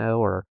friend,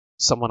 or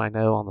someone I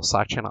know on the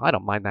Slack channel. I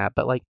don't mind that,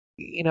 but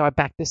I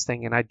backed this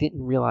thing, and I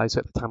didn't realize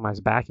at the time I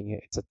was backing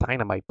it, it's a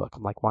Dynamite book.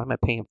 I'm like, why am I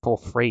paying full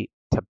freight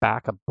to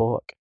back a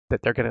book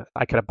that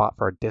I could have bought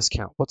for a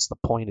discount? What's the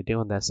point of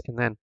doing this? And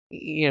then,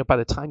 by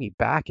the time you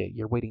back it,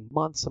 you're waiting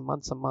months and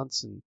months and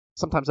months, and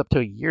sometimes up to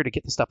a year to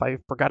get the stuff. I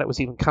forgot it was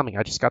even coming.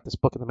 I just got this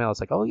book in the mail.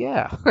 It's like, oh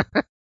yeah.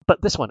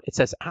 But this one, it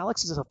says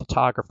Alex is a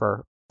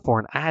photographer for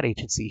an ad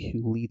agency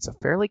who leads a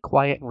fairly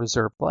quiet and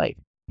reserved life.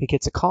 He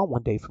gets a call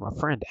one day from a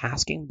friend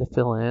asking him to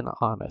fill in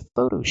on a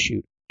photo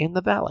shoot in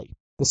the valley.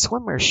 The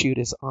swimwear shoot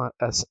is on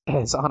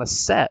a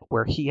set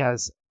where he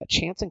has a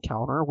chance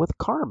encounter with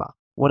Karma,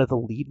 one of the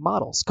lead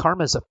models.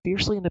 Karma is a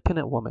fiercely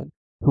independent woman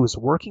who is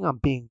working on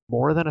being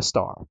more than a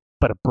star,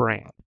 but a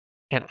brand.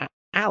 And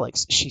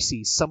Alex, she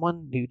sees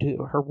someone new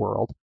to her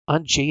world,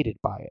 unjaded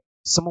by it,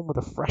 someone with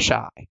a fresh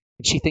eye,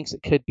 and she thinks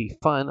it could be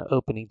fun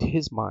opening to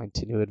his mind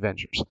to new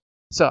adventures.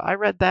 So I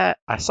read that,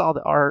 I saw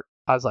the art,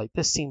 I was like,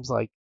 this seems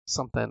like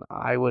something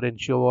I would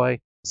enjoy,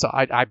 so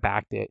I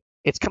backed it.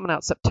 It's coming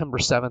out September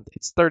 7th.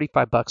 It's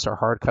 $35 or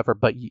hardcover,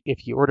 but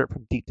if you order it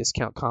from Deep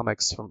Discount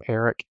Comics from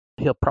Eric,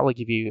 he'll probably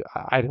give you,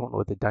 I don't know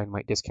what the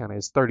Dynamite discount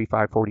is,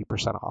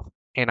 35-40% off.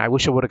 And I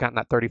wish I would have gotten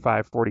that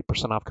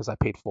 35-40% off because I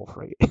paid full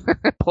freight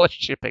plus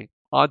shipping.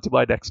 On to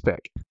my next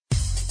pick.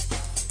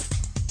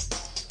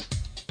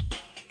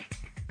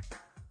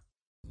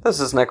 This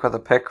is Nick with a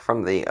pick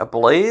from the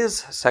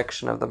Ablaze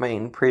section of the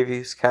main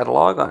previews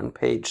catalog on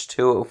page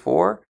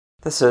 204.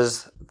 This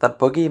is The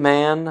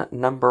Boogeyman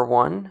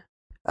 #1.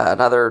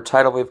 Another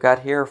title we've got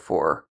here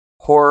for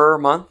Horror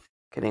Month,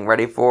 getting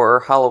ready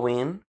for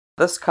Halloween.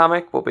 This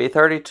comic will be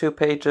 32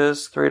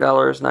 pages,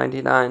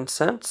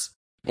 $3.99.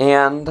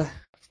 And,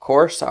 of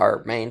course,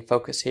 our main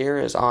focus here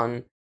is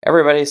on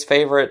everybody's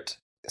favorite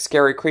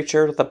scary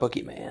creature, the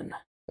Boogeyman.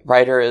 The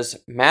writer is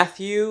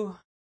Matthew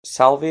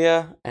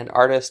Salvia, and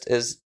artist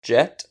is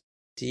Jet,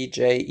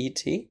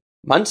 D-J-E-T.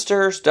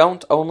 Monsters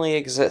don't only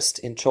exist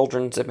in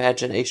children's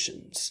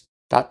imaginations. ...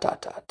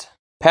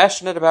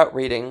 Passionate about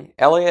reading,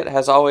 Elliot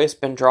has always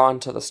been drawn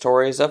to the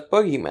stories of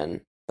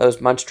boogeymen,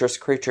 those monstrous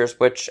creatures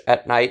which,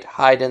 at night,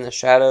 hide in the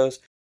shadows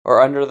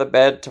or under the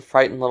bed to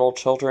frighten little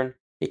children.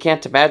 He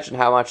can't imagine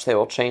how much they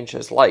will change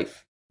his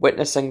life.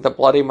 Witnessing the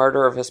bloody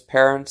murder of his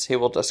parents, he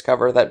will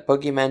discover that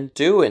boogeymen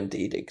do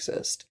indeed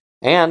exist,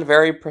 and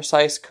very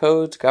precise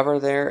codes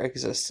govern their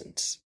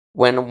existence.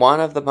 When one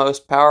of the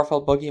most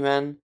powerful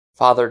boogeymen,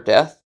 Father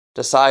Death,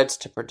 decides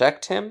to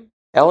protect him,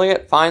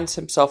 Elliot finds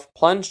himself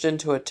plunged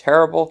into a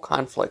terrible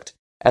conflict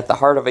at the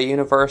heart of a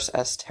universe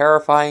as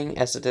terrifying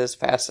as it is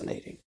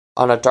fascinating.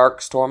 On a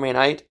dark, stormy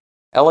night,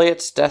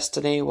 Elliot's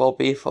destiny will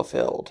be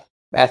fulfilled.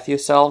 Matthew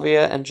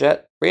Salvia and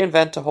Jet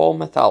reinvent a whole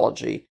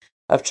mythology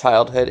of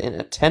childhood in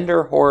a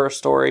tender horror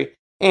story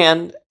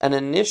and an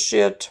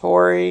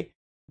initiatory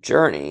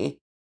journey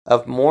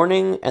of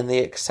mourning and the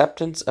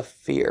acceptance of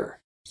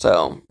fear.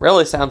 So,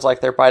 really sounds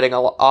like they're biting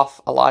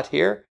off a lot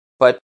here,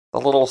 but the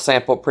little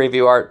sample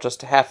preview art,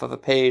 just half of a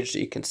page that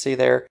you can see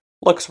there,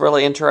 looks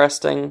really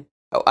interesting.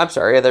 Oh, I'm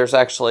sorry, there's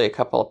actually a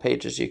couple of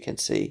pages you can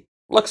see.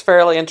 Looks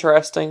fairly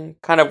interesting,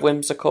 kind of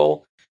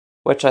whimsical,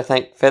 which I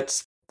think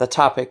fits the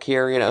topic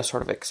here,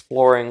 sort of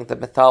exploring the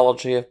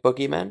mythology of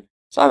boogeymen.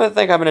 So I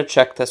think I'm going to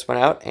check this one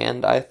out,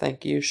 and I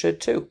think you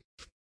should too.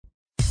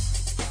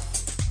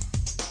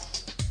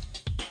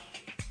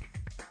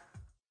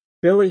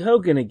 Billy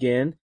Hogan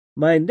again.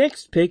 My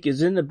next pick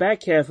is in the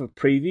back half of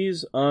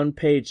previews on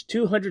page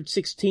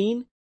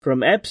 216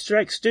 from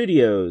Abstract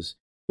Studios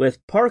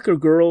with Parker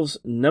Girls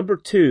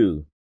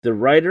 #2. The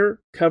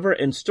writer, cover,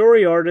 and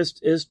story artist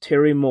is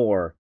Terry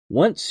Moore.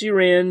 Once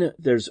you're in,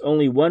 there's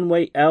only one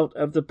way out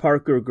of the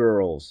Parker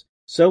Girls.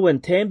 So when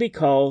Tambi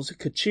calls,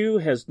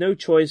 Kachu has no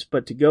choice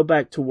but to go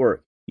back to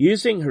work,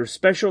 using her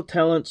special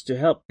talents to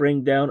help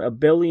bring down a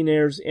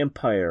billionaire's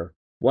empire,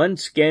 one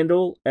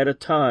scandal at a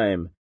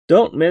time.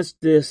 Don't miss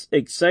this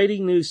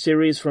exciting new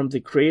series from the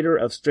creator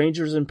of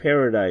Strangers in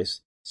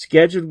Paradise,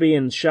 scheduled to be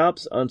in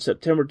shops on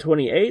September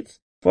 28th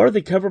for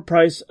the cover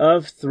price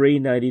of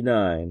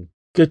 $3.99.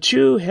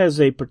 Kachu has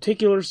a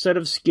particular set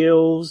of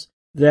skills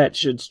that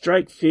should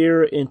strike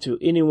fear into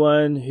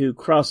anyone who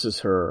crosses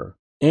her.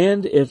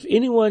 And if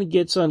anyone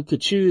gets on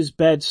Kachu's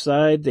bad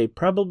side, they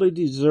probably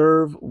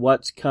deserve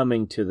what's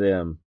coming to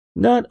them.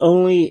 Not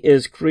only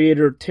is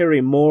creator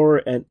Terry Moore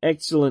an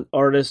excellent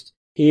artist,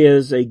 he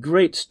is a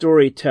great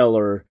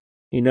storyteller.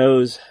 He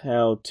knows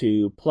how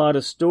to plot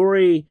a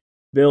story,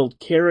 build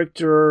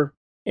character,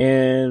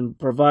 and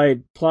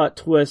provide plot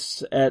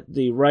twists at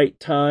the right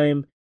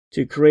time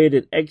to create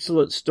an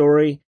excellent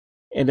story.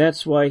 And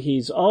that's why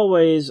he's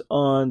always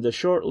on the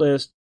short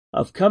list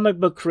of comic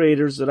book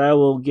creators that I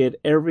will get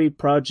every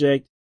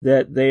project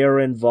that they are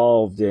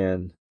involved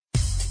in.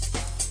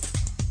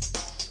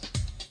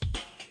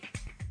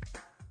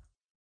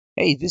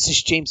 Hey, this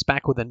is James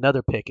back with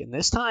another pick, and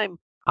this time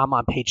I'm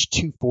on page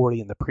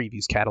 240 in the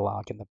previews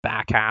catalog in the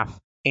back half,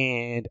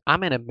 and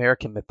I'm in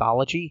American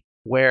Mythology,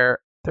 where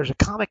there's a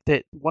comic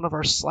that one of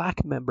our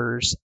Slack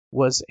members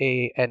was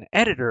an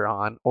editor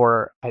on,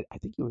 or I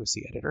think he was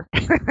the editor,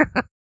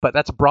 but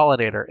that's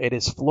Brawlinator. It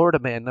is Florida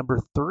Man number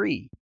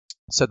 3.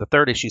 So the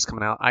third issue is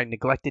coming out. I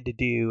neglected to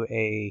do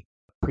a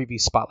preview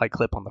spotlight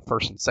clip on the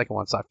first and second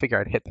one, so I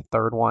figured I'd hit the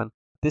third one.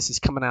 This is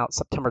coming out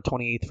September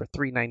 28th for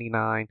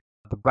 $3.99.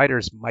 The writer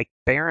is Mike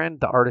Barron.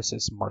 The artist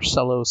is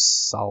Marcelo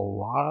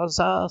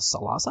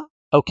Salaza?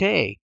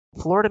 Okay.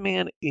 Florida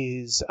Man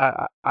is,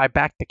 I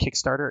backed the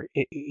Kickstarter.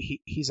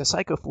 He's a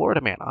psycho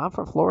Florida man. I'm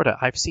from Florida.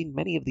 I've seen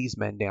many of these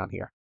men down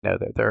here. No,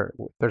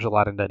 there's a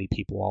lot of nutty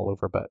people all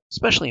over, but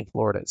especially in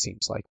Florida, it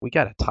seems like we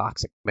got a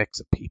toxic mix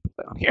of people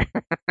down here.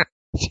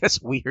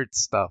 Just weird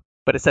stuff.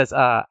 But it says,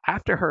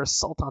 after her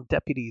assault on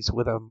deputies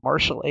with a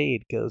martial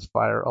aid goes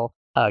viral,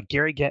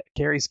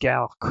 Gary's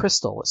gal,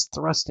 Crystal, is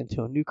thrust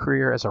into a new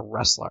career as a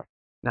wrestler.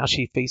 Now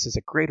she faces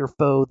a greater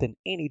foe than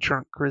any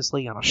drunk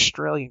grizzly, an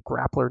Australian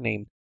grappler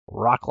named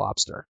Rock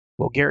Lobster.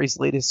 Will Gary's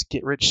latest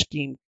get-rich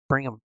scheme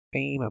bring him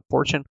fame and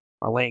fortune,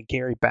 or land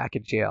Gary back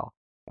in jail?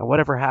 And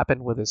whatever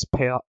happened with his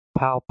pal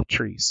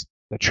Patrice,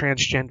 the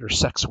transgender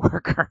sex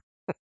worker?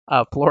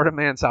 Florida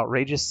Man's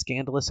outrageous,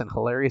 scandalous, and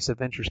hilarious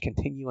adventures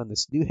continue in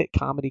this new hit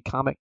comedy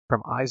comic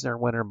from Eisner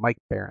winner Mike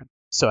Barron.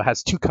 So it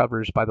has 2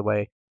 covers, by the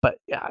way. But,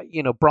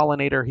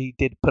 Brawlinator, he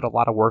did put a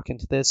lot of work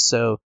into this.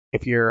 So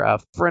if you're a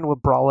friend with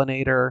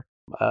Brawlinator,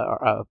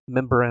 a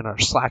member in our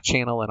Slack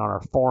channel and on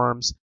our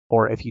forums,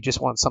 or if you just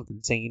want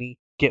something zany,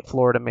 get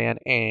Florida Man.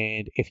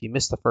 And if you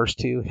missed the first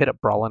 2, hit up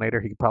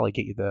Brawlinator. He could probably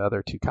get you the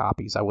other 2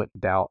 copies. I wouldn't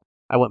doubt.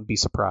 I wouldn't be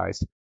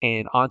surprised.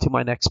 And on to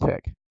my next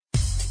pick.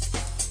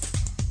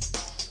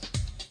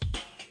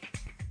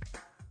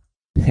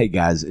 Hey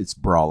guys, it's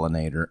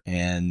Brawlinator,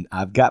 and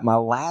I've got my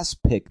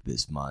last pick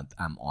this month.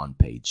 I'm on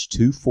page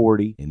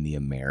 240 in the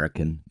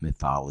American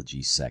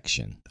Mythology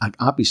section.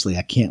 Obviously,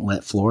 I can't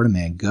let Florida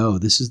Man go.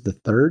 This is the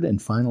 3rd and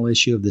final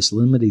issue of this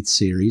limited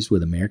series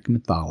with American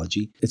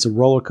Mythology. It's a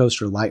roller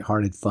coaster,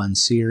 lighthearted, fun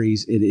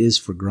series. It is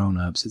for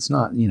grown-ups. It's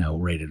not,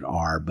 rated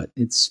R, but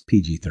it's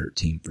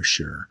PG-13 for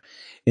sure.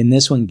 In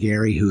this one,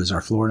 Gary, who is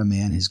our Florida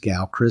Man, his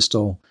gal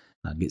Crystal,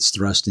 gets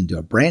thrust into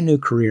a brand new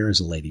career as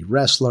a lady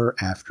wrestler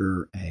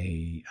after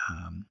a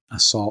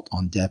assault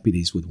on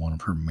deputies with one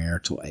of her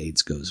marital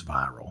aides goes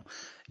viral.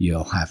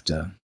 You'll have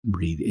to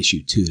read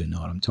issue 2 to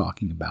know what I'm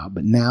talking about.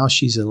 But now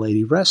she's a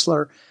lady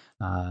wrestler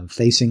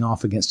facing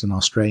off against an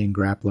Australian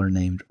grappler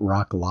named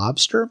Rock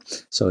Lobster.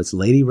 So it's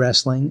lady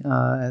wrestling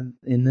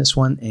in this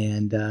one,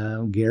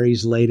 and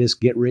Gary's latest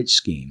get-rich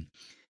scheme.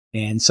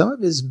 And some of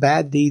his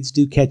bad deeds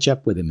do catch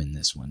up with him in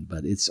this one,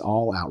 but it's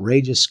all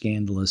outrageous,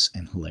 scandalous,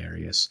 and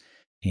hilarious.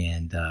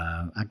 And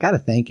I got to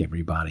thank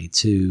everybody,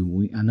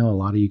 too. I know a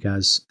lot of you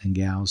guys and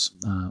gals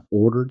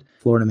ordered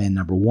Florida Man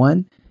number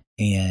 1.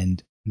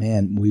 And,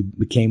 man, we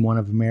became one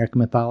of American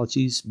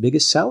Mythology's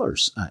biggest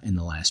sellers in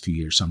the last few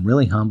years. So I'm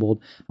really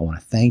humbled. I want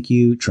to thank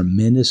you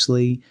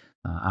tremendously.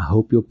 I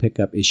hope you'll pick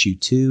up issue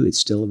 2. It's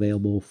still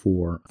available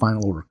for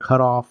Final Order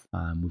Cutoff.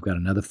 We've got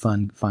another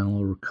fun Final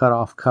Order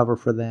Cutoff cover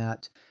for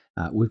that.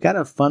 We've got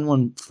a fun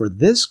one for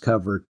this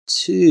cover,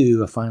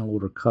 too, a Final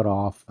Order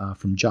Cutoff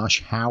from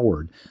Josh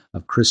Howard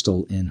of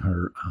Crystal in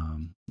her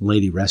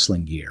lady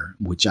wrestling gear,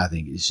 which I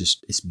think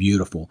is it's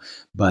beautiful.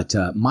 But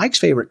Mike's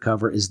favorite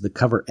cover is the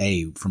cover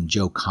A from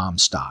Joe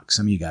Comstock.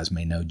 Some of you guys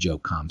may know Joe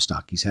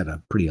Comstock. He's had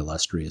a pretty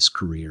illustrious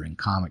career in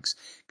comics.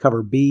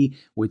 Cover B,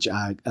 which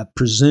I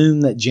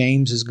presume that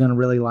James is going to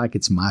really like.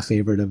 It's my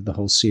favorite of the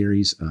whole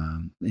series.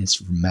 It's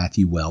from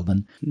Matthew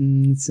Weldon.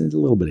 It's a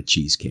little bit of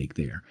cheesecake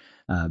there.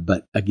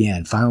 But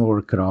again, Final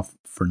Order Cutoff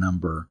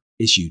for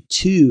issue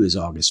 2 is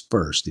August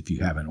 1st. If you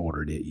haven't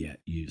ordered it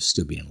yet, you'll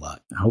still be in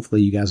luck.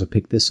 Hopefully you guys will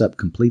pick this up,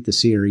 complete the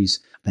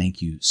series.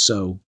 Thank you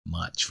so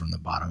much from the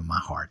bottom of my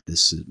heart.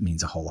 This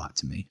means a whole lot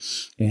to me.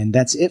 And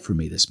that's it for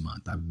me this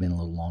month. I've been a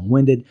little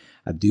long-winded.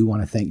 I do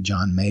want to thank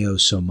John Mayo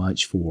so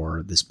much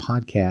for this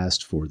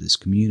podcast, for this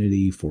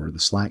community, for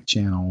the Slack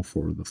channel,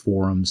 for the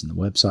forums and the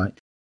website.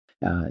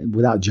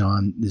 Without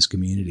John, this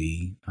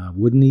community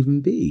wouldn't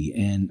even be.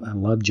 And I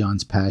love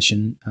John's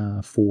passion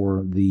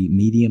for the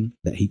medium,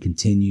 that he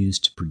continues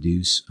to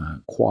produce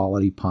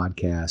quality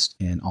podcast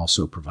and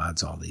also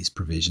provides all these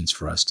provisions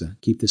for us to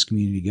keep this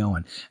community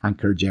going. I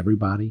encourage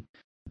everybody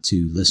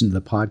to listen to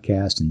the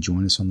podcast and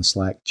join us on the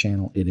Slack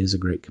channel. It is a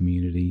great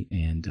community,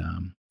 and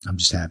I'm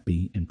just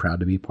happy and proud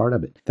to be a part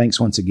of it. Thanks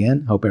once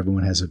again. Hope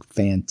everyone has a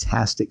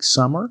fantastic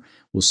summer.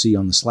 We'll see you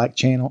on the Slack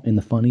channel, in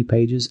the funny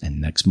pages, and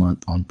next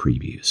month on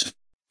previews.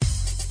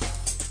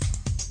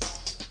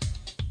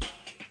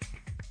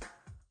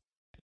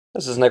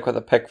 This is Nick with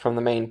a pick from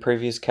the main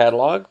previews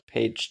catalog,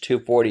 page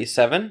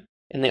 247.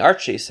 In the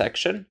Archie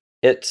section,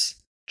 it's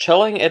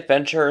Chilling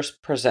Adventures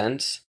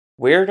presents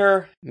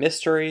Weirder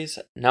Mysteries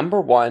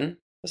 #1.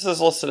 This is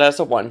listed as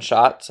a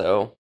one-shot,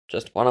 so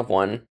just one of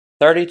one.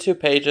 32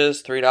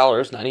 pages,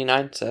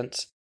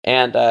 $3.99.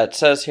 And it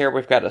says here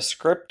we've got a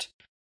script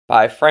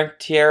by Frank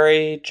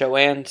Thierry,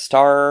 Joanne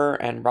Starr,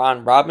 and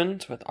Ron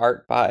Robbins, with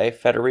art by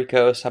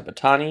Federico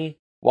Sabatani,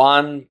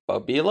 Juan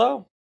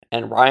Bobilo,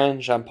 and Ryan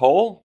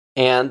Jampol.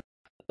 And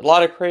a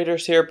lot of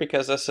creators here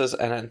because this is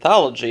an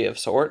anthology of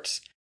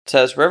sorts. It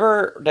says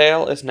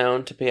Riverdale is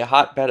known to be a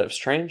hotbed of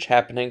strange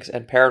happenings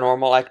and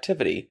paranormal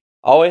activity.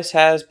 Always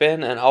has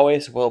been and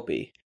always will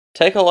be.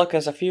 Take a look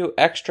as a few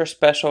extra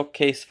special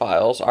case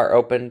files are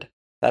opened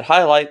that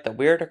highlight the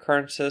weird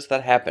occurrences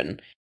that happen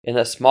in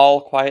the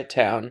small, quiet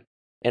town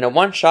in a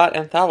one-shot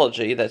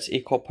anthology that's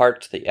equal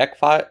parts the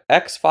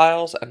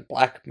X-Files and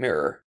Black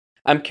Mirror.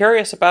 I'm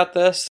curious about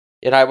this,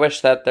 and I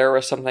wish that there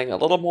was something a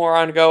little more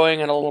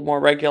ongoing and a little more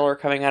regular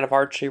coming out of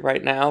Archie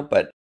right now,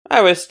 but I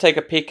always take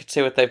a peek and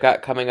see what they've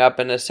got coming up,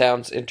 and this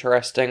sounds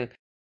interesting.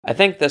 I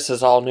think this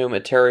is all new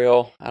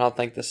material. I don't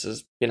think this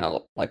is,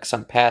 like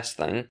some past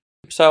thing.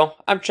 So,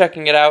 I'm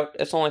checking it out.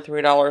 It's only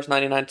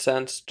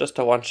 $3.99, just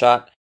a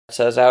one-shot. It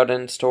says out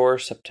in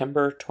stores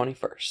September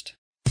 21st.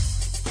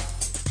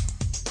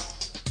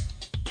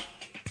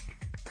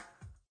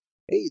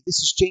 Hey, this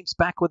is James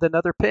back with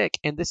another pick,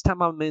 and this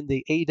time I'm in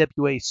the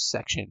AWA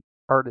section,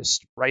 Artists,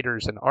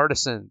 Writers, and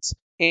Artisans.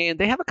 And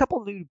they have a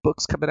couple new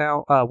books coming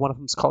out. One of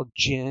them is called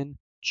Ginn,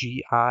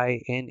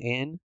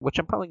 Ginn, which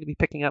I'm probably going to be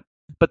picking up.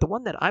 But the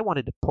one that I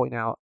wanted to point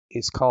out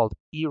is called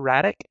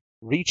Erratic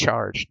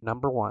Recharge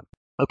 #1.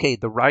 Okay,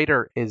 the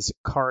writer is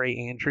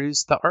Kari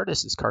Andrews. The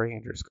artist is Kari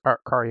Andrews.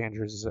 Kari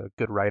Andrews is a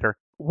good writer.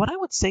 What I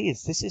would say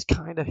is this is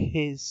kind of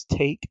his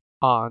take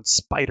on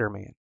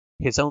Spider-Man,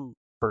 his own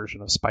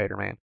version of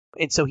Spider-Man.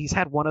 And so he's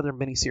had one other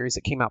miniseries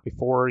that came out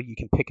before. You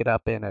can pick it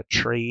up in a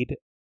trade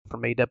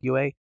from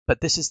AWA. But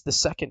this is the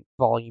second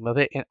volume of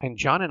it. And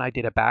John and I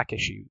did a back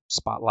issue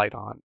spotlight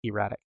on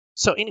Erratic.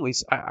 So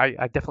anyways,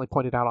 I definitely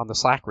pointed out on the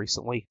Slack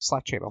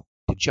channel,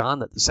 to John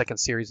that the second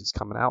series is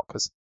coming out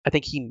because I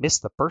think he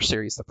missed the first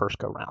series the first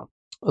go round.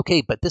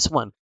 Okay, but this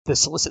one, the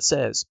solicit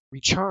says,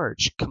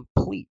 recharge,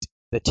 complete.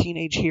 The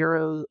teenage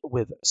hero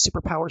with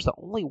superpowers that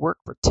only work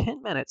for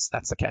 10 minutes,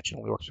 that's the catch, it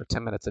only works for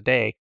 10 minutes a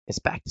day, is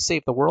back to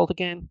save the world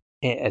again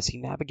as he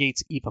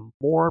navigates even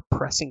more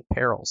pressing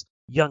perils.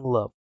 Young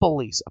love,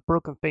 bullies, a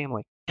broken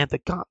family, and the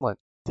gauntlet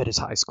that is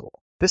high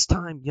school. This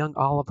time, young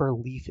Oliver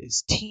Leaf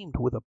is teamed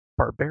with a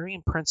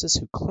barbarian princess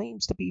who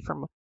claims to be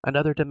from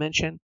another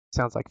dimension.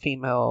 Sounds like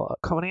female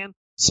Conan.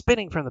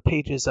 Spinning from the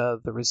pages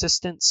of The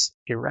Resistance,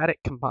 Erratic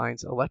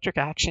combines electric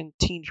action,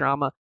 teen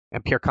drama,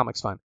 and pure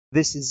comics fun.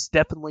 This has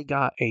definitely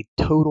got a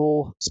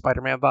total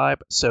Spider-Man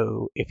vibe,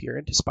 so if you're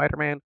into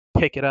Spider-Man,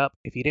 pick it up.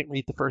 If you didn't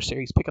read the first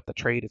series, pick up the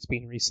trade. It's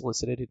being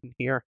resolicited in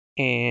here,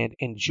 and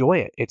enjoy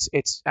it.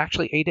 It's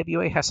actually,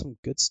 AWA has some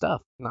good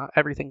stuff. Not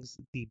everything's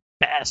the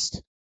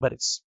best, but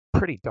it's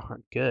pretty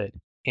darn good,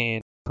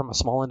 and from a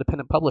small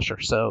independent publisher,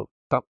 so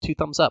 2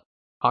 thumbs up.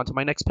 On to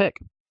my next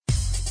pick.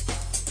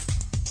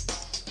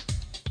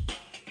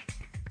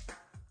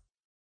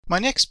 My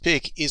next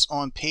pick is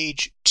on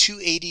page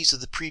 280s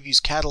of the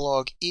previews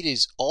catalog. It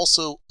is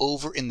also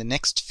over in the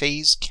Next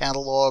Phase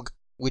catalog,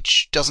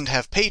 which doesn't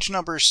have page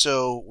numbers,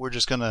 so we're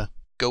just going to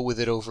go with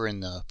it over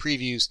in the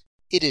previews.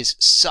 It is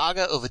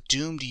Saga of a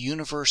Doomed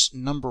Universe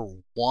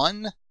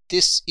 #1.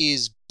 This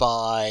is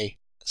by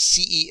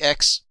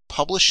CEX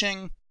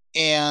Publishing,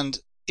 and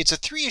it's a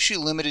 3-issue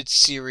limited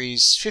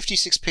series,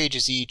 56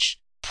 pages each,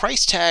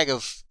 price tag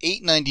of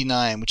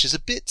 $8.99, which is a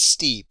bit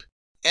steep.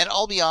 And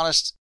I'll be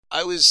honest,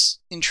 I was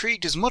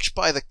intrigued as much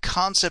by the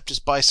concept as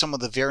by some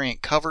of the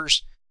variant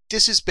covers.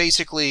 This is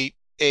basically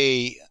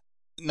a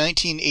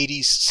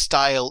 1980s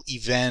style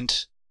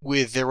event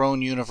with their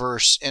own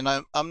universe, and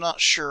I'm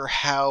not sure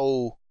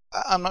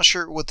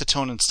what the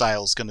tone and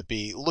style is going to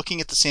be.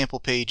 Looking at the sample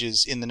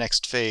pages in the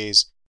Next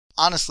Phase,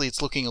 honestly,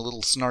 it's looking a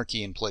little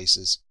snarky in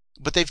places.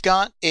 But they've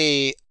got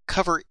a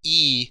cover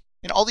E,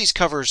 and all these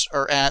covers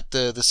are at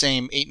the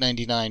same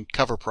 $8.99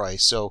 cover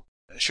price, so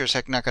sure as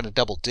heck not going to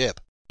double dip.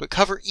 But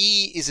cover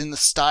E is in the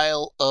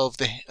style of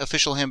the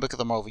official handbook of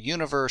the Marvel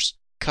Universe.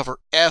 Cover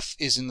F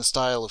is in the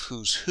style of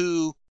Who's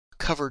Who.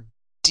 Cover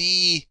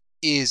D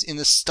is in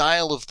the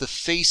style of the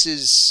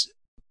Faces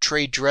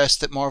trade dress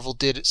that Marvel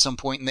did at some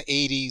point in the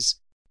 80s.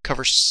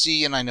 Cover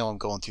C, and I know I'm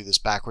going through this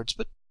backwards,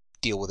 but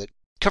deal with it.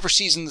 Cover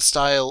C's in the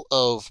style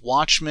of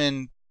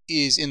Watchmen,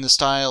 is in the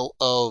style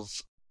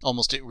of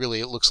almost it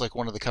looks like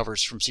one of the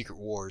covers from Secret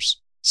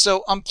Wars.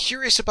 So I'm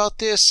curious about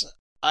this.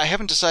 I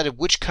haven't decided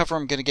which cover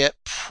I'm going to get.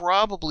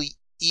 Probably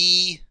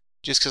E,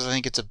 just because I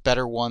think it's a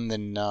better one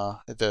than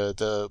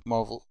the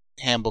Marvel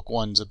Handbook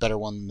one's a better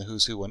one than the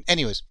Who's Who one.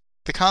 Anyways,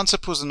 the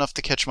concept was enough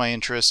to catch my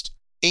interest.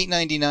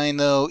 $8.99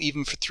 though,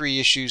 even for 3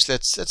 issues,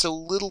 that's a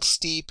little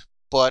steep,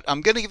 but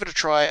I'm going to give it a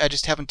try. I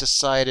just haven't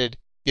decided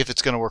if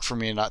it's going to work for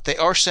me or not. They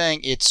are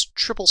saying it's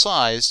triple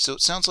sized, so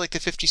it sounds like the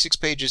 56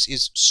 pages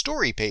is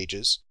story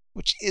pages,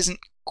 which isn't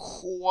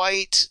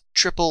quite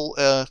triple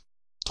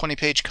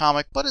 20-page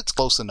comic, but it's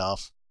close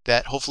enough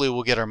that hopefully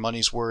we'll get our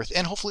money's worth,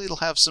 and hopefully it'll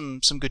have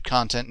some good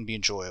content and be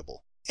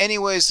enjoyable.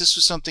 Anyways, this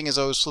was something as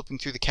I was flipping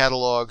through the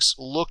catalogs,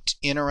 looked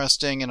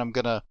interesting, and I'm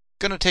gonna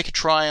take a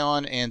try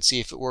on and see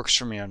if it works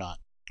for me or not.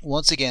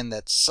 Once again,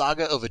 that's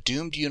Saga of a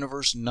Doomed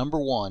Universe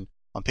 #1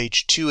 on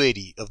page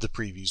 280 of the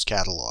Previews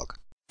catalog.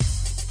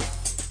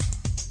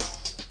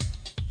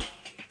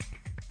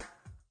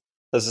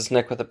 This is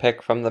Nick with a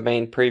pick from the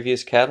main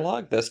Previews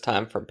catalog, this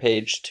time from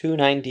page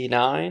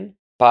 299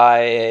 by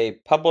a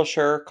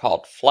publisher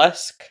called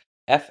Flesk,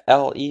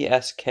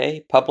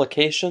 F-L-E-S-K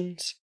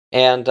Publications.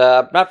 And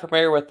I'm not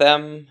familiar with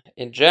them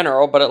in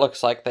general, but it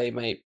looks like they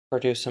might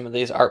produce some of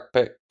these art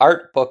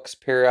books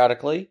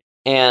periodically.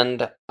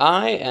 And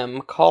I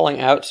am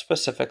calling out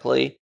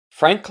specifically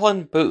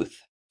Franklin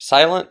Booth,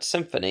 Silent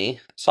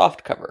Symphony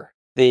softcover.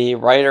 The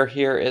writer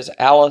here is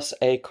Alice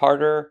A.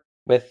 Carter,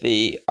 with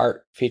the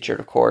art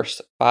featured, of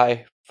course,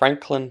 by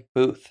Franklin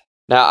Booth.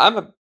 Now, I'm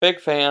a big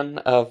fan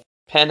of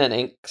pen and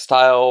ink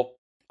style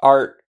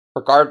art,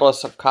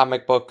 regardless of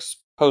comic books,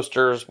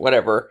 posters,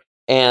 whatever.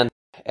 And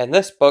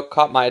this book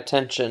caught my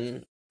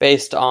attention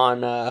based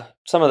on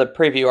some of the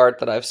preview art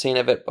that I've seen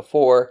of it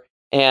before.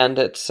 And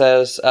it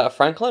says,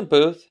 Franklin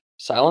Booth,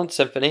 Silent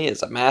Symphony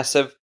is a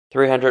massive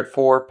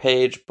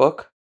 304-page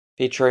book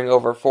featuring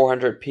over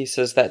 400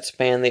 pieces that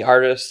span the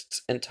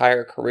artist's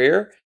entire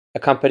career,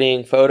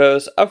 accompanying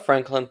photos of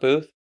Franklin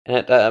Booth. And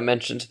it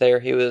mentions there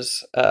he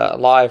was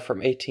alive from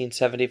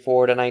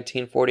 1874 to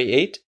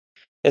 1948.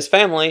 His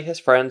family, his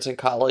friends, and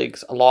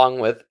colleagues, along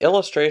with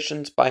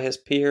illustrations by his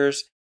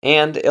peers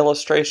and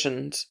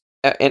illustrations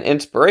and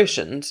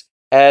inspirations,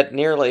 add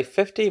nearly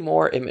 50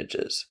 more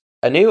images.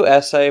 A new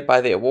essay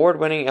by the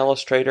award-winning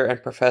illustrator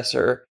and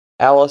professor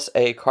Alice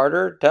A.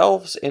 Carter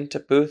delves into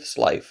Booth's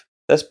life.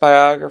 This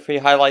biography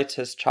highlights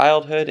his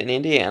childhood in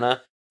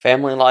Indiana,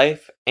 family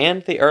life,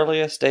 and the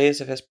earliest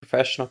days of his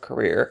professional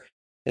career,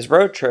 his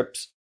road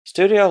trips,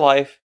 studio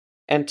life,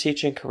 and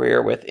teaching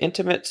career with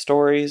intimate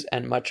stories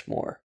and much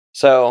more.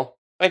 So,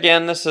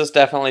 again, this is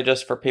definitely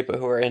just for people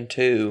who are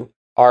into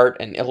art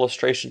and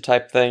illustration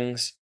type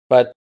things,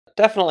 but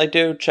definitely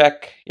do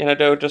check,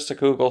 do just a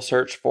Google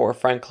search for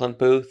Franklin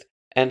Booth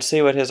and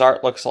see what his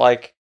art looks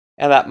like,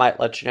 and that might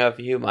let you know if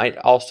you might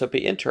also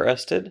be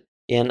interested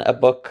in a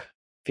book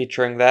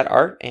featuring that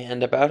art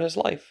and about his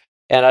life.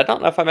 And I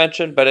don't know if I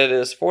mentioned, but it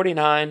is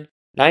 $49.95,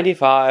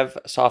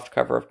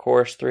 softcover, of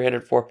course,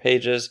 304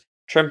 pages.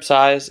 Trim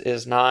size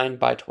is 9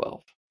 by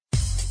 12.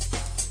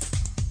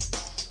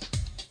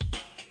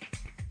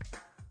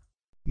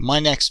 My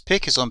next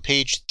pick is on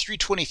page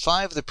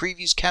 325 of the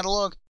Previews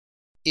catalog.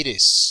 It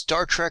is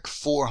Star Trek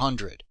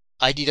 400.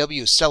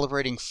 IDW is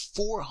celebrating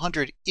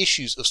 400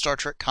 issues of Star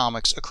Trek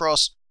comics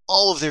across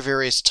all of their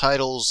various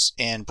titles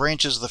and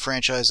branches of the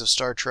franchise of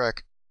Star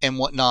Trek and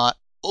whatnot.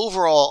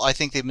 Overall, I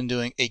think they've been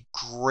doing a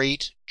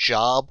great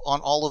job on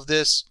all of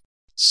this.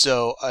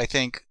 So I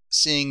think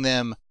seeing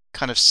them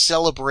kind of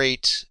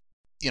celebrate,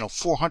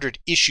 400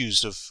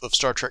 issues of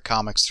Star Trek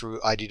comics through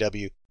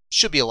IDW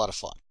should be a lot of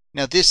fun.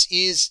 Now, this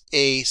is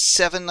a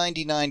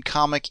 $7.99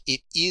 comic.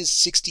 It is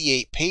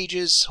 68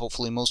 pages.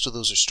 Hopefully most of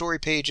those are story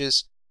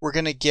pages. We're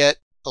going to get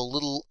a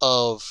little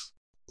of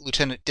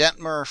Lieutenant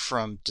Detmer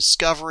from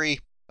Discovery.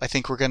 I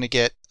think we're going to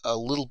get a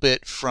little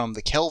bit from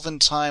the Kelvin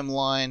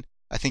timeline.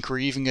 I think we're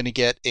even going to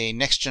get a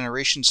Next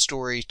Generation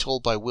story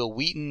told by Will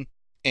Wheaton,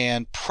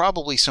 and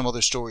probably some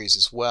other stories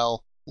as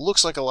well.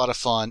 Looks like a lot of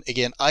fun.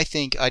 Again, I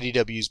think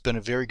IDW's been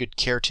a very good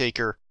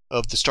caretaker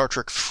of the Star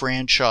Trek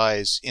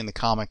franchise in the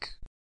comic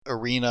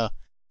arena,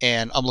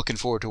 and I'm looking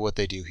forward to what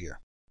they do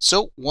here.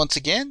 So, once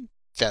again,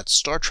 that's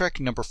Star Trek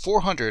number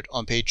 400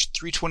 on page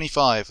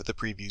 325 of the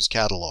Previews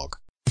catalog.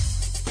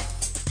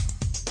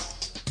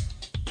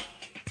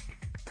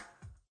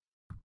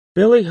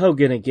 Billy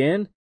Hogan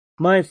again.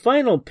 My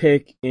final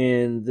pick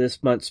in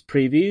this month's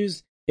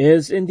previews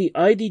is in the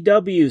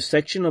IDW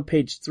section on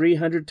page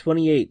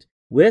 328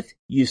 with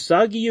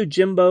Usagi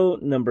Yojimbo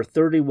number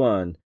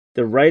 31.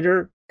 The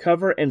writer,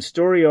 cover, and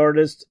story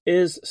artist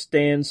is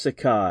Stan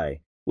Sakai.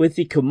 With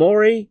the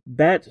Komori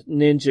Bat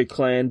Ninja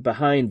clan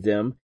behind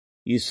them,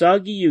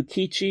 Usagi,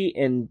 Yukichi,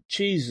 and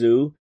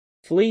Chizu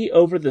flee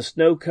over the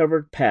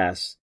snow-covered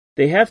pass.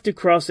 They have to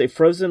cross a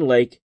frozen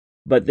lake,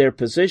 but their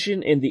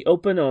position in the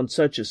open on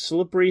such a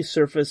slippery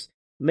surface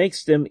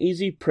makes them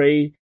easy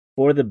prey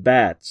for the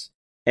bats,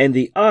 and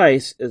the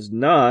ice is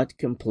not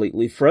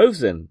completely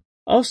frozen.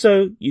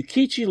 Also,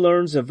 Yukichi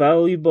learns a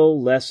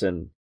valuable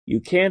lesson. You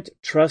can't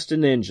trust a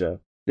ninja.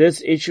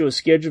 This issue is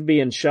scheduled to be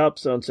in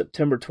shops on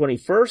September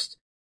 21st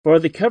for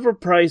the cover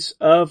price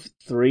of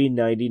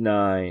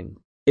 $3.99.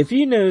 If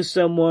you know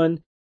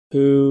someone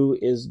who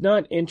is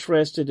not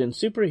interested in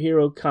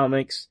superhero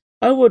comics,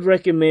 I would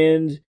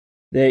recommend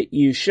that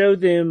you show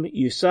them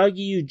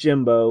Usagi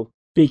Yojimbo,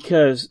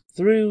 because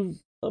through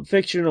a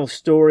fictional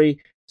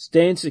story,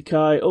 Stan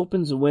Sakai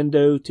opens a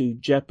window to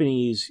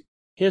Japanese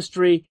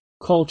history,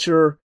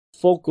 culture,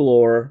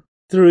 folklore,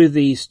 through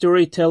the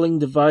storytelling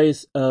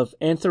device of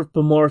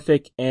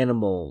anthropomorphic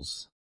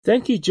animals.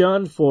 Thank you,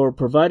 John, for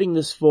providing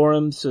this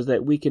forum so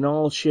that we can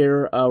all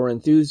share our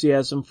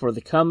enthusiasm for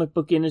the comic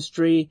book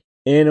industry.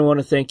 And I want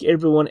to thank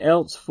everyone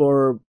else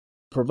for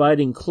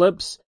providing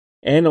clips.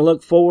 And I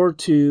look forward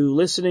to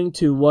listening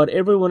to what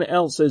everyone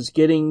else is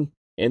getting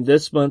in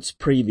this month's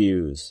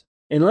previews.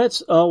 And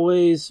let's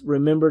always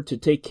remember to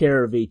take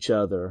care of each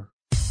other.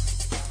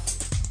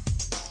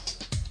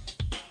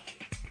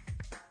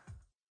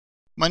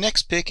 My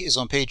next pick is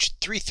on page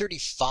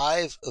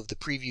 335 of the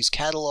previews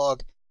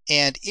catalog,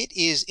 and it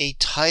is a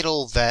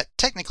title that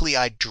technically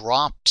I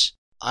dropped,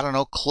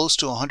 close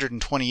to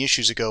 120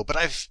 issues ago, but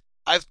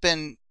I've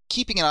been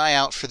keeping an eye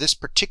out for this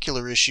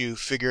particular issue,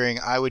 figuring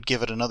I would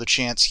give it another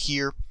chance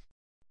here,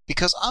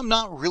 because I'm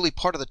not really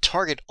part of the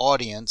target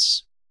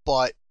audience,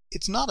 but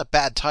it's not a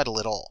bad title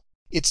at all.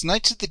 It's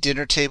Knights at the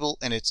Dinner Table,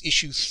 and it's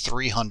issue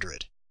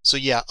 300. So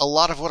yeah, a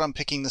lot of what I'm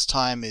picking this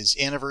time is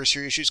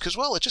anniversary issues, because,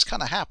 well, it just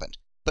kind of happened.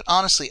 But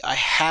honestly, I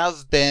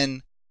have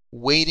been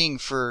waiting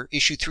for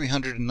issue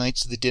 300 of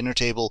Knights at the Dinner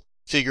Table,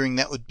 figuring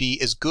that would be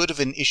as good of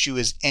an issue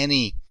as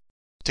any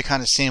to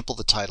kind of sample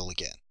the title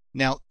again.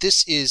 Now,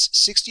 this is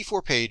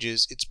 64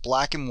 pages, it's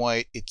black and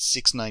white, it's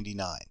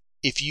 $6.99.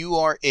 If you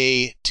are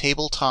a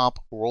tabletop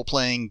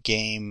role-playing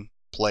game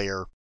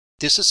player,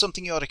 this is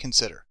something you ought to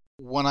consider.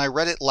 When I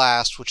read it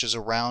last, which is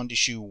around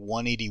issue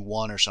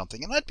 181 or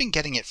something, and I'd been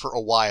getting it for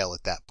a while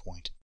at that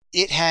point,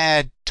 it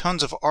had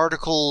tons of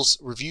articles,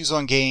 reviews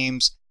on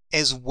games,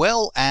 as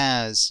well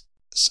as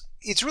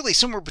it's really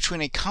somewhere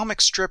between a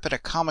comic strip and a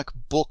comic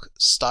book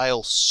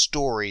style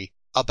story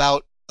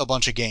about a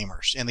bunch of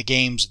gamers and the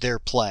games they're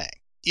playing.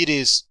 It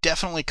is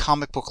definitely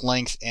comic book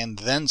length and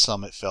then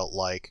some, it felt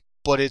like,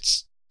 but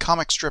it's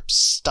comic strip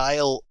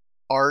style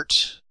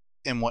art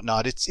and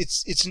whatnot.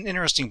 It's an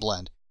interesting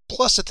blend.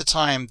 Plus, at the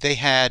time, they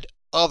had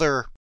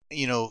other,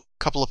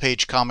 couple of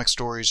page comic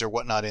stories or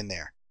whatnot in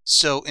there.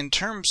 So in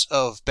terms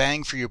of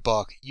bang for your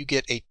buck, you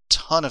get a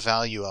ton of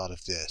value out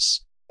of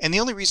this. And the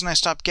only reason I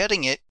stopped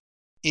getting it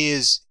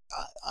is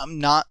I'm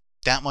not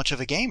that much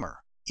of a gamer.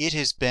 It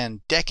has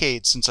been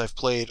decades since I've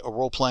played a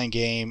role-playing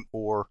game,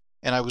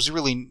 and I was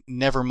really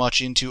never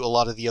much into a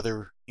lot of the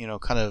other,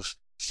 kind of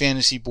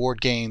fantasy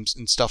board games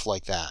and stuff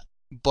like that.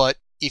 But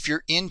if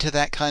you're into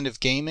that kind of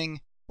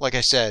gaming, like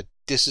I said,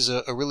 this is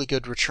a really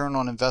good return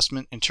on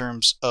investment in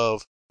terms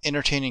of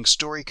entertaining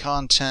story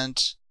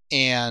content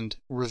and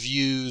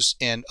reviews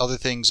and other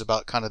things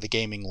about kind of the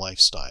gaming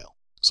lifestyle.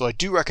 So I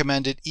do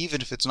recommend it,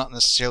 even if it's not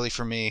necessarily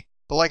for me.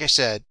 But like I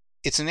said,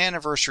 it's an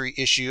anniversary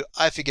issue.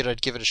 I figured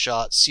I'd give it a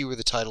shot, see where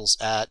the title's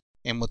at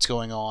and what's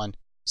going on.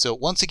 So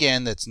once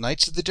again, that's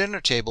Knights at the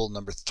Dinner Table,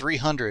 number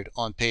 300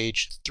 on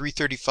page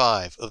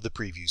 335 of the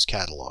previews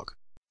catalog.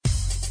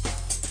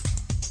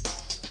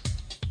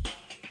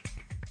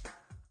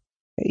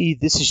 Hey,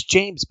 this is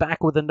James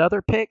back with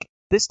another pick.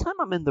 This time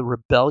I'm in the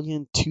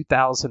Rebellion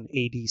 2000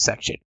 AD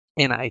section.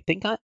 And I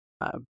think,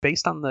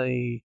 based on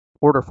the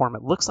order form,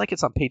 it looks like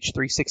it's on page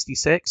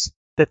 366.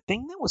 The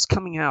thing that was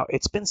coming out,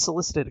 it's been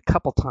solicited a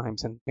couple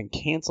times and been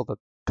canceled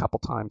a couple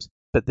times.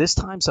 But this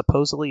time,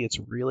 supposedly, it's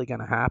really going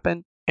to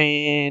happen.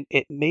 And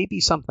it may be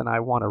something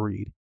I want to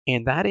read.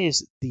 And that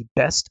is the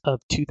Best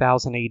of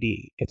 2000 AD.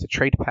 It's a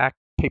trade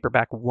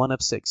paperback 1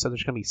 of 6. So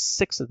there's going to be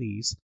 6 of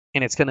these.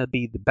 And it's going to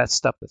be the best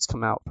stuff that's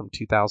come out from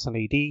 2000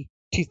 AD.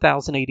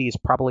 2000 AD is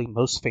probably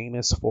most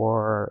famous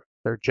for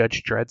their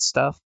Judge Dredd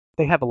stuff.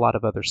 They have a lot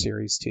of other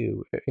series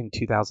too in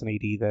 2000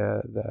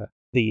 AD.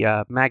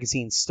 The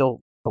magazine's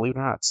still, believe it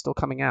or not, still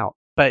coming out.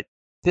 But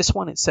this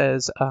one, it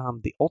says,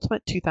 the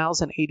Ultimate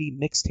 2000 AD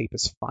mixtape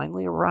has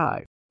finally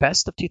arrived.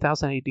 Best of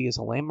 2000 AD is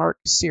a landmark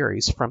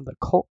series from the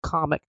cult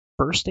comic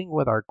bursting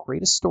with our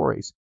greatest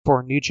stories for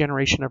a new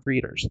generation of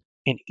readers.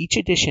 In each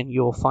edition,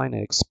 you will find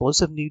an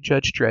explosive new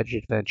Judge Dredd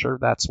adventure.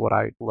 That's what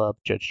I love,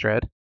 Judge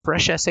Dredd.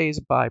 Fresh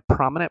essays by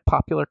prominent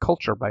popular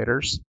culture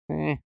writers.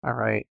 All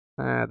right.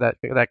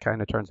 That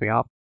kind of turns me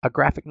off. A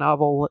graphic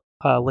novel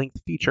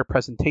length feature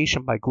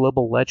presentation by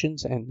global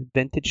legends and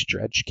vintage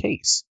Dredge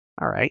case.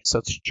 All right, so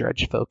it's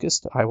Dredge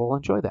focused. I will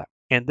enjoy that.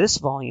 In this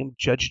volume,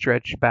 Judge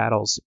Dredd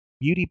battles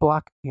Beauty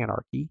Block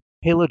Anarchy.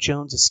 Halo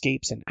Jones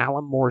escapes in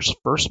Alan Moore's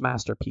first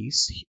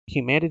masterpiece.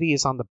 Humanity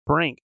is on the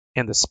brink,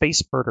 and the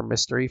space murder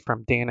mystery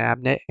from Dan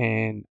Abnett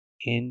and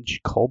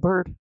Inj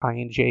Colbard.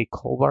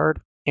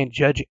 And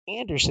Judge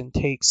Anderson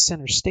takes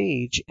center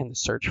stage in the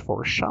search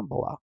for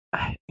Shambhala.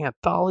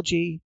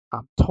 Anthology,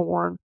 I'm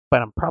torn,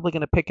 but I'm probably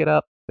going to pick it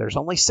up. There's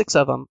only 6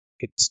 of them,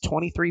 It's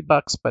 $23,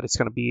 but it's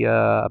going to be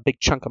a big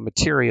chunk of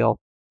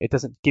material. It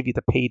doesn't give you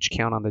the page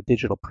count on the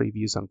digital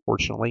previews,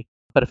 unfortunately.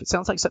 But if it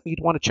sounds like something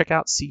you'd want to check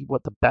out, see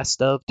what the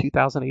best of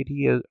 2000 AD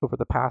is over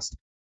the past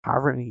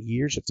however many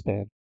years it's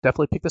been,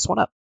 definitely pick this one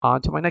up.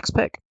 On to my next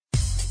pick.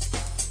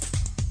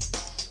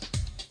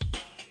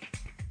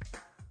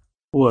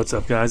 What's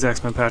up, guys?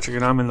 Axman Patrick,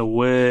 and I'm in the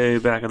way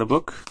back of the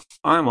book.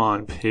 I'm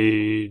on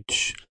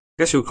page,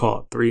 I guess you would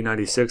call it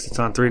 396. It's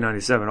on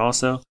 397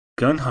 also.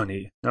 Gun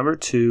Honey, number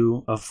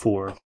 2 of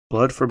 4,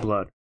 Blood for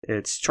Blood.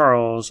 It's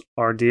Charles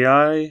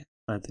RDI.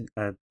 I think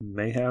that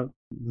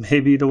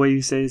maybe the way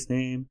you say his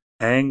name.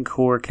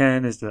 Angkor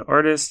Ken is the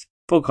artist.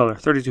 Full color,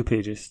 32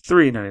 pages,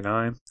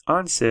 $3.99.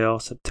 On sale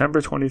September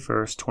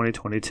 21st,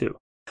 2022.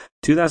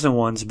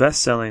 2001's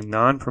best-selling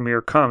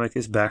non-premiere comic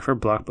is back for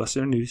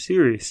Blockbuster new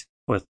series.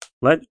 With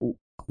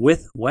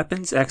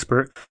weapons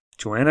expert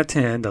Joanna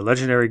Tan, the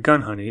legendary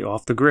Gun Honey,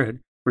 off the grid,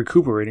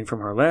 recuperating from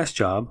her last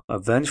job, a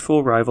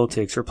vengeful rival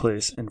takes her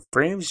place and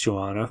frames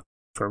Joanna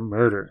for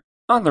murder.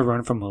 On the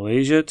run from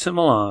Malaysia to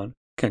Milan,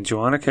 can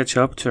Joanna catch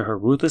up to her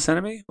ruthless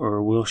enemy,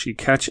 or will she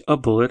catch a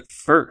bullet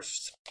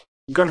first?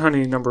 Gun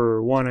Honey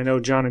number 1, I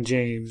know John and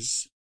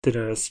James did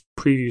a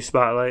preview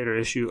spotlight or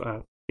issue.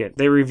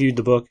 They reviewed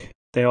the book.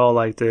 They all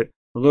liked it.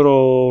 A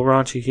little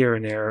raunchy here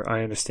and there,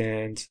 I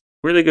understand.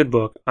 Really good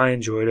book. I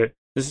enjoyed it.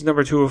 This is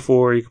number 2 of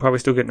 4. You could probably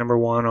still get number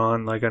 1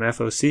 on like an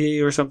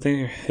FOC or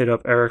something. Hit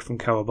up Eric from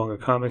Cowabunga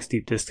Comics,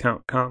 Deep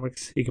Discount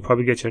Comics. He could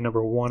probably get you a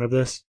number 1 of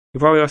this. You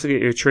could probably also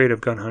get your trade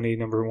of Gun Honey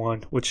number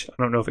 1, which I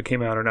don't know if it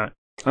came out or not.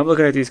 I'm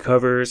looking at these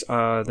covers.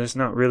 There's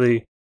not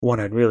really one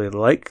I'd really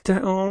like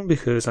to own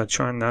because I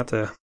try not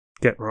to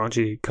get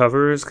raunchy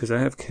covers because I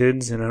have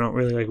kids and I don't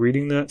really like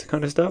reading that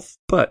kind of stuff.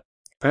 But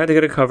if I had to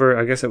get a cover,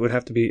 I guess it would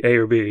have to be A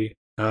or B.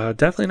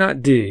 Definitely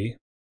not D.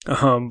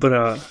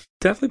 But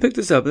definitely pick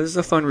this up. This is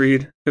a fun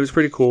read. It was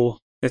pretty cool.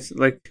 It's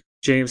like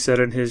James said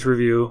in his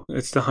review,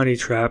 it's the honey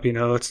trap,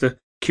 it's the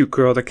cute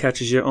girl that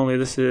catches you. Only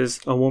this is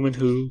a woman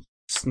who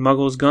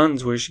smuggles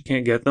guns where she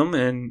can't get them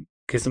and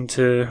gives them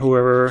to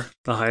whoever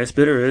the highest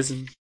bidder is,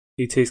 and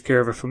he takes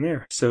care of her from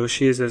there. So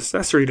she is an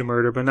accessory to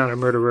murder, but not a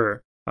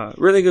murderer.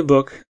 Really good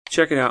book.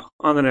 Check it out.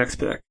 On the next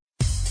pick.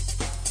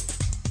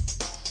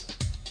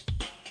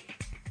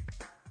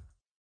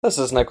 This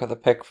is Nick with a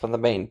pick from the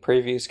main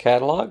previews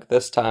catalog,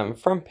 this time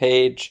from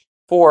page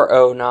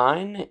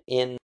 409.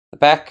 In the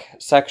back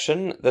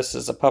section, this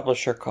is a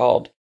publisher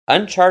called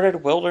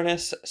Uncharted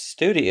Wilderness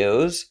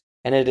Studios,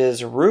 and it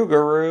is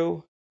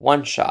Rougarou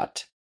One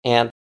Shot.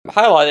 And I'm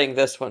highlighting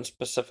this one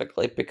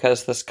specifically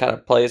because this kind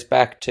of plays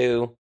back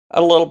to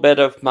a little bit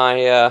of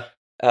my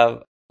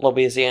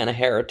Louisiana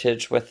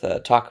heritage with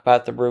talk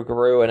about the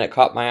Rougarou, and it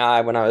caught my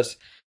eye when I was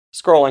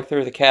scrolling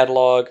through the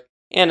catalog.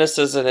 And this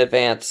is in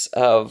advance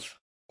of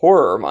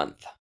Horror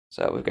Month.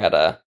 So we've got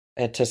a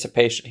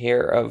anticipation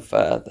here of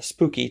the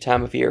spooky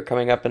time of year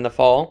coming up in the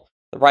fall.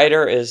 The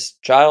writer is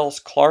Giles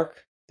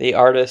Clark. The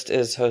artist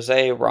is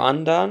Jose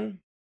Rondon.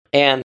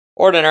 And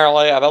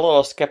ordinarily, I'm a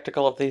little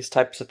skeptical of these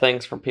types of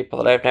things from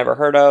people that I've never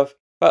heard of.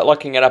 But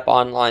looking it up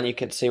online, you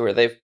can see where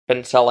they've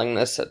been selling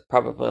this at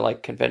probably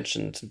like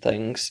conventions and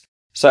things.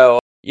 So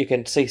you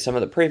can see some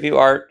of the preview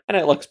art, and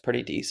it looks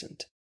pretty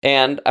decent.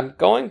 And I'm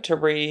going to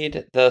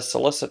read the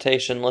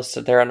solicitation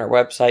listed there on our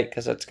website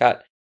because it's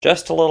got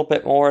just a little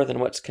bit more than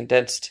what's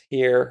condensed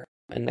here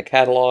in the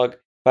catalog.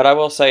 But I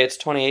will say it's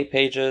 28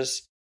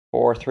 pages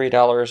for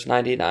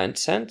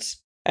 $3.99.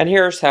 And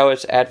here's how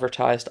it's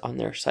advertised on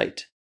their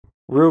site.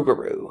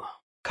 Rougarou,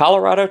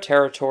 Colorado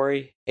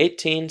Territory,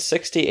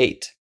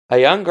 1868. A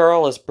young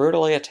girl is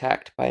brutally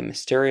attacked by a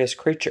mysterious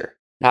creature.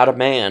 Not a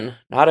man,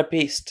 not a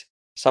beast,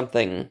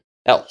 something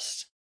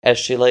else. As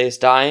she lays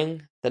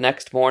dying, the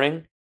next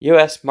morning,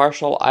 U.S.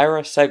 Marshal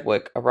Ira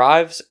Sedgwick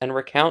arrives and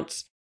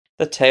recounts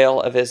the tale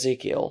of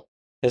Ezekiel,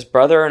 his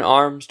brother in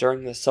arms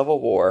during the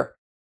Civil War,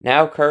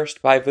 now cursed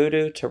by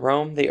voodoo to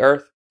roam the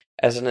earth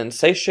as an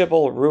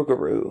insatiable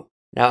Rougarou.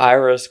 Now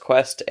Ira's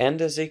quest to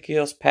end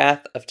Ezekiel's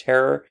path of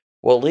terror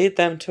will lead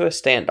them to a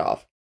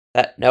standoff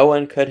that no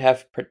one could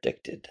have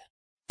predicted.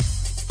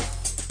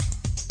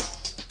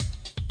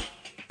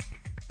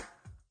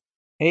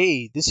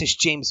 Hey, this is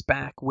James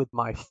back with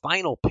my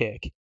final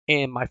pick.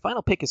 And my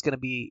final pick is going to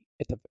be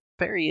at the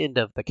very end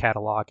of the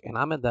catalog, and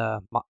I'm in the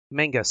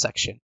manga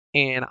section.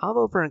 And I'm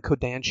over in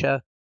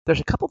Kodansha. There's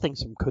a couple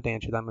things from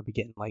Kodansha that I'm going to be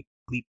getting, like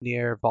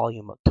Gleipnir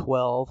Volume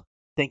 12.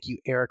 Thank you,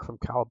 Eric from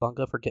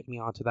Cowabunga, for getting me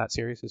onto that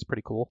series. It's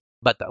pretty cool.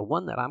 But the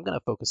one that I'm going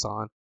to focus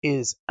on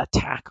is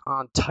Attack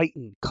on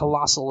Titan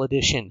Colossal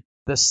Edition,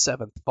 the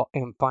 7th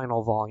and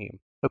final volume.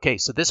 Okay,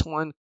 so this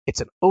one, it's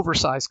an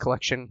oversized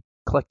collection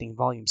collecting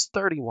volumes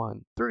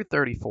 31 through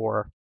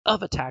 34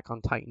 of Attack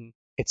on Titan.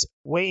 It's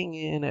weighing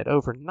in at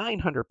over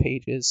 900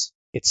 pages.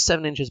 It's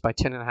 7 inches by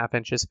 10.5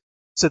 inches.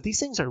 So these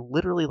things are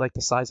literally like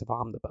the size of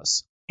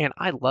omnibus. And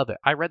I love it.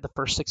 I read the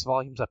first 6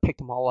 volumes. I picked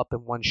them all up in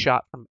one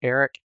shot from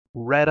Eric,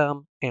 read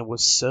them, and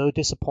was so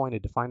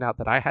disappointed to find out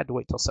that I had to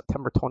wait till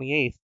September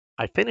 28th.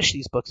 I finished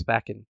these books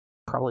back in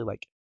probably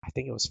I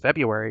think it was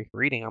February,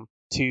 reading them,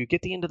 to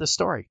get the end of the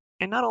story.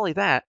 And not only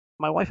that,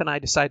 my wife and I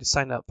decided to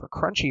sign up for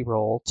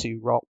Crunchyroll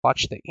to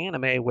watch the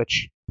anime,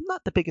 which I'm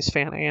not the biggest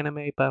fan of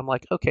anime, but I'm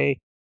like, okay,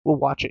 we'll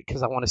watch it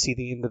because I want to see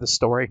the end of the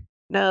story.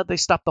 No, they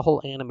stopped the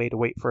whole anime to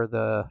wait for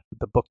the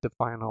book to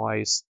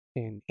finalize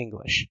in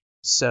English.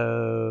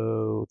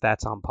 So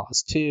that's on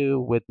pause too,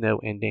 with no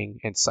ending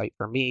in sight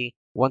for me.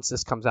 Once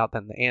this comes out,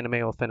 then the anime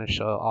will finish.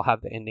 So I'll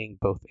have the ending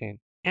both in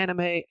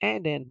anime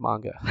and in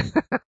manga.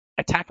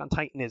 Attack on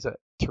Titan is a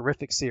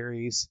terrific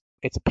series.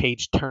 It's a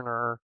page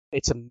turner.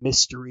 It's a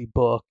mystery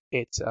book.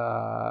 It's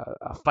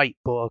a fight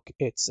book.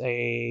 It's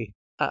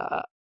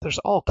there's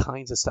all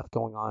kinds of stuff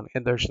going on,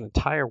 and there's an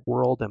entire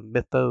world and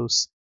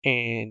mythos.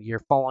 And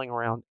you're following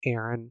around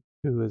Eren,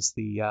 who is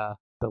the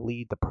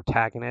lead, the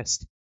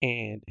protagonist,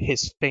 and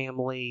his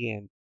family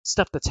and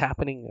stuff that's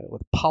happening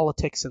with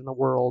politics in the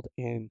world.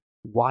 And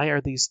why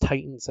are these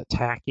Titans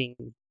attacking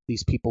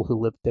these people who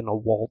lived in a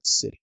walled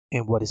city?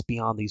 And what is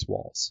beyond these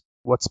walls?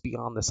 What's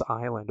beyond this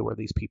island where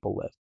these people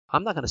live?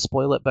 I'm not going to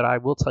spoil it, but I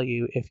will tell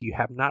you, if you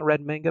have not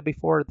read manga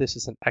before, this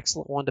is an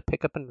excellent one to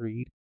pick up and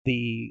read.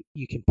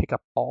 You can pick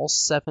up all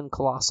 7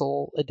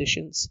 Colossal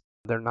editions.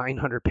 They're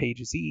 900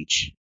 pages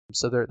each.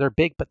 So they're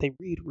big, but they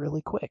read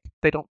really quick.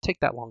 They don't take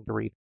that long to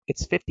read.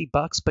 It's $50,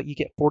 but you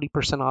get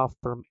 40% off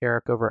from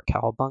Eric over at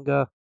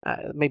Cowabunga,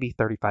 maybe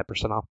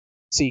 35% off.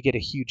 So you get a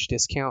huge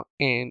discount,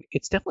 and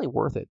it's definitely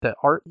worth it. The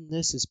art in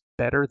this is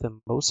better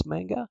than most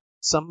manga.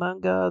 Some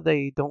manga,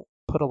 they don't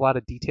put a lot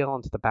of detail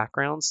into the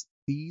backgrounds.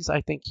 These,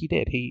 I think he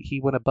did.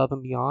 He went above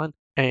and beyond.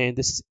 And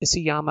this is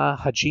Isayama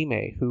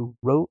Hajime, who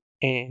wrote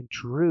and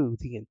drew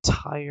the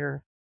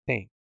entire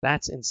thing.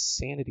 That's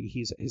insanity.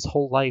 His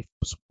whole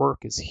life's work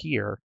is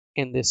here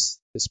in this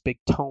big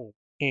tome.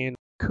 And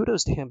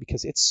kudos to him,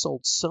 because it's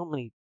sold so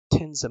many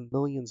tens of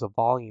millions of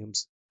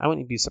volumes. I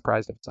wouldn't even be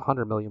surprised if it's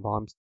 100 million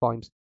volumes.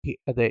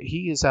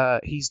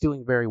 He's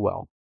doing very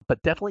well.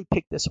 But definitely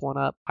pick this one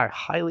up. I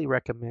highly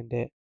recommend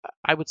it.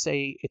 I would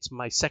say it's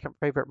my second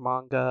favorite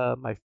manga.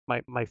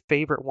 My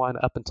favorite one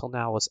up until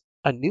now was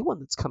a new one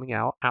that's coming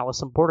out,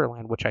 Alice in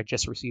Borderland, which I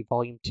just received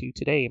volume 2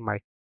 today in my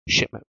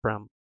shipment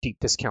from Deep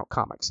Discount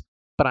Comics.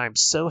 But I'm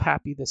so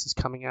happy this is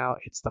coming out.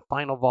 It's the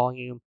final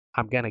volume.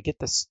 I'm going to get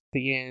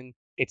the end.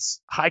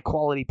 It's high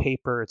quality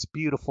paper. It's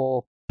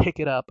beautiful. Pick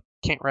it up.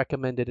 Can't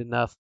recommend it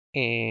enough.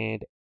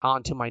 And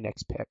on to my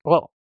next pick.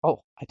 Well,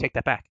 I take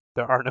that back.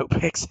 There are no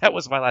picks. That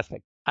was my last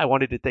pick. I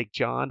wanted to thank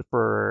John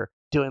for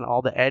doing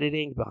all the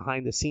editing,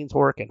 behind the scenes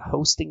work, and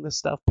hosting this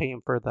stuff,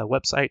 paying for the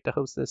website to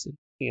host this,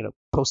 and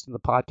posting the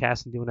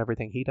podcast and doing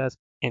everything he does.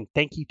 And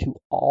thank you to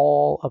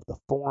all of the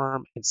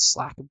forum and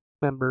Slack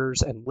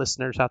members and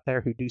listeners out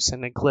there who do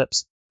send in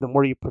clips. The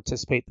more you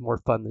participate, the more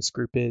fun this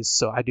group is.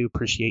 So I do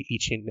appreciate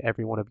each and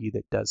every one of you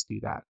that does do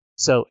that.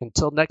 So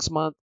until next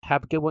month,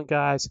 have a good one,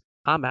 guys.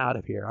 I'm out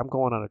of here. I'm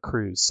going on a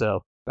cruise,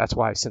 so that's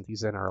why I sent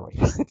these in early.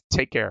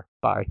 Take care.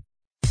 Bye.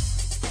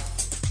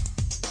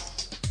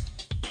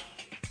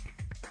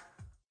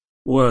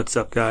 What's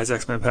up, guys?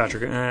 X-Men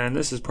Patrick, and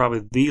this is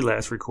probably the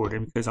last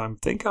recording because I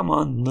think I'm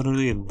on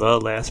literally the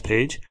last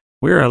page.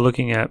 We are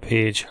looking at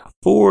page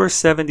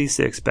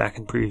 476 back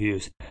in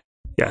previews.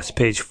 Yes,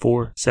 page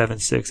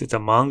 476. It's a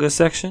manga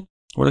section.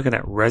 We're looking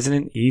at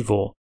Resident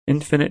Evil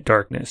Infinite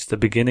Darkness, the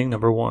beginning,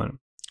 number 1.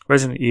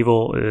 Resident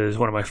Evil is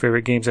one of my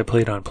favorite games I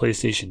played on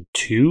PlayStation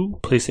 2,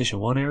 PlayStation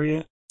 1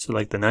 area, so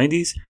like the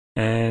 90s,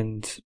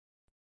 and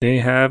they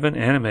have an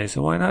anime,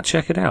 so why not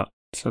check it out?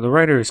 So the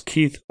writer is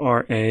Keith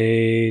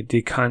R.A.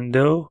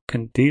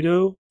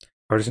 Candido.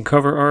 Artist and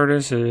cover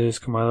artist is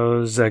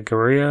Camilo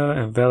Zagaria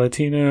and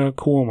Valentina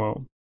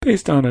Cuomo.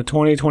 Based on a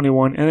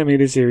 2021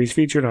 animated series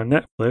featured on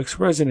Netflix,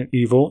 Resident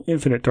Evil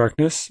Infinite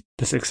Darkness,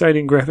 this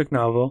exciting graphic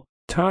novel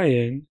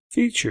tie-in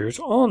features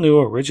all new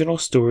original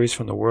stories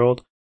from the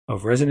world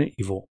of Resident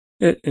Evil.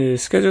 It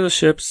is scheduled to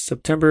ship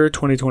September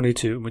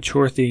 2022.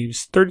 Mature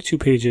themes, 32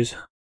 pages,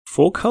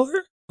 full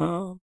color,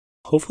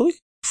 hopefully,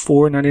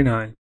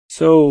 $4.99.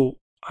 So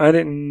I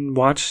didn't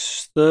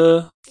watch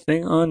the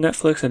thing on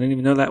Netflix. I didn't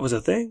even know that was a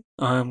thing.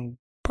 I'm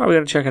probably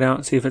going to check it out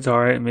and see if it's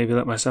alright, and maybe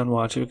let my son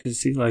watch it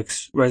because he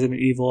likes Resident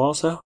Evil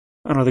also.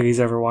 I don't think he's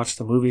ever watched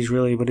the movies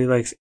really, but he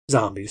likes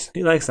zombies. So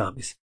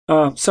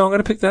I'm going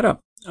to pick that up.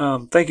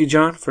 Thank you,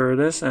 John, for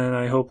this, and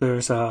I hope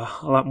there's a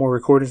lot more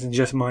recordings than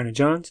just mine and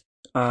John's.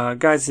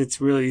 Guys,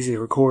 it's really easy to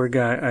record.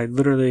 I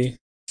literally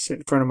sit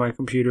in front of my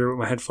computer with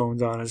my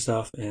headphones on and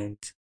stuff and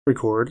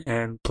record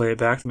and play it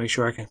back to make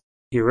sure I can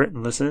hear it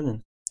and listen.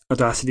 And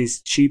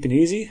Audacity's cheap and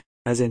easy,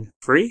 as in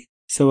free.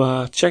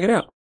 So check it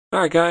out.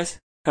 Alright, guys,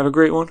 have a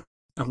great one.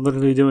 I'm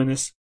literally doing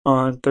this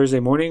on Thursday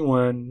morning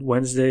when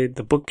Wednesday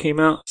the book came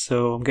out,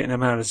 so I'm getting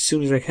them out as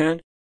soon as I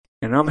can.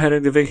 And I'm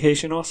heading to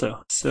vacation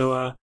also.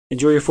 So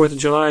enjoy your 4th of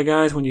July,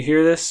 guys, when you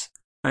hear this.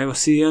 I will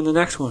see you on the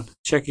next one.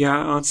 Check you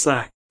out on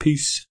Slack.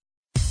 Peace.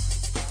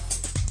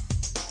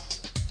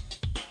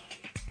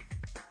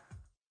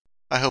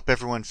 I hope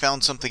everyone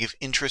found something of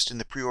interest in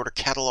the pre-order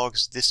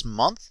catalogs this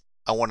month.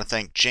 I want to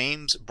thank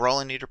James,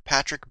 Brawlinator,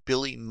 Patrick,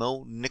 Billy,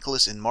 Mo,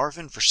 Nicholas, and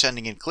Marvin for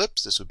sending in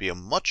clips. This would be a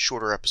much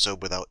shorter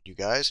episode without you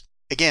guys.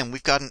 Again,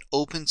 we've got an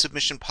open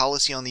submission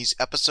policy on these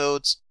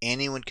episodes.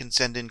 Anyone can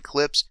send in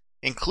clips.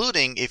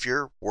 including if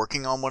you're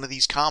working on one of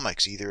these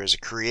comics, either as a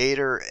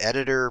creator,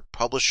 editor,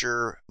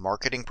 publisher,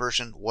 marketing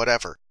person,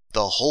 whatever.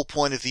 The whole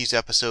point of these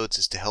episodes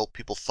is to help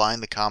people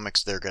find the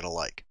comics they're going to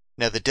like.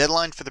 Now, the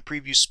deadline for the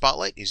preview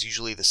spotlight is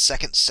usually the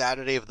second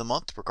Saturday of the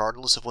month,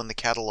 regardless of when the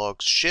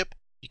catalogs ship.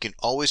 You can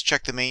always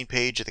check the main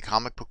page of the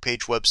Comic Book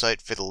Page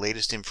website for the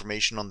latest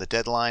information on the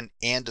deadline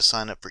and to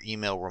sign up for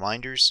email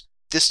reminders.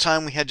 This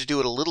time we had to do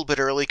it a little bit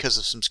early because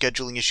of some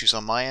scheduling issues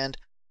on my end.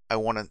 I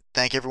want to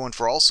thank everyone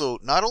for also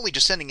not only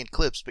just sending in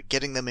clips, but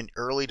getting them in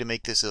early to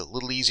make this a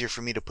little easier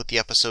for me to put the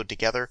episode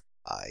together.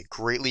 I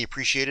greatly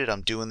appreciate it.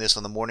 I'm doing this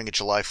on the morning of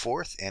July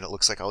 4th, and it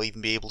looks like I'll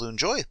even be able to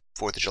enjoy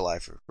 4th of July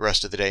for the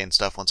rest of the day and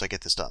stuff once I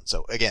get this done.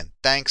 So again,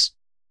 thanks.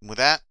 And with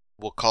that,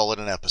 we'll call it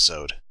an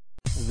episode.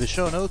 The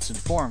show notes and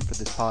forum for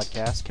this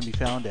podcast can be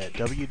found at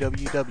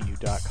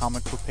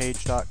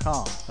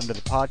www.comicbookpage.com under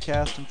the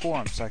podcast and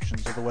forum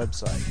sections of the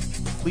website.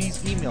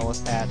 Please email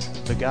us at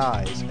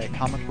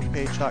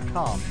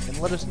theguys@comicbookpage.com and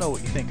let us know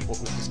what you think of what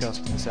was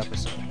discussed in this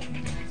episode.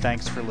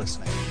 Thanks for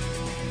listening.